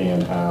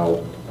understand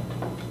how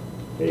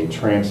a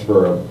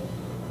transfer of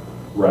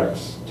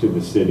RECs to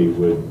the city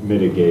would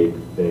mitigate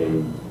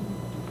a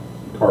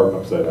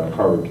upside down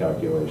carbon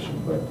calculation,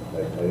 but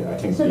I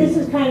think. So this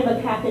is kind of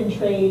a cap and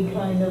trade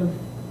kind of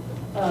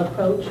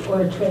approach,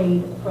 or a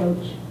trade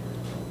approach?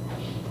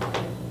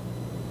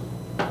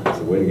 It's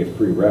a way to get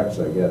free RECs,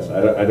 I guess.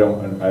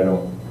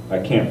 I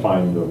can't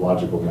find the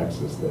logical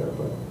nexus there,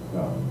 but,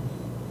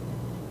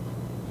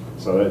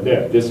 so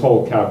this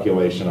whole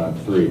calculation on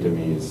 3 to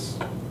me is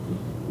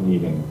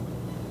needing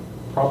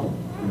probably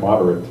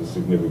moderate to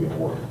significant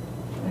work.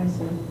 I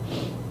see.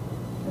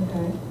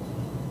 Okay.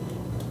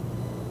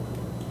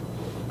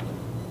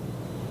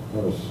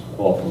 That was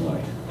all from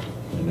my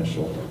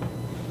initial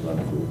run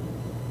through.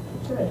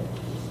 Good.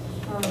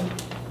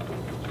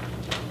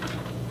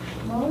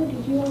 Molly,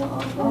 did you want to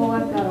offer? Oh,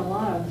 I've got a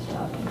lot of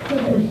stuff.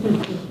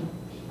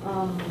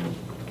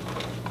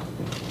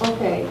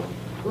 Okay,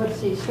 let's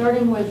see,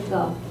 starting with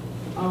the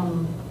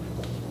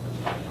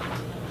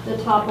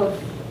top of,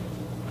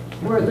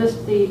 where it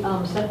lists the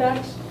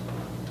setbacks,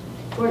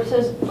 where it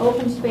says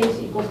open space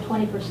equals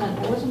 20%.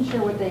 I wasn't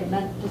sure what they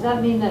meant. Does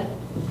that mean that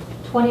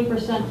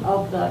 20%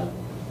 of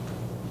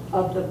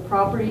the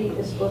property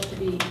is supposed to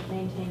be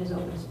maintained as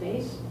open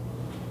space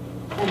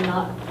and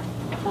not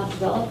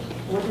developed?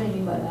 What do they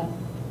mean by that?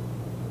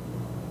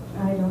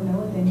 I don't know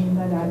what they mean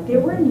by that. There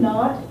were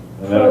not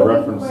And then it probing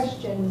reference-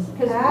 questions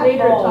Because at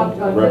later it all. talked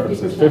about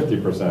References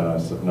 50%.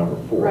 50% on number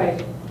 4.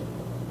 Right.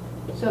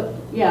 So,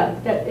 yeah,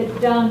 that it's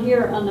down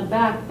here on the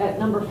back at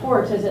number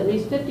 4, it says at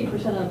least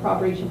 50% of the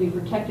property should be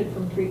protected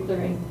from tree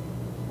clearing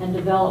and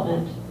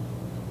development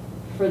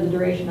for the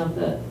duration of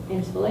the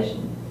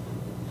installation.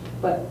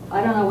 But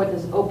I don't know what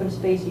this open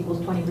space equals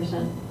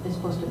 20% is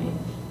supposed to mean.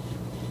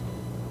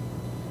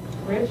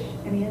 Rich,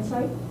 any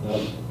insight?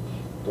 No,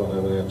 don't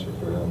have an answer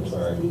for that, I'm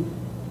sorry.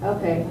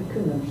 Okay, I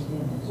couldn't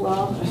understand this.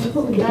 well, I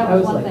that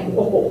was one like, thing.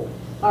 whoa.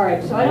 All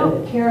right, so I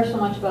don't care so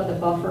much about the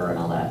buffer and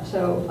all that,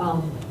 so,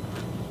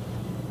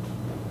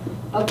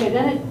 okay,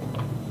 then it,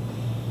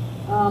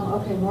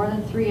 okay, more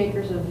than 3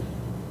 acres of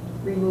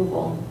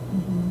removal,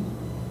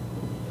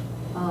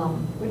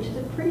 which is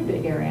a pretty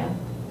big area.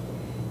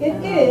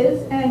 It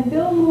is, and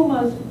Bill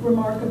Muma's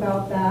remark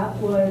about that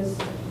was,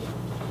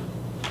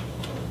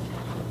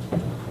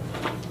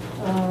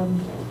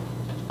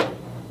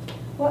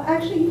 well,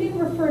 actually, he didn't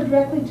refer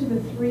directly to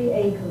the 3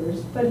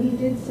 acres, but he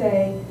did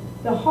say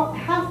the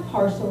half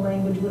parcel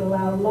language would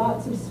allow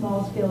lots of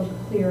small-scale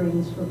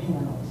clearings for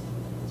panels.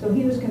 So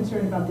he was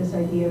concerned about this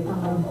idea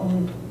of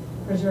only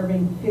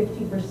preserving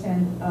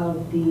 50%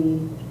 of the,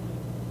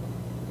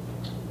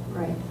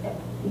 Right.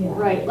 yeah.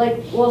 Right,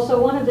 like, well,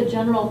 so one of the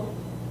general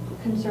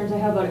concerns I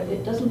have about it,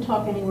 it doesn't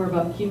talk anywhere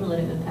about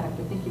cumulative impact.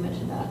 I think you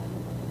mentioned that.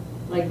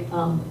 Like,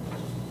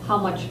 how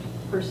much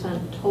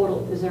percent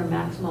total is their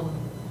maximum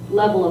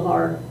level of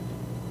our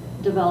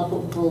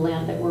developable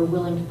land that we're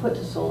willing to put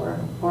to solar?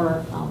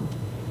 Or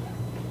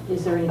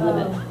is there any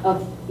limit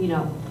of, you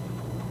know,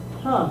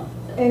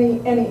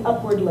 Any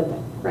upward limit,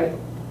 right,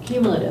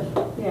 cumulative,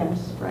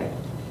 yes. right.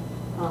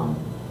 All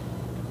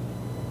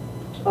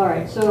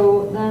right,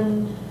 so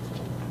then,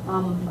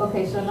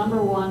 okay, so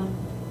number 1,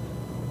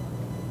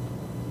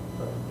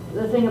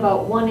 the thing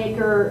about 1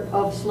 acre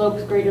of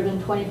slopes greater than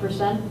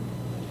 20%,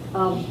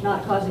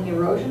 not causing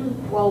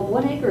erosion. Well,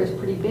 1 acre is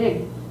pretty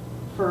big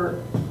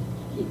for,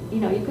 you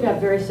know, you could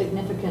have very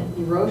significant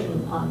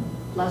erosion on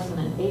less than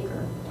an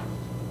acre.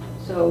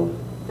 So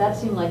that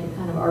seemed like a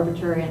kind of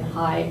arbitrary and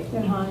high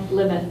And high.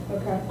 limit.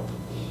 Okay.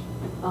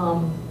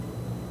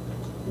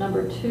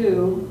 Number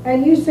 2,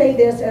 And you say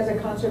this as a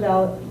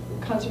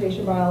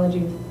conservation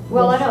biology?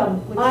 well, with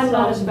with I'm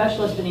not a some-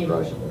 specialist in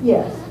erosion.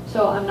 Yes,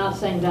 So I'm not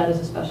saying that as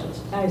a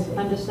specialist. I see.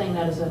 I'm just saying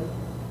that as a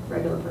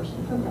regular person.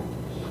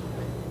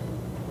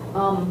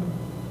 Okay.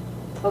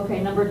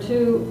 Okay, number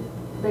 2,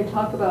 they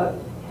talk about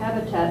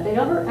habitat. They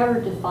never ever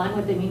define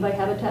what they mean by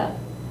habitat.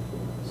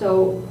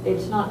 So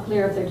it's not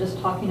clear if they're just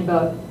talking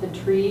about the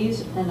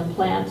trees and the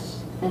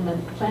plants and the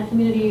plant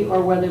community,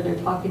 or whether they're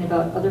talking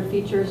about other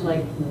features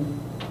like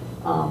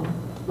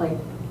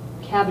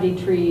cavity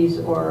trees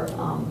or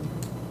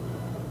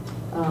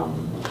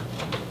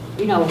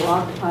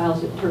rock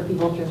piles that turkey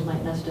vultures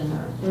might nest in,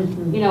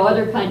 or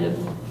other kind of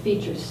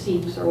features,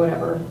 seeps or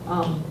whatever.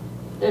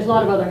 There's a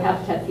lot of other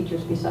habitat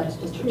features besides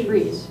just the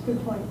trees.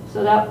 Good point.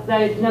 So that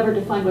they never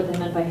defined what they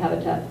meant by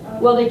habitat.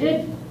 Well, they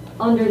did,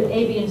 under the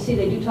A, B, and C,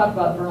 they do talk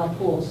about vernal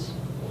pools.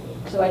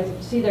 So I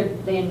see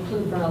they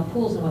include vernal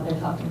pools in what they're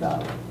talking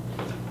about.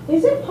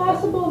 Is it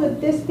possible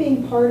that this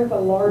being part of a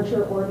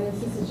larger ordinance,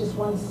 this is just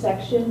one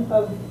section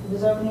of the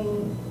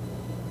zoning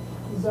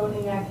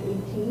Act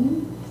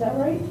 18? Is that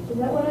right? Is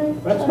that what I?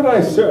 That's what I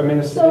assume. I mean,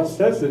 it So-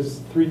 says it's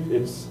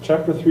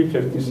chapter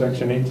 350,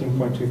 section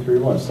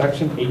 18.231.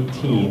 Section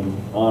 18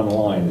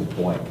 online is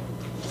blank.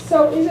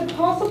 So is it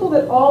possible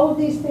that all of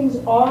these things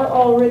are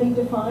already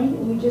defined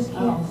and we just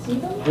can't see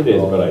them? It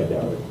is, but I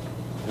doubt it.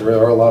 There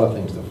are a lot of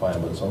things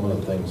defined, but some of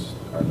the things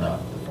are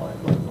not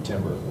defined, like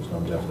timber, there's no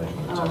definition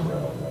of timber,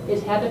 I don't think.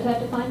 Is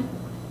habitat defined?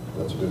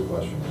 That's a good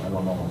question, I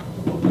don't know.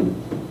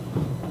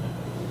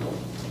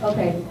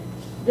 Okay.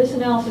 This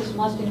analysis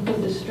must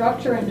include the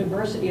structure and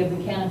diversity of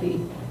the canopy,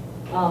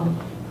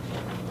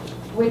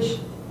 which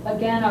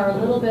again are a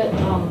little bit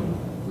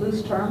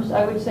loose terms.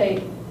 I would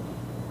say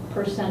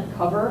percent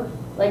cover.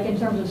 Like in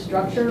terms of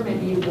structure,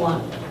 maybe you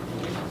want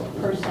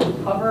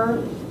percent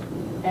cover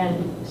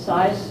and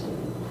size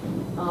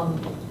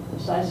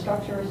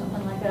structure or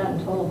something like that, and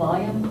total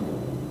volume.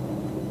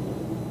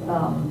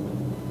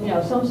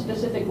 Some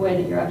specific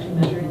way that you're actually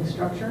measuring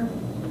structure.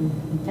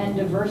 And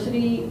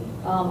diversity,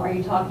 are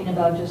you talking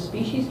about just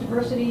species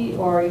diversity,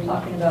 or are you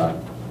talking about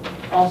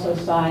also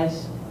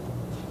size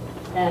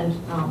and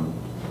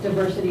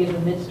diversity of the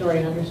mid-story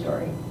and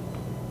understory?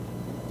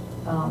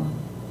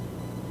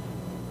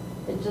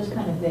 It's just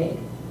kind of vague.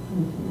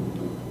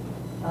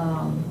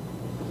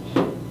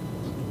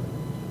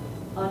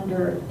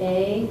 Under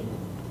A,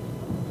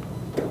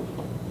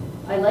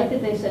 I like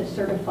that they said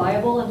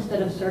certifiable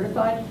instead of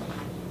certified.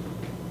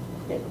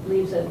 It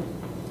leaves it.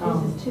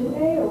 Is this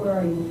 2A or where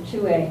are you?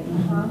 2A.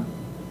 Uh-huh.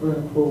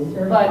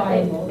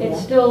 But it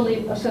still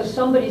leaves, so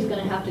somebody's going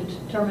to have to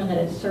determine that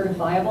it's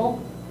certifiable,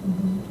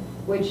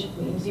 which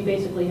means you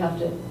basically have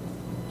to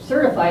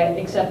certify it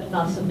except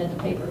not submit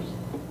the papers,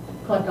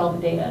 collect all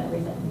the data and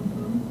everything.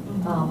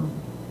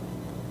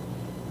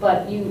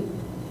 But you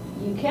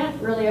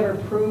can't really ever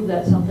prove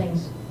that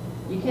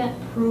you can't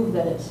prove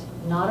that it's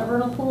not a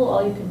vernal pool.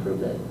 All you can prove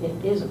that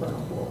it is a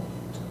vernal pool.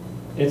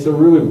 It's a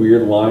really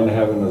weird line to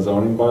have in the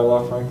zoning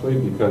bylaw, frankly,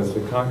 because the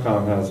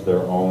Concom has their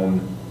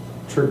own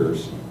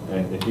triggers.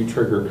 And if you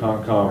trigger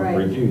Concom Right.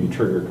 review, you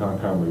trigger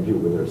Concom review,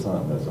 whether it's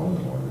not in the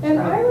zoning ordinance. And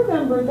I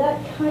remember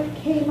that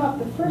came up,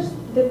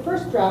 the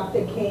first draft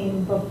that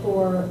came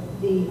before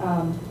the,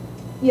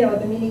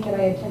 the meeting that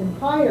I attended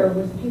prior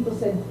was people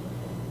said,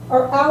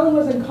 or Alan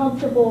was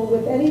uncomfortable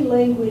with any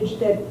language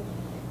that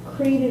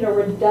created a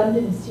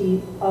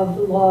redundancy of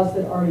the laws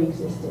that already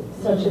existed,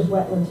 such as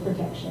wetlands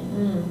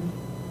protection.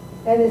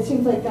 And it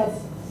seems like that's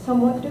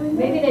somewhat doing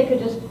that. Maybe they could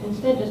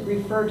instead just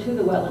refer to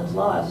the wetlands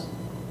laws,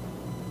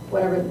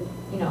 whatever,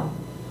 in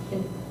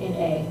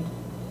A,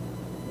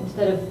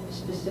 instead of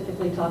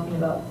specifically talking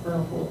about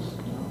vernal pools.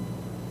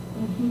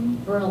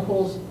 Vernal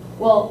pools,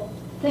 well,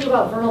 the thing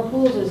about vernal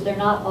pools is they're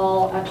not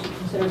all actually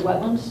considered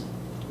wetlands.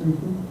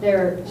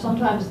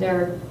 Sometimes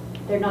they're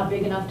not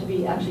big enough to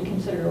be actually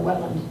considered a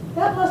wetland.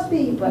 That must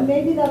be, But-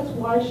 maybe that's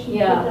why she put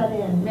that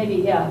in. Maybe,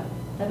 yeah,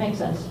 that makes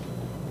sense.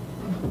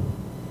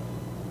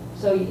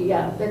 So,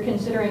 yeah, they're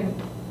considering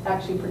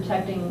actually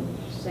protecting,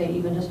 say,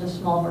 even just a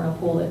small vernal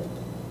pool that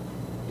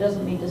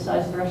doesn't meet the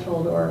size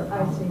threshold or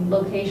I see.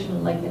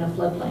 location, like in a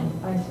floodplain,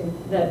 I see.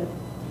 that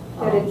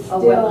It's a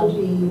still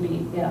wetland would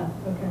be, yeah.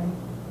 Okay.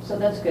 So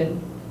that's good.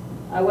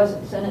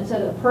 And it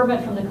said a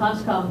permit from the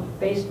conscom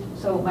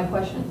so my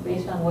question is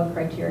based on what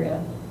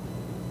criteria?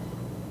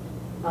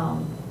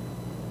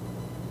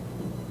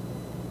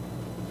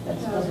 That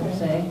doesn't Okay.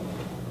 say.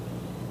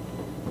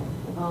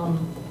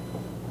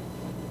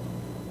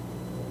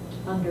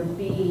 Under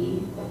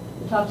B,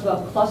 it talks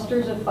about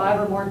clusters of 5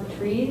 or more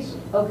trees.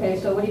 Okay,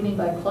 so what do you mean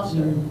by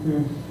cluster?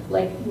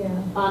 Like Yeah.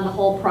 on the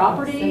whole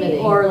property, Proximity.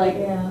 or like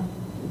Yeah.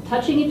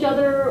 touching each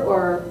other,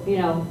 or,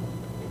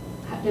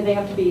 do they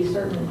have to be a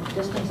certain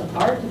distance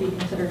apart to be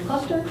considered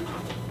clustered?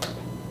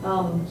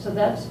 So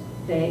that's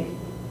vague.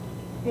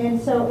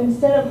 And so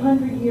instead of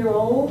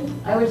 100-year-old,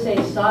 I would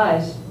say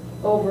size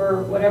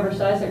over whatever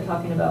size they're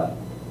talking about.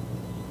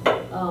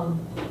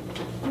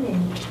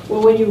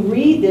 Well, when you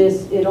read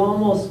this, it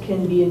almost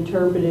can be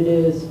interpreted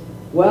as,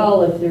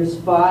 well, if there's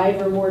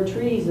 5 or more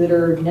trees that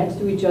are next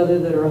to each other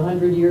that are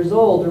 100 years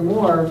old or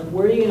more,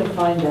 where are you going to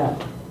find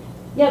that?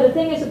 Yeah, the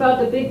thing is about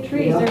the big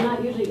trees, Yeah. they're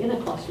not usually in a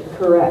cluster.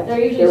 Correct. They're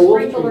usually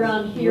wolf sprinkled trees.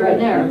 around here Right,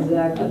 and there.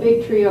 Exactly. A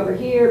big tree over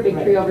here, a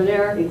big tree Right. over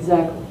there.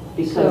 Exactly,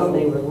 because So-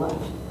 they were left.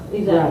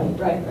 Exactly,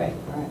 Right. right.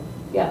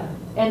 Yeah,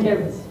 and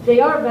they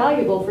are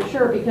valuable for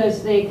sure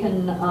because they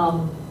can,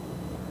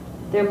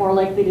 they're more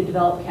likely to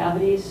develop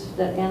cavities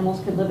that animals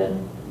can live in.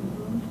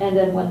 And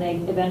then when they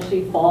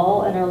eventually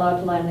fall and are allowed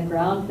to lie on the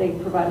ground, they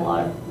provide a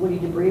lot of woody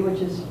debris,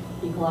 which is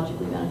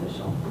ecologically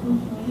beneficial.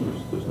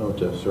 There's no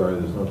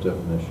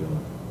definition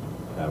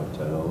of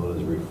habitat, although it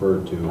is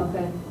referred to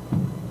Okay.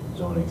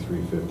 zoning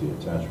 350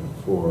 attachment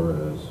 4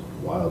 as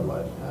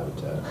wildlife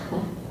habitat,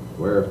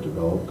 where if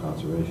developed,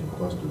 conservation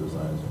cluster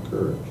design is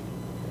encouraged.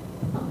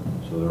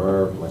 So there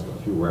are like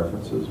a few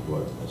references,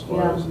 but as far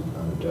Yeah. as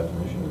under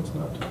definition, it's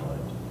not defined.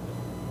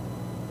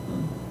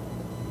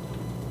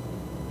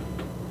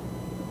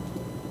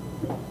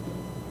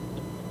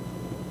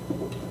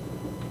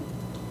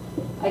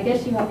 I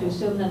guess you have to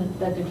assume then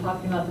that they're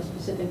talking about the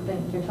specific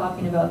thing. They're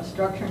talking about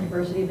structure and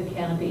diversity of the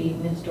canopy,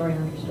 mid-story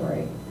and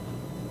understory.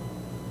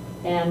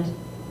 And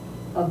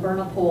of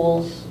vernal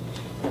pools,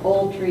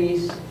 old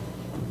trees,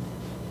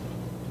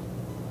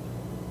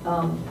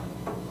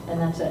 and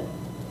that's it.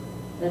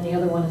 Then the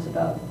other one is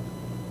about,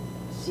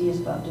 C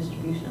is about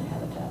distribution of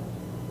habitat.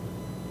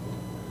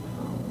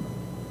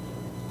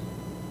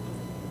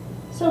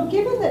 So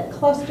given that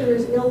cluster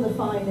is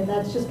ill-defined and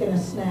that's just gonna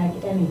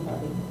snag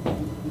anybody,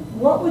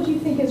 what would you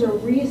think is a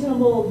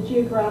reasonable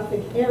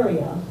geographic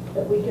area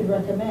that we could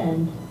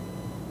recommend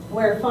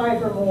where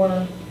 5 or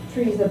more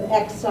trees of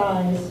X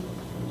size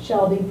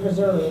shall be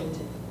preserved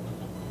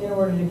in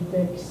order to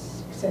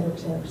fix, et cetera, et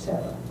cetera, et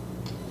cetera?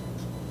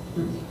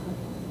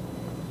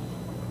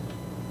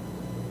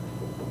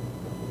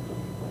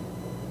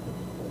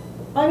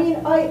 I mean,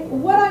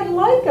 what I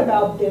like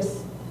about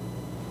this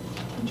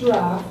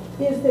draft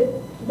is that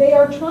they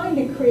are trying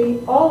to create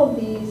all of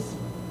these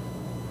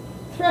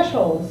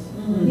thresholds,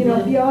 you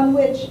know, beyond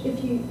which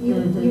if you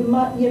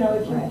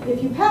Right.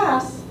 if you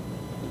pass,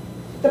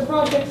 the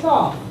project's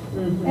off.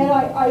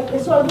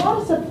 And so I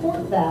want to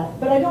support that,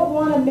 but I don't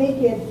want to make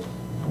it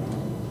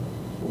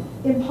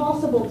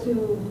impossible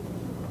to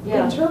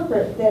Yeah.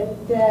 interpret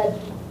that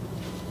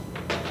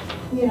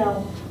you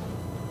know,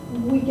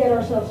 we get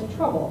ourselves in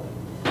trouble.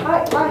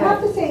 I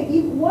have to say,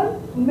 one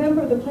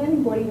member of the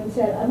planning board even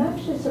said, I'm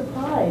actually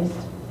surprised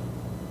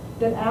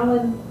that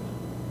Alan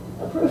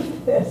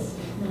approved this.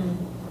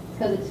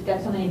 Because it's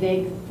got so many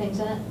vague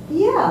things in it?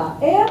 Yeah,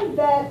 and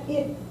that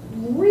it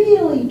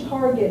really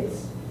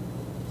targets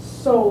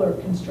solar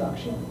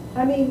construction.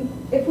 I mean,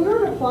 if we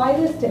were to apply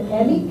this to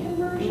any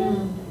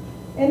conversion,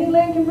 any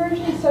land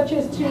conversion, such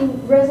as to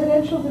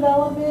residential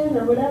development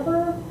or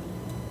whatever,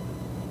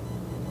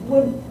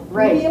 would we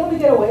Right. be able to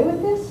get away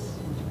with this?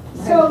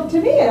 So to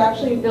me, it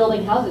actually,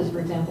 Building houses, for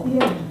example.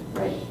 yeah.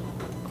 Right.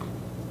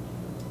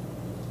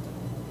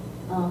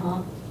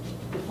 Uh-huh,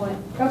 good point.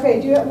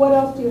 Okay, what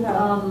else do you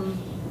have?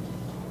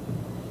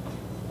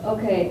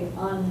 Okay,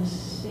 on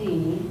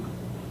C,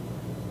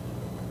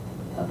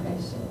 okay,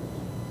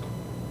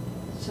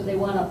 so they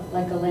want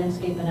like a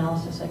landscape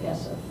analysis, I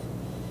guess, of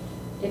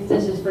if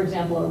this is, for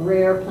example, a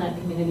rare plant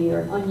community or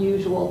an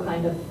unusual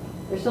kind of,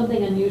 there's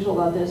something unusual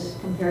about this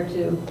compared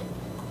to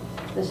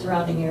the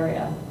surrounding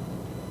area.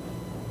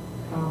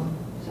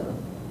 So,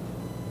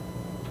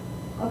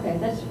 okay,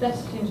 that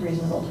seems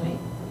reasonable to me.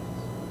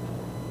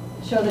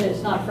 Show that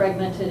it's not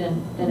fragmented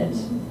and that it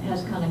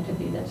has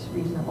connectivity that's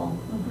reasonable.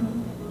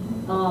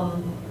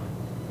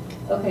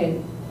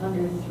 Okay,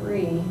 under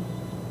 3, the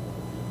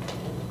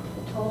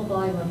total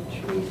volume of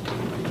trees.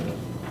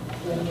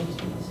 Wait, let me just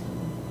do this.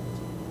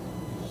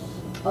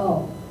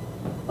 Oh,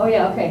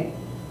 yeah, okay.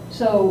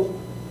 So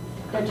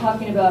they're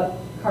talking about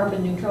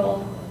carbon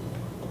neutral.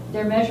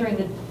 They're measuring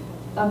the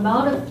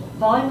amount of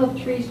volume of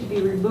trees to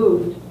be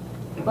removed,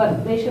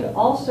 but they should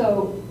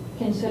also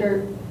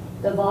consider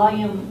the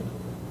volume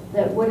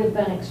that would have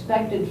been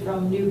expected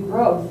from new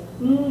growth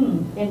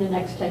in the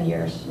next 10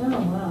 years. Oh,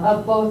 wow.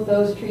 Of both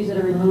those trees that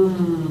are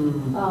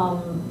removed,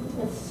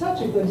 That's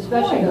such a good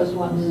especially point. those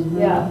ones,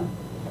 yeah.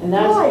 And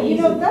that's Yeah, you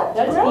easy, know, that's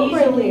easily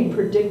groundbreaking.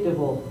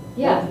 predictable.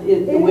 Yeah.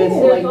 It- It with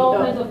is. There's like, all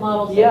kinds of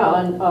models. that Yeah,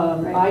 go-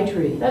 on Right.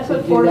 iTree. That's you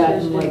what could do that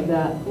foresters and do. like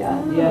that.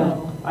 Yeah. Yeah,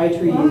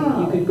 iTree,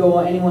 Wow. you could go,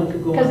 anyone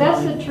could go Because that's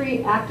online. the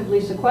tree actively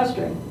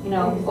sequestering,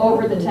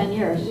 over the Exactly. 10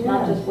 years,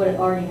 not Yes. just what it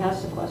already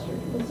has sequestered.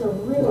 It's a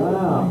really good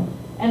Wow. point.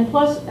 And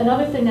plus,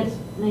 another thing that's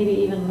maybe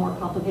even more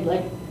complicated,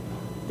 like,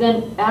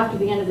 then after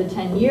the end of the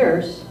 10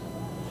 years,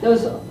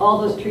 all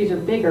those trees are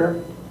bigger,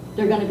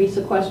 they're gonna be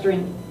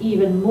sequestering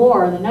even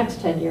more in the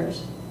next 10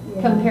 years,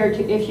 Yeah. compared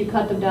to if you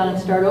cut them down and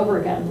Yeah. start over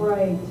again.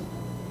 Right.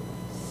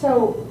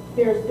 So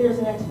there's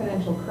an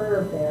exponential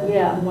curve there.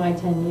 Yeah, Why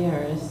 10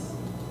 years?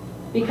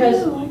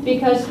 because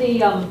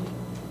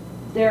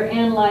they're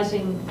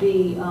analyzing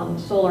the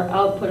solar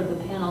output of the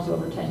panels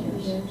over 10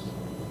 years.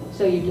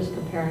 So you're just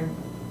comparing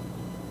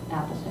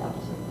apples to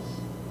apples like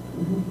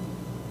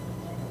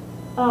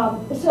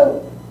this.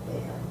 So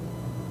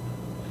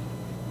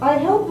I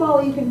hope,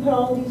 Molly, you can put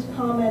all these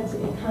comments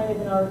in kind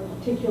of an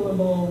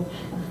articulable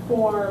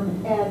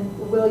form, and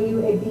will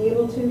you be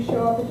able to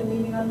show up at the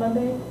meeting on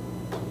Monday?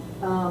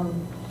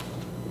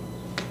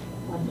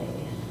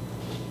 Monday.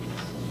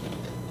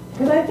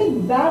 Because I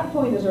think that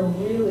point is a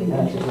really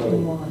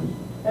interesting one.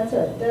 That's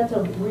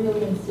a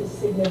really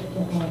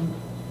significant one.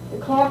 The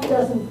clock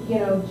doesn't,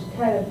 just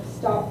kind of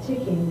stop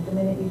ticking the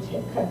minute you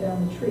cut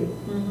down the tree.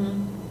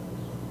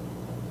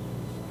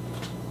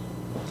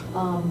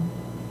 I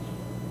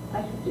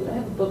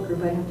have a book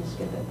group, I'd have to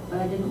skip it, but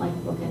I didn't like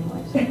the book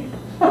anyway, so.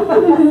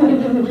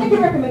 I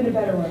can recommend a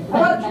better one.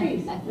 How about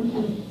trees?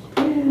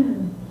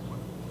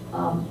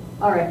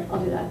 All right,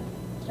 I'll do that.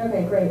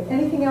 Okay, great.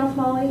 Anything else,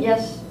 Molly?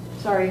 Yes,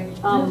 sorry.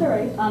 That's all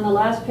right. On the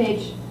last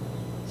page,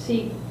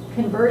 see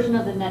conversion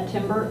of the net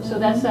timber, so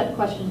that's that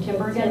question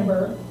timber again.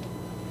 Timber.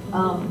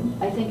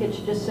 I think it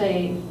should just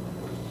say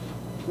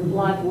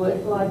live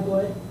wood. Live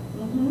wood.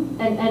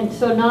 And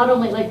so not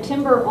only, like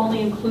timber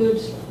only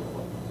includes,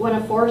 when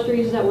a forester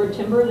uses that word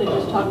timber, they're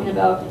just talking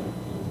about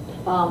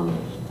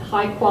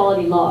high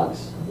quality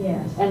logs.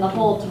 Yes. And the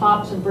whole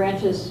tops and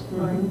branches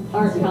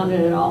aren't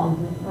counted at all.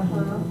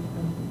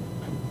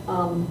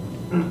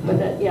 But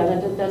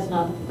that's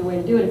not the way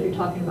to do it if you're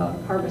talking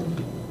about carbon.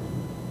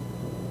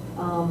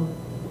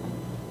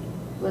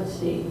 Let's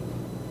see.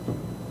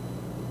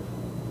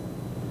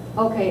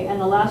 Okay, and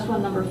the last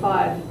one, number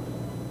 5.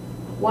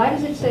 Why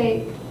does it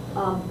say,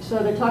 so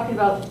they're talking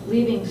about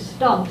leaving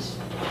stumps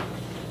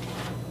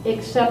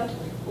except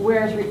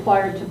where is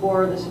required to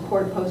bore the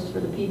support posts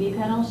for the PV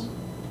panels?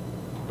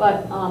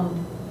 But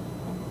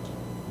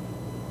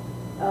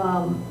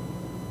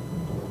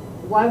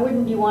why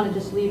wouldn't you want to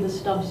just leave the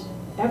stumps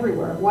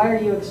everywhere? Why are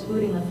you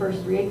excluding the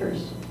first 3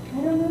 acres?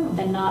 I don't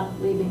know. And not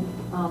leaving,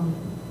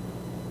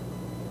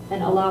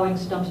 and allowing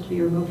stumps to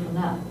be removed from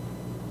that?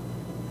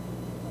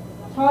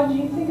 Todd, do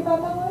you think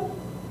about that one?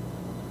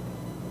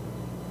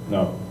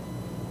 No.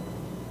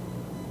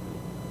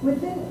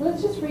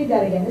 Let's just read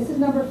that again. This is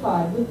number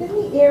 5.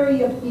 Within the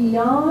area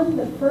beyond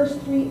the first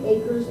 3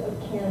 acres of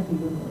canopy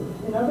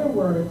removed. In other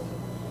words,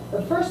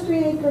 the first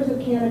 3 acres of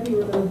canopy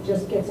removed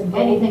just gets a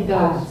golden Anything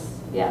pass. goes,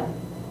 yeah.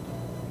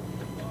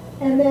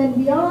 And then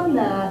beyond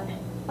that,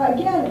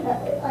 again,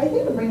 I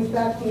think it brings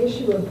back the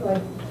issue of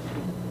like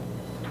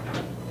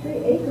 3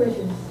 acres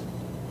is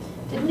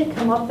Didn't it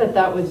come up that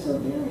that was so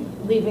very.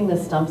 leaving the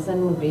stumps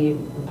in would be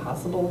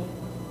impossible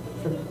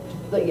for,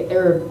 like,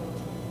 or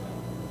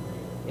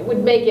it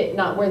would make it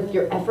not worth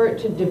your effort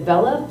to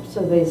develop?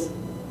 So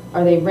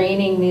are they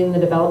reining in the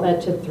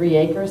development to 3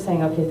 acres,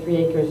 saying, okay, 3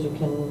 acres you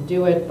can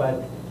do it,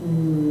 but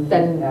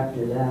then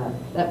After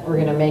that. we're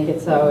gonna make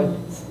it so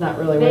it's not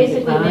really worth your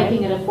Basically time?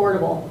 making it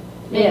affordable,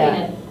 making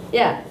it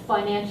Yeah,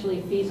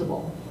 financially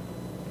feasible,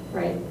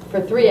 right? for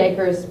 3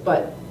 acres,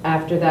 but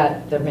after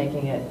that, they're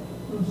making it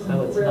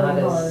so it's Really not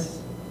hard. as.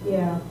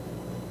 Yeah.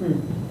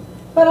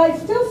 But I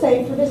still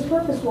say, for this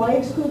purpose, why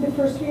exclude the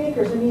first 3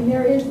 acres? I mean,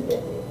 there's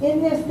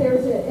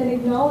an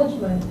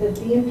acknowledgement that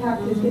the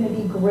impact is going to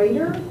be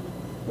greater,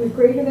 with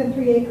greater than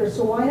 3 acres,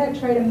 so why not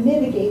try to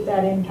mitigate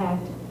that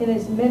impact in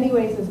as many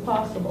ways as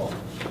possible?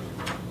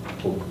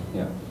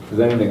 Yeah, because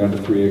anything under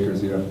 3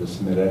 acres, you don't have to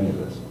submit any of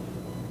this.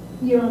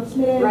 You don't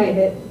submit any Right. of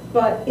it,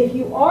 but if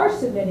you are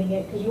submitting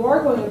it, because you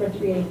are going over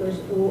 3 acres,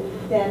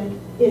 then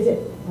is it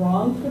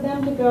wrong for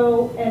them to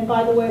go, and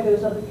by the way,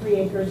 those other 3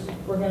 acres,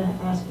 we're going to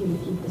ask you to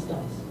keep the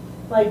stumps?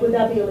 Like, would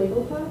that be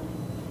illegal, Todd?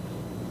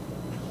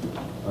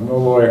 I'm no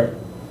lawyer.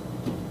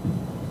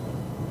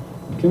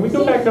 Can we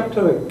go back up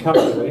to the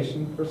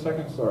calculation for a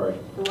second? Sorry.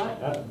 The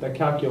what? The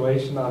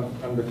calculation on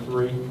under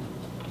 3.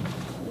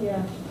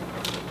 Yeah.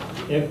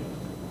 If,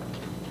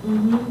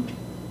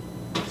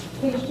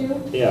 Page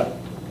 2? yeah.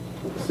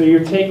 So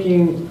you're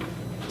taking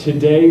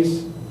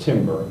today's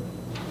timber,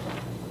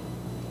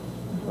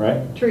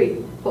 right? Tree,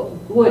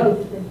 wood, Oh,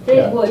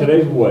 today's wood.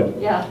 Today's wood.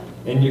 Yeah,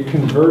 And you're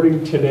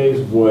converting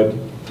today's wood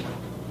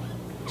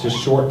to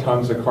short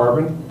tons of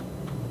carbon?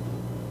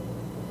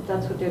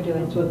 that's what they're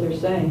doing. That's what they're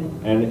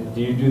saying. And do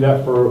you do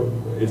that for,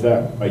 is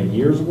that a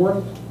year's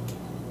worth?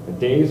 A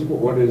day's,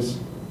 what is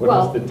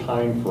Well- the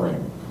time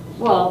frame?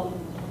 Well,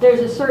 there's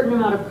a certain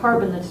amount of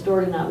carbon that's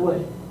stored in that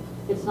wood.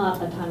 It's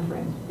not a time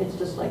frame. It's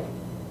just like,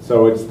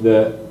 So it's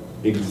the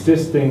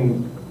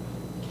existing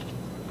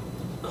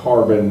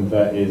carbon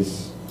that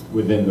is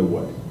within the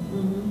wood?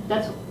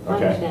 that's my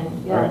Okay. understanding,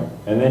 All yeah. right.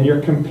 And then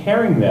you're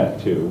comparing that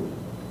to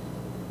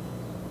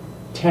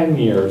 10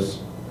 years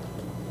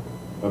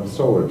of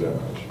solar generation.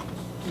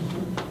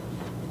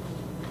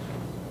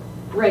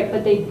 Right,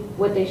 but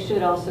what they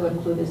should also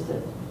include is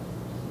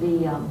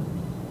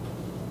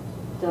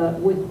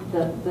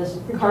this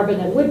carbon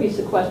that would be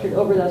sequestered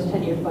over those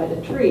 10 years by the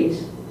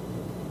trees,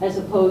 as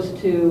opposed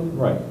to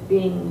Right.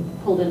 being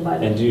pulled in by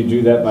the. And do you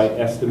do that by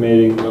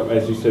estimating,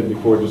 as you said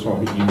before, just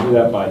one, you do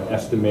that by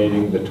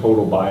estimating the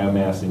total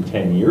biomass in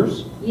 10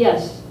 years?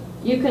 Yes,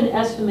 you can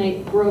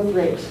estimate growth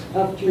rates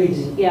of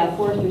trees. Yeah,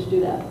 foresters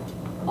do that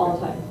all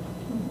the time.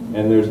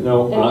 And there's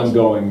no And it's-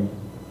 ongoing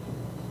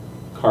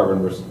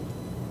carbon,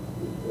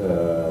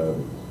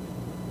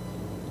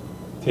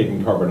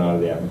 taking carbon out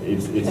of the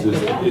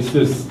atmosphere.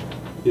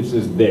 It's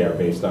just there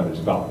based on its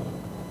volume.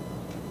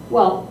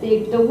 Well,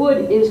 the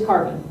wood is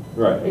carbon.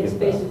 Right. I It's get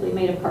that. basically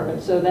made of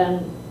carbon. So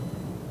then,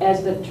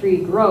 as the tree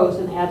grows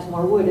and adds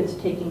more wood, it's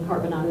taking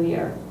carbon out of the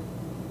air,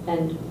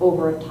 and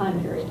over a time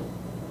period.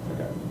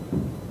 Okay.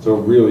 So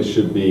it really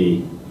should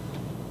be,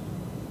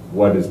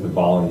 what is the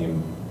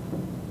volume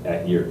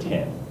at year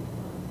 10?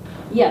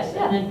 Yes,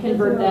 and then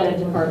convert that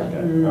into carbon.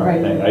 Okay, all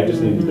right, I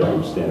just needed to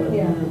understand it.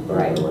 Yeah.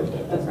 Right.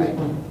 That's Right,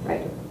 right.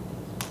 right.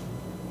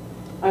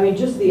 I mean,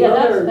 just the Yeah,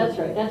 other. that's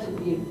right, that's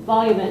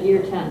volume at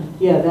year 10,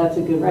 Yeah, that's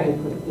a good way to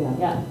Right. put it, yeah.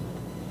 yeah.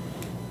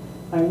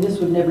 I mean, this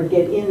would never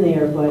get in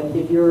there, but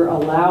if you're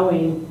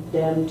allowing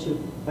them to,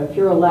 if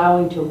you're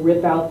allowing to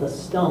rip out the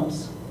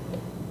stumps,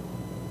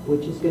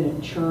 which is gonna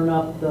churn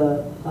up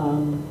the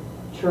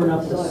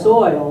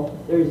soil,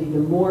 there's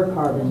even more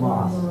carbon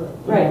loss.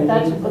 Right,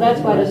 that's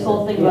why this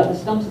whole thing about the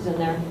stumps is in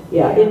there.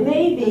 Yeah, it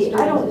may be,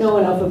 I don't know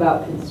enough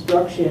about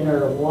construction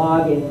or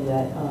logging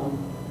that,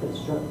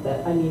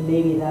 I mean,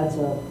 maybe that's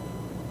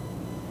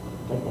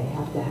like they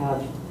have to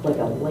have like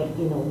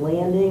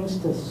landings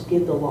to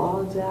skid the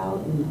logs out,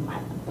 and,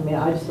 I mean,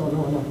 I just don't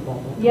know enough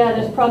about that. Yeah,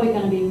 there's probably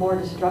gonna be more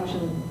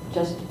destruction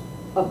just,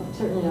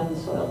 certainly on the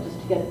soil, just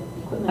to get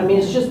equipment. I mean,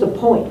 it's just a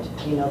point,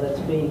 that's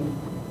being,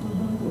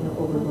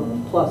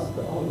 overlooked, plus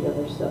all the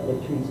other stuff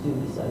that trees do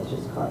besides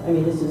just carbon. I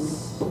mean, this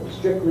is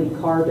strictly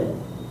carbon.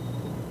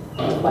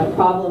 My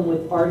problem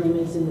with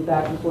arguments in the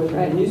back and forth in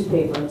the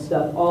newspaper and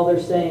stuff, all they're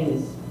saying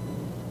is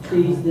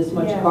trees this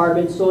much Yeah.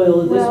 carbon,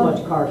 soil this Well,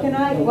 much carbon. can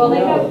I- And Well, they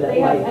you know have, that,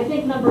 I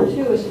think number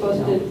 2 is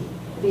supposed to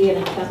be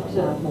an attempt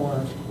to more.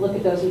 look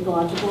at those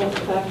ecological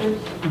factors.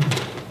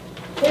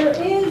 There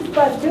is,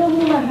 but Bill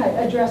Numa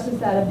addresses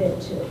that a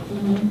bit too.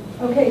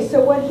 Mm-hmm. Okay,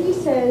 so what he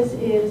says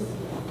is,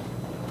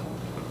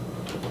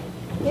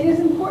 it is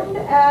important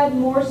to add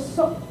more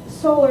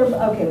solar,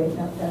 okay, wait,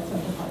 no, that's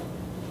not the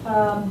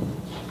part.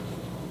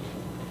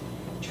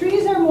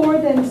 Trees are more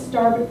than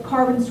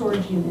carbon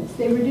storage units.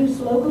 They reduce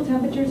local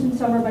temperatures in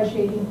summer by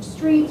shading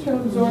streets from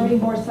absorbing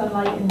more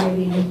sunlight and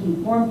radiating heat.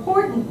 More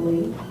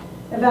importantly,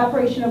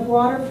 evaporation of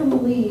water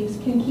from leaves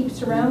can keep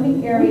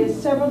surrounding areas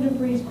several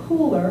degrees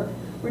cooler,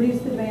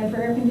 reduce the demand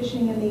for air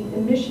conditioning and the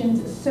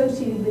emissions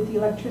associated with the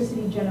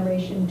electricity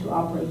generation to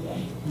operate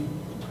them.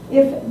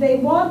 If they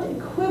want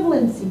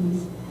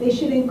equivalencies, they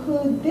should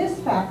include this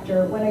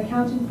factor when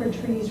accounting for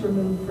trees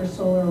removed for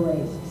solar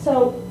arrays.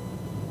 So,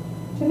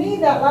 to me,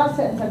 that last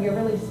sentence, I get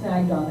really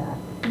snagged on that.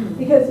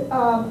 Because,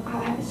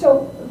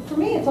 so for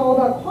me, it's all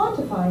about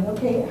quantifying,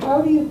 okay?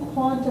 How do you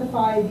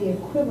quantify the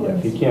equivalency?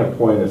 If you can't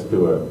point us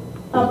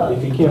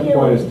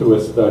to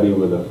a study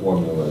with a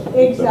formula.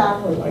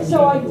 Exactly.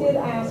 So I can't do did it.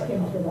 ask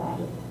him for that,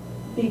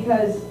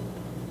 because,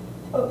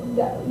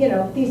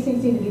 these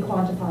things need to be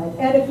quantified.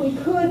 And if we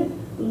could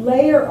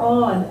layer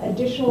on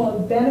additional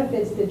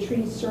benefits that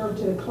trees serve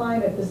to the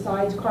climate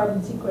besides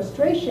carbon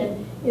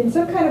sequestration in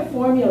some kind of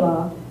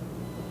formula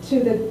to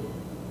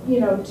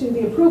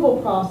the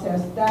approval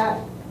process, that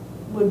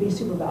would be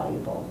super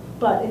valuable.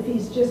 But if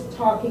he's just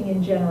talking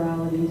in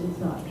generalities, it's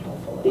not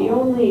helpful at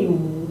all.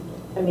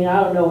 I mean,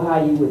 I don't know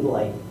how you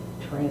would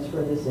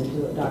transfer this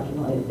into a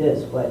document like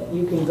this, but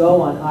you can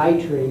go on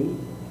iTree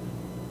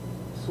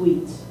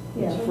Suites,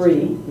 Yeah, it's that's free,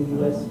 true. the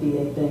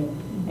USDA thing,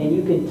 and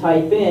you can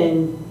type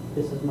in,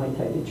 this is my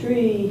type of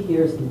tree,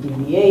 here's the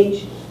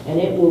DBH, and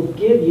it will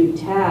give you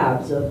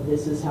tabs of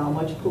this is how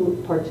much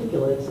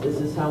particulates, this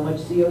is how much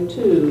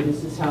CO2,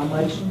 this is how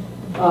much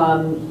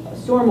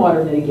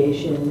stormwater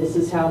mitigation, this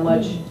is how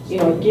much,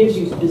 it gives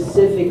you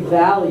specific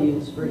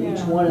values for each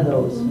Yeah. one of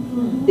those.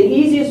 The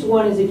easiest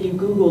one is if you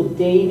Google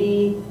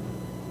Davy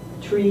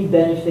Tree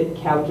Benefit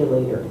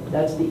Calculator.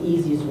 That's the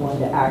easiest one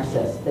to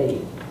access.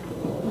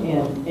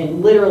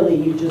 And literally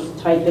you just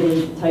type it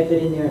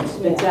in there and it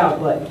spits out,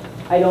 but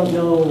I don't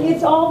know.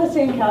 It's all the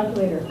same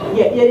calculator.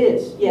 Yeah, it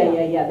is.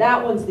 Yeah.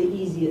 That one's the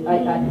easiest.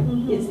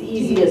 It's the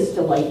easiest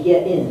to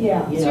get in.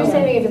 Yeah. you So know? you're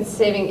saying if it's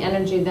saving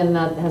energy, then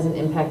that has an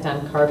impact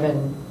on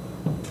carbon?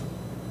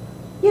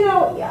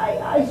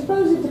 I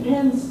suppose it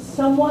depends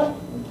somewhat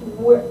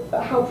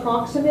how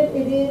proximate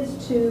it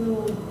is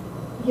to,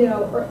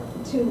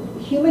 to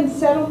human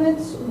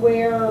settlements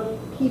where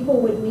people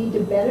would need to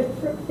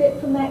benefit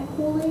from that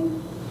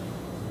cooling.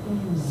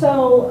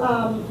 So,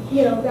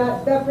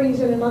 that brings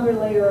in another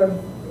layer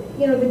of,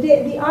 the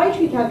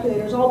iTree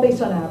calculator is all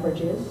based on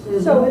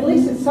averages. So at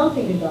least it's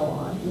something to go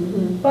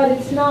on. But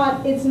it's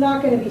not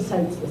going to be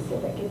site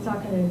specific. It's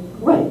not going to.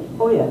 Right.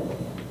 Oh, yeah.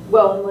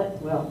 Well,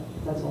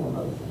 that's a whole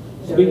other thing.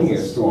 Speaking of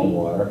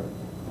stormwater,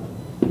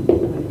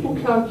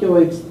 who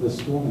calculates the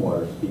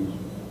stormwater fee?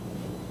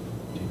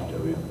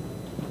 DPW.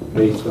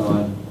 Based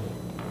on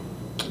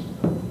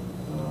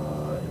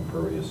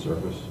Impervious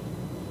surface.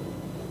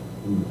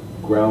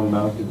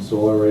 ground-mounted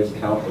solar arrays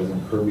count as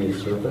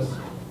impervious surface?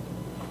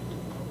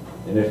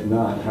 And if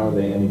not, how are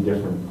they any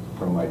different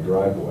from my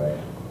driveway,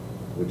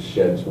 which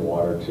sheds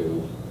water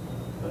to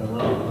I don't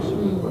know, that's a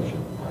good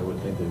question. I would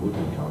think they would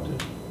be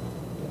counted.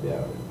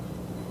 Yeah.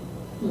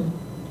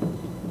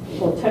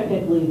 Well,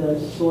 technically, the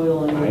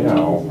soil I underneath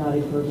know. is not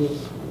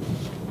impervious.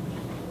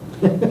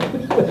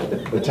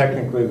 But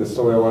technically, the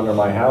soil under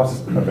my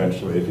house,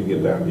 eventually, if you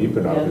get down deep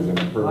enough, is an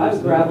Well, I have impervious.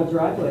 a gravel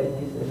driveway, and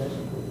they say that's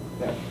impervious.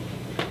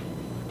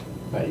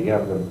 Yeah. Now, you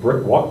have the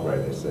brick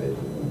walkway, they say.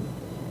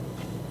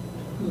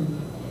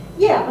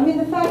 Yeah, I mean,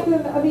 the fact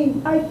that, I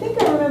mean, I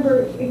think I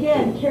remember,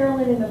 again,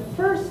 Carolyn, in the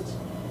first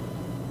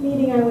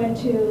meeting I went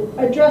to,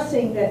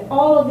 addressing that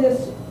all of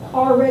this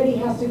already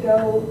has to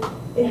go,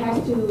 it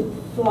has to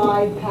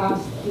fly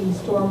past the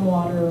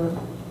stormwater,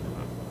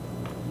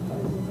 what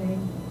is his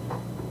name?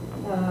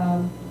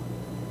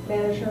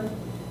 Manager,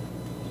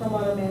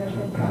 stormwater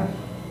management guy.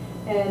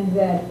 And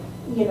that,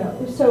 you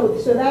know, so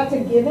that's a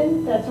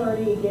given, that's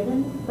already a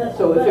given, but.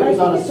 So if but it I was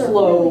think on a it's really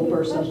slope good or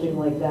question. something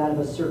like that of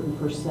a certain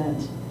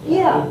percent.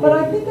 Yeah, but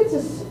I think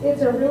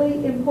it's a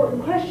really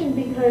important question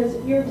because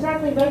you're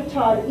exactly right,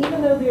 Todd.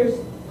 Even though there's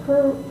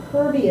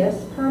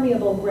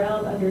permeable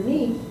ground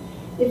underneath,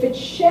 if it's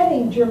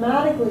shedding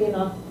dramatically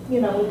enough, you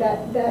know,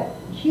 that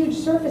huge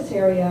surface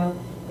area,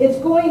 it's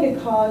going to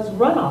cause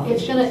runoff.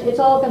 It's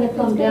all gonna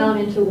come down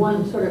into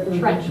one sort of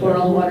trench where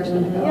all the water's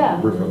gonna go. Yeah.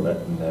 Roof of it,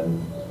 and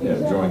then, yeah,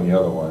 Exactly. join the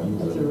other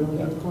ones. That's a and- really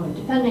yeah. good point.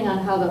 Depending on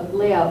how the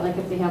layout, like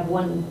if they have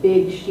one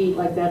big sheet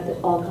like that that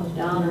all comes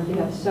down, or if you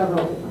have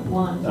several different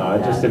ones. No,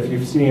 like just that. if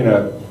you've seen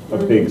a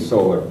big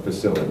solar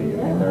facility,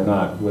 I mean, they're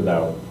not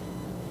without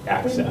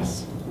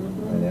access.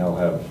 And they'll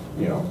have,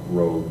 you know,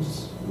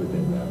 roads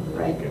within them that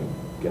Right. you can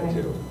get Right.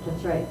 to.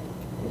 That's right,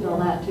 there's all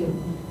that too.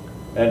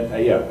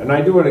 And, yeah, and I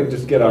do want to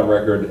just get on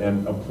record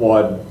and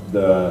applaud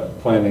the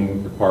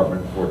planning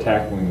department for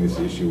tackling this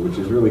issue, which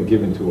is really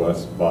given to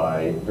us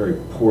by very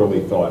poorly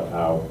thought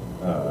out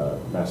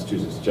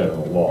Massachusetts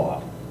general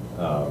law.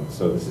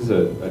 So this is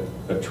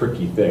a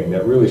tricky thing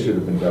that really should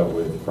have been dealt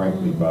with,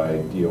 frankly,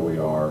 by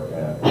DOER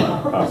and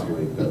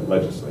possibly the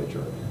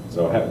legislature.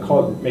 So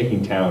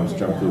making towns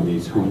jump through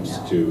these hoops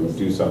to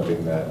do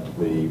something that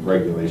the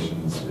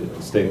regulations at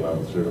the state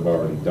level should have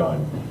already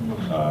done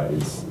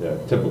is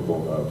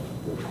typical of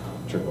the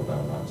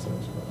trickle-down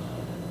nonsense.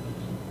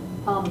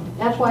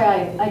 That's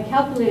why I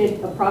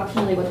calculated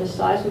approximately what the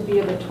size would be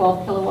of a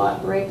 12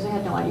 kilowatt array, because I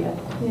had no idea.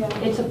 Yeah.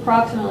 It's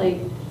approximately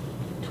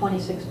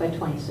 26 by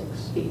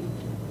 26 feet.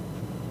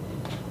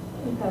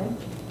 Okay.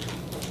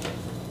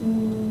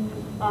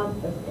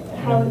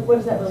 What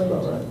does that relate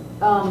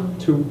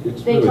to?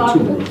 It's They really talk,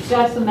 two roofs.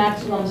 that's the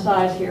maximum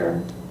size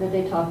here that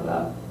they talk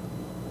about.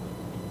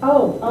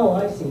 Oh,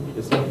 I see.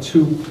 It's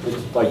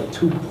like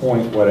 2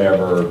 point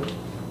whatever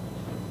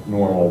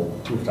normal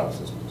rooftop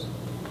systems.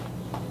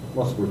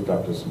 Most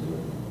rooftop systems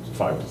are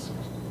 5 to 6.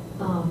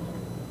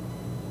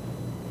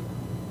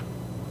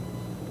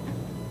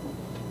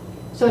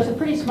 So it's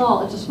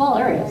a small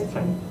area.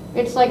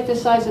 It's like the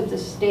size of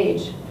this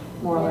stage,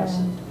 more or less.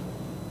 Yeah.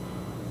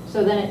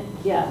 So then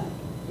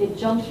it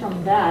jumps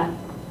from that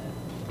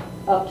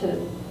up to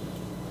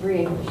 3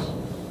 acres.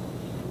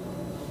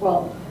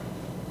 Well,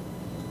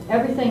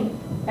 everything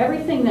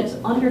that's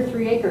under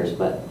 3 acres,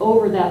 but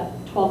over that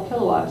 12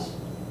 kilowatts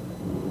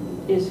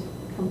is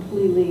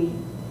completely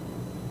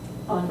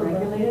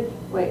unregulated.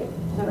 Wait,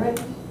 is that right?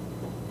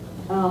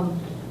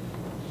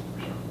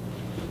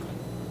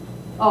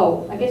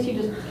 Oh, I guess you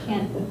just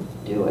can't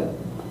do it.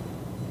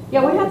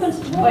 Yeah, what happens,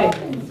 wait,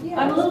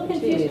 I'm a little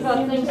confused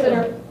about things that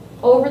are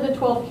over the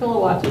 12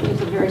 kilowatts, which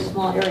is a very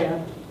small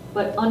area,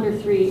 but under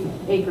 3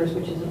 acres,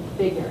 which is a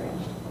big area.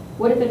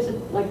 What if it's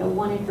like a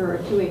 1 acre or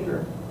a 2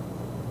 acre?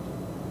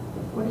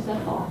 Where does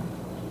that fall?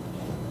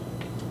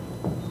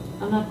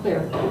 I'm not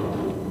clear.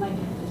 Am I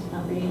just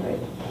not reading right?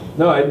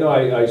 No,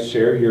 I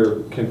share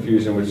your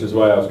confusion, which is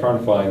why I was trying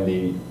to find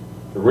the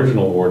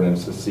original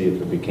ordinance to see if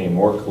it became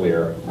more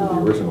clear with the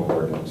Oh. original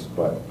ordinance,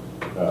 but,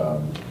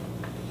 no,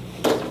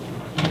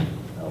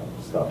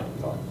 stop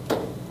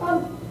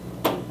talking.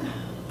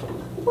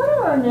 What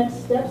are our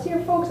next steps here,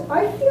 folks?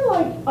 I feel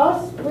like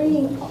us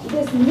bringing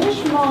this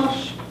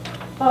mishmash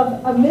of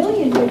a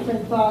million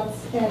different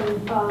thoughts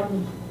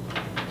and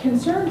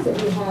concerns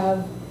that we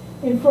have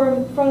in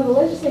front of the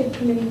legislative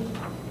committee.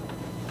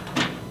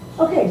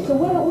 Okay, so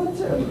what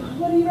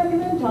do you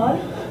recommend, Todd?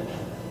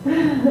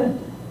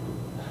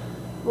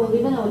 Well,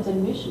 even though it's a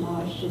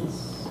mishmash,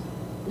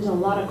 there's a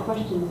lot of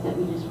questions that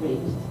we just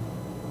raised.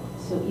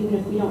 So even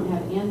if we don't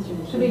have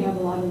answers, Should we we- have a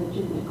lot of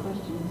legitimate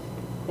questions.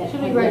 that Should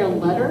we have write yet a to be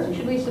letter? answered.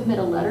 Should we submit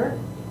a letter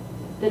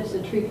that's the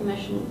tree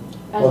commission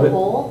as Well, a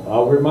whole?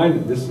 I'll remind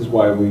you, this is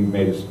why we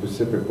made a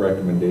specific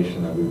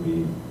recommendation that we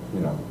be,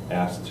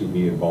 asked to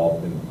be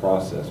involved in the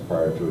process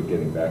prior to it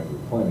getting back to the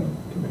planning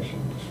commission,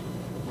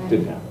 which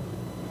didn't happen.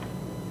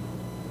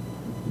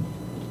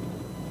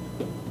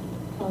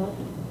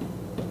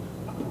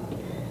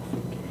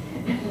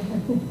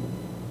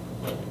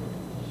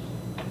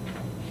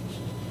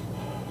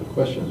 The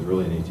questions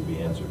really need to be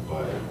answered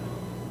by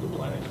the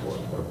planning board,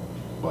 or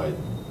by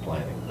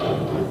planning, I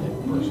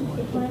think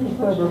personally.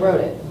 Whoever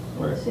wrote it.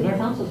 Right. City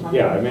council's not.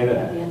 Yeah, I mean, gonna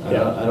answer I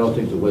yeah. I don't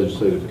think the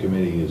legislative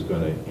committee is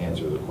going to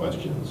answer the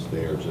questions.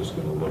 They are just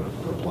going to look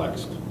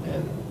perplexed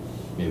and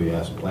maybe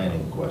ask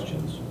planning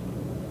questions.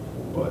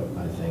 But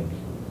I think,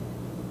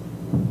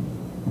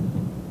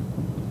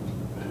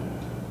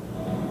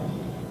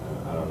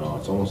 I don't know,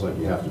 it's almost like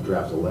you have to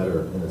draft a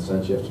letter. In a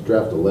sense, you have to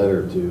draft a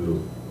letter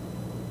to,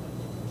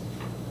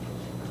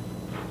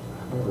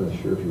 I'm not really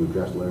sure if you would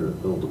draft a letter to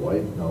Bill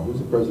Dwight. No, who's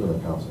the president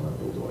of the council, not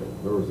Bill Dwight?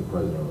 Where was the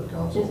president of the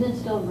council? Isn't it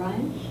still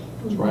Ryan?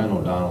 It's Ryan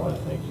O'Donnell, I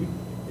think, you,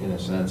 in a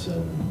sense,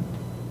 and,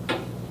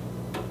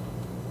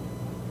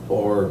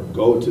 or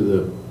go to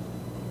the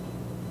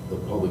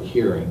public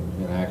hearing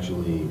and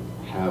actually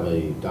have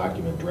a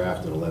document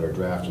drafted, a letter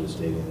drafted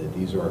stating that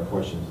these are our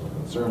questions and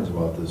concerns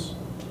about this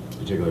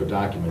particular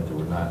document that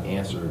were not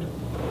answered,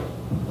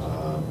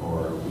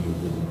 or we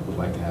would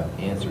like to have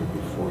answered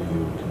before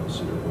you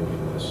consider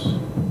moving this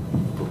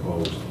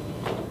proposed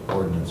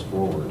ordinance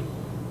forward.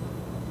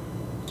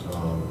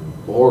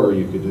 Or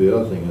you could do the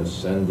other thing is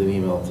send an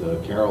email to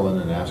Carolyn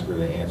and ask her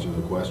to answer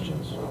the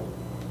questions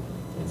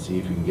and see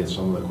if you can get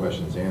some of the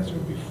questions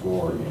answered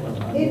before.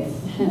 It's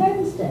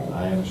Wednesday.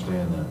 I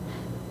understand that.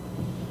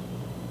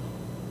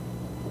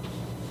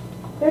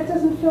 That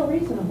doesn't feel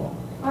reasonable.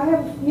 I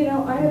have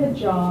a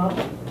job.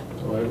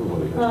 Oh,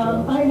 everybody has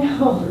jobs. I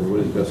know.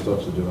 Everybody's got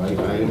stuff to do. I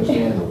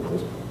understand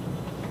it.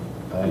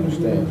 I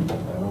understand.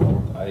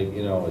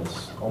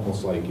 It's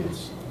almost like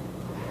it's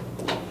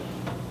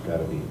got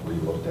to be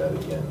re-looked at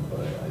again, but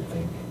I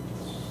think,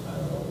 I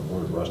don't know, the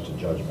word rush to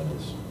judgment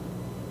is,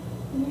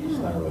 it's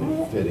not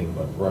really fitting,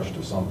 but rush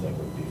to something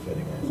would be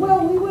fitting, I think.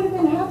 Well, we would have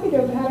been happy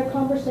to have had a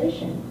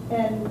conversation,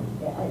 and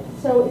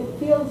so it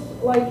feels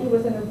like it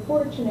was an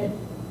unfortunate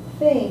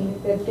thing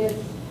that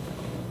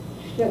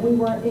we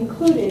weren't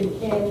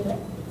included in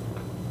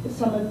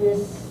some of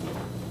this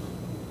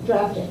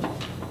drafting.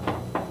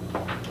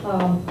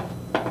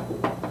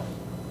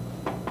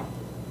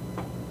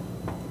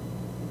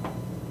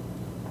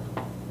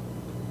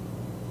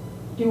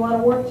 Do you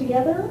want to work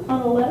together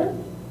on a letter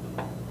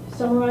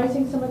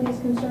summarizing some of these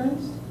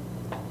concerns?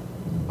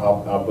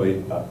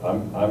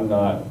 I'm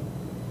not,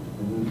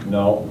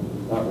 no,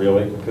 not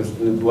really, because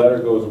the letter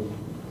goes,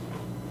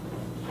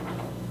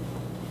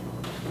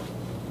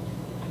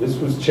 this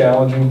was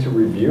challenging to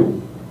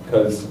review,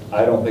 because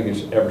I don't think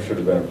it ever should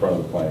have been in front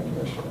of the planning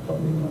commission, if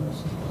I'm being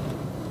honest.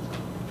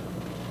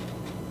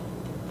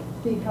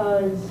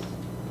 Because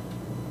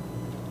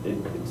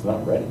It's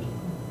not ready.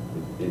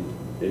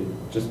 It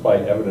just by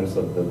evidence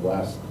of the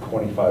last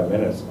 25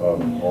 minutes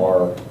of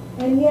our,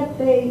 and yet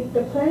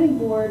the planning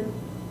board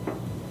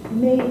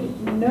made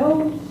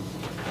no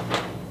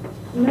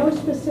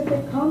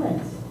specific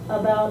comments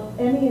about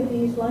any of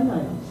these line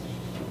items.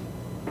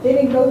 They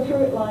didn't go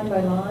through it line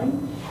by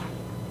line.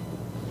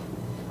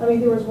 I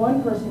mean, there was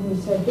one person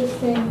who said, this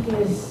thing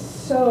is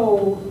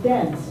so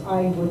dense,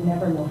 I would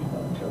never know how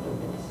to interpret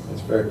this.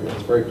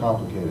 It's very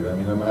complicated. I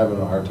mean, I'm having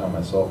a hard time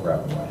myself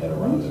wrapping my head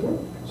around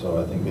it.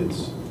 So I think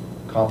it's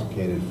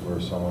complicated for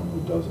someone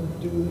who doesn't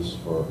do this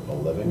for a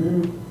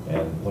living.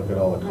 And look at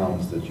all the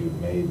comments that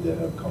you've made that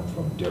have come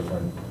from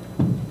different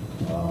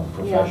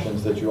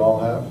professions that you all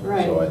have.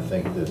 Right. So I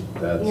think that's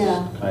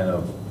kind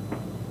of,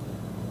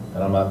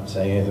 and I'm not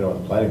saying anything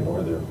about the planning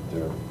board,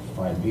 they're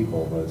fine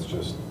people, but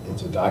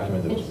it's a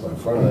document that's put in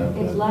front of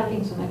them. It's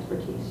lacking some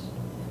expertise.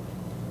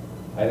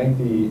 I think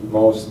the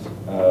most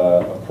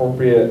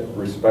appropriate,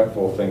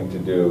 respectful thing to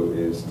do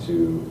is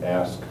to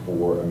ask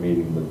for a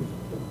meeting with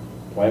the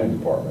planning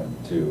department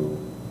to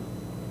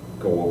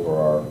go over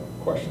our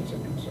questions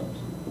and concerns.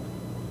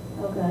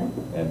 Okay.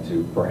 And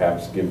to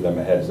perhaps give them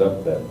a heads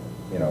up that,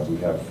 we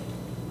have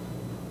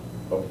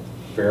a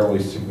fairly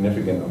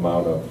significant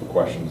amount of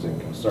questions and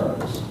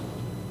concerns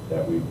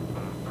that we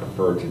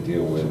prefer to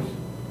deal with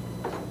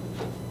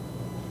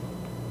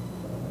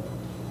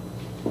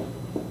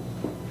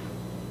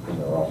in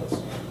their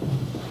office.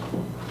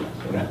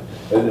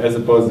 As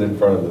opposed to in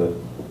front of the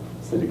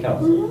city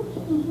council,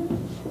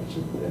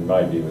 which in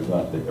my view is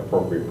not the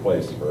appropriate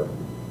place for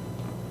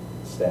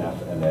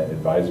staff and that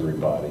advisory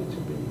body to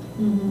be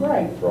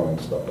Right. throwing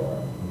stuff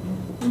around.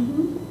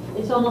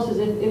 It's almost as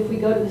if we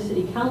go to the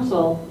city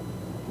council,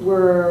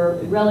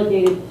 we're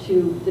relegated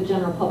to the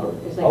general public.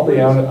 It's like I'll be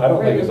honest, I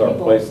don't think it's regular our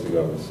people. place to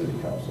go to the city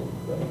council.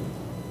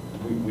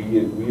 We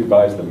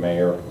advise the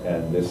mayor,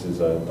 and this is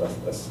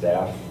a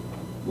staff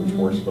which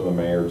works for the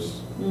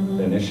mayor's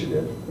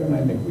initiative, and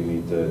I think we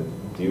need to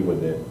deal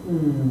with it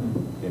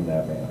in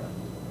that manner.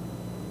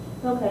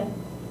 Okay.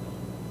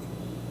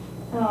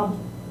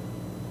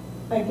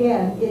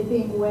 Again, it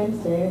being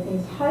Wednesday, I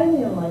think it's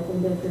highly unlikely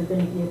that they're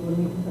going to be able to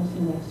meet with us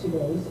in the next 2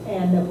 days,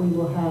 and that we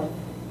will have,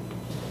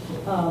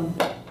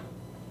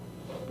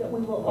 that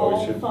we will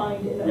all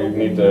find an We open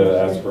need to meeting.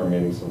 ask for a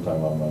meeting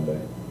sometime on Monday.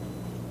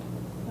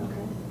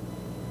 Okay.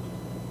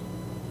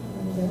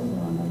 I'm available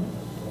on Monday.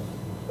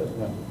 But,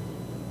 no.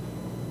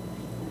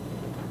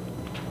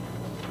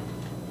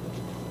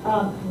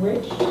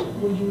 Rich,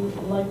 would you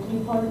like to be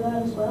part of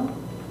that as well?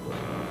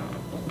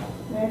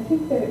 And I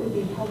think that it would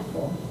be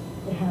helpful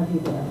to have you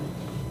there.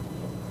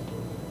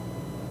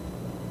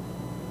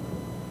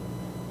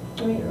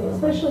 I mean,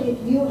 especially if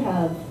you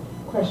have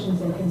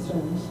questions and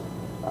concerns.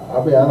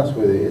 I'll be honest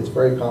with you, it's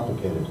very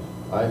complicated.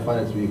 I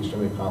find it to be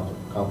extremely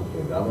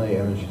complicated. I'm on the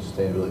Energy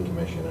Sustainability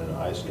Commission, and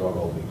I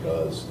struggle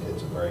because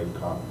it's a very,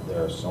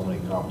 there are so many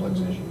complex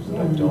issues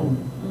that I don't,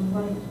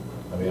 Right.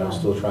 I mean, I'm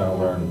still trying to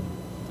learn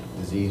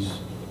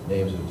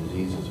names of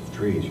diseases of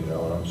trees, you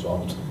know,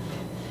 and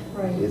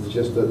Right. it's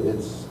just,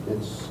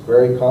 it's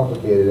very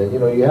complicated, and, you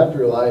know, you have to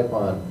rely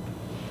upon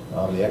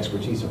the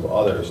expertise of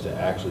others to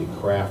actually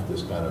craft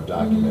this kind of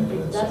document in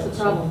a That's sense.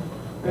 the problem.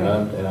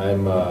 And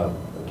I'm,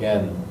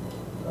 again,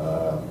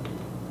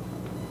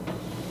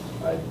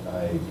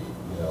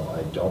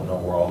 I don't know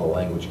where all the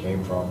language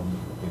came from.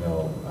 You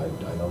know,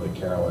 I know that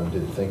Carolyn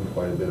did think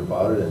quite a bit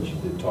about it, and she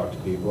did talk to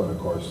people, and of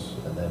course,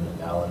 and then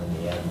Alan in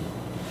the end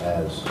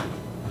has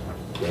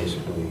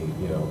basically,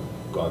 you know,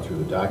 gone through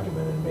the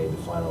document and made the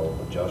final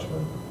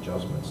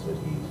adjustments that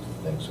he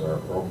thinks are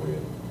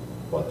appropriate.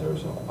 But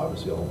there's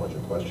obviously a whole bunch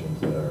of questions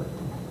that are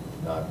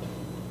not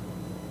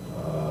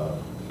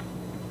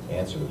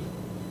answered.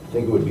 I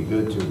think it would be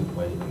good to,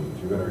 if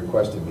you're going to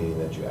request a meeting,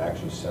 that you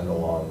actually send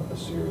along a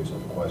series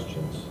of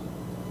questions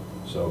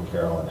so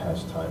Carolyn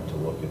has time to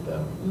look at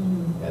them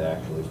and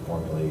actually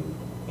formulate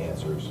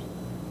answers,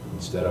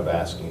 instead of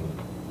asking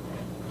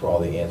for all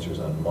the answers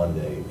on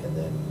Monday and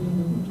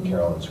then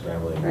Carolyn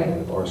scrambling,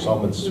 Right. or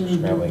someone's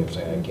scrambling and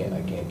saying,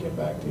 I can't get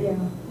back to you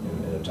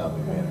Yeah. in a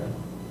timely manner.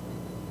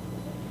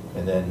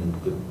 And then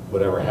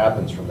whatever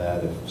happens from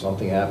that, if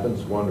something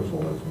happens,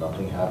 wonderful. If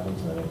nothing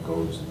happens, then it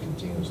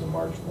continues to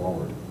march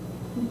forward.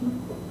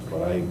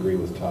 But I agree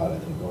with Todd. I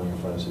think going in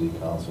front of City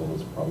Council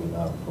is probably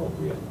not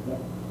appropriate.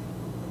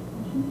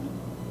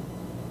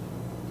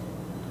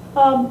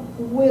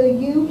 Will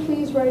you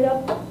please write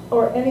up,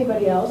 or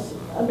anybody else,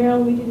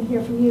 Marilyn, we didn't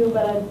hear from you,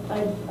 but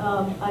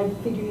I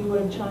figure you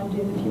would have chimed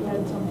in if you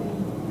had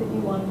something that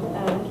you wanted to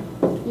add.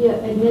 Yeah,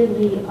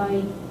 admittedly,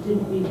 I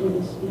didn't review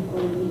this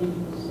before the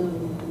meeting, so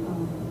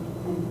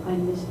I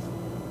missed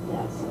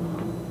that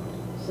somehow.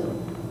 So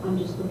I'm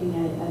just looking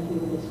at it as we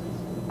were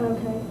discussing.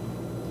 Okay.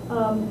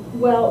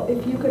 Well,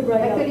 if you could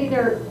write I up. could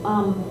either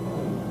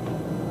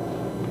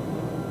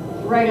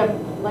write up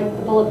like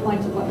the bullet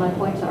points of what my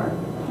points are.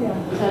 Yeah.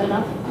 Is that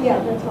enough? Yeah,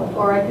 that's helpful.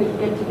 Or I could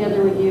get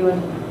together with you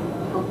and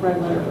help write a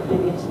letter, but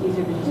maybe it's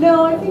easier to just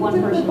No, I think one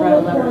the person write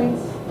a bullet letter.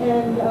 points,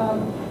 and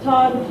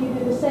Todd, if you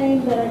do the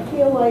same, then I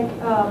feel like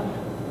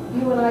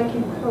you and I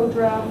can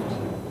co-draft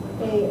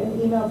an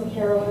email to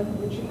Carolyn,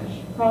 which you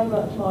should probably go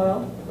out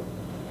tomorrow,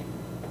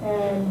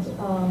 and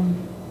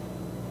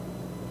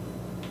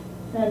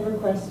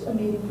request a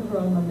meeting for her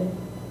on Monday.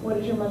 What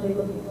is your Monday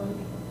looking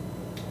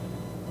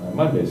like?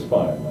 Monday's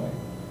fine,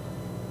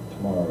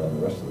 tomorrow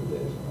and the rest of the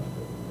days.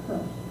 Huh.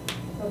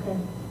 Okay.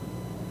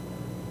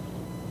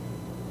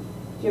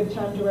 Do you have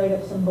time to write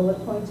up some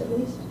bullet points at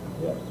least?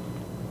 Yes.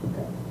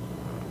 Okay.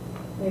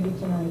 Maybe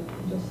tonight,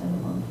 just send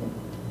them on to you.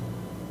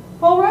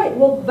 All right,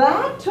 well,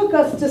 that took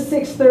us to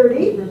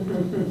 6:30.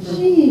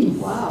 Jeez.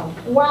 Wow.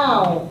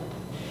 Wow.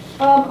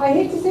 I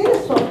hate to say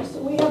this, folks,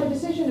 we have a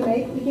decision to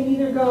make. We can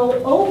either go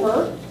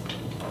over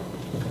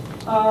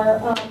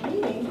our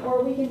meeting,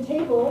 or we can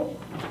table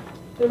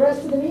the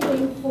rest of the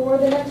meeting for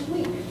the next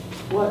week.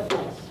 What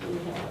else do we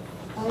have?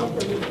 I have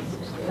to read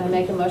this. Can I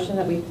make a motion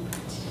that we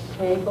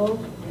table?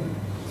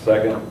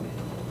 Second.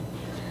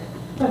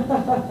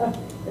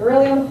 You're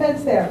really on the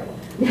fence there.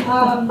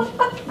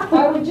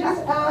 I would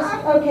just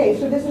ask, okay,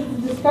 so this is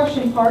the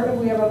discussion part of,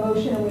 we have a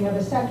motion and we have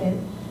a second.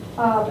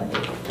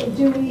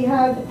 Do we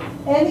have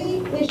any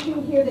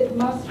issue here that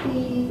must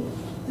be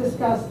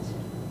discussed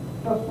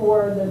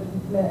before the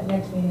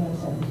next meeting on the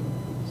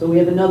 17th? So we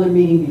have another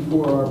meeting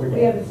before Arbor Day.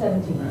 We have the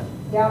 17th,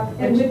 yeah,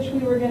 in which we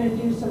were going to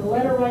do some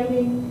letter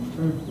writing,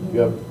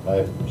 Yep,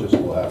 I just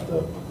will have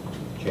to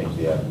change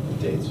the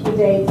dates. the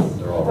dates.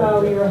 They're all Oh,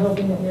 right we there. were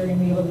hoping that we were going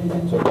to be able to do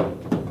them. It's okay. All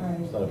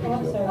It's right. not a big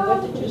I'm deal. sorry,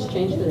 what did you just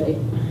change the date?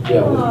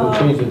 Yeah, we'll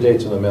change the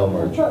dates on the mail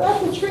merge. So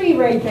that's a tree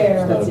right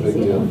there. It's not a big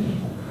deal.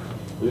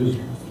 We just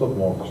flip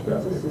them over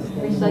scrap paper.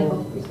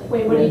 Recycle.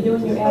 Wait, what are you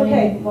doing? You're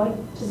Okay. adding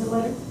what to the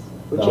letter?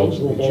 No,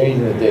 we're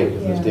changing the date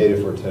because it's Yeah.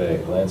 dated for today.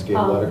 Landscape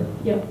letter?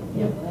 Yep,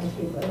 yep.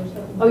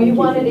 Oh, you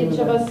wanted each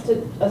of us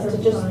to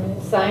just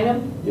sign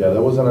them? Yeah,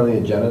 that wasn't on the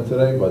agenda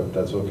today, but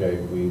that's okay.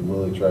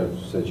 Lily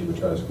said she would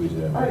try to squeeze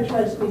it in. I would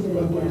try to squeeze it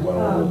in, But we yeah. went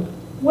over.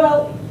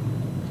 Well,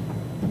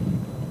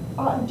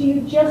 do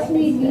you just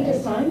need me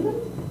to sign them?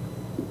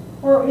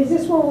 Or is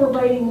this where we're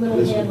writing little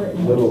This is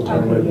handwritten? little Okay,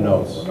 handwritten yeah,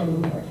 notes. we're gonna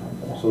need more time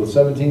for that. So the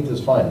 17th is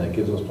fine. That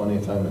gives us plenty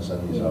of time to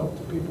send these out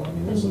to people. I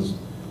mean, this is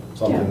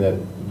something that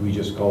we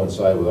just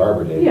coincide with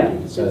Arbor Day. Yeah, We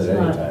can send it's it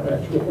not anytime,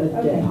 actually.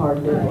 Okay.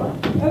 hard deadline.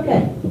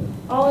 Okay,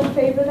 all in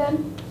favor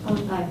then?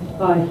 Aye.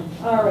 Aye.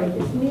 All right,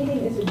 this meeting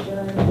is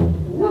adjourned.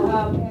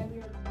 And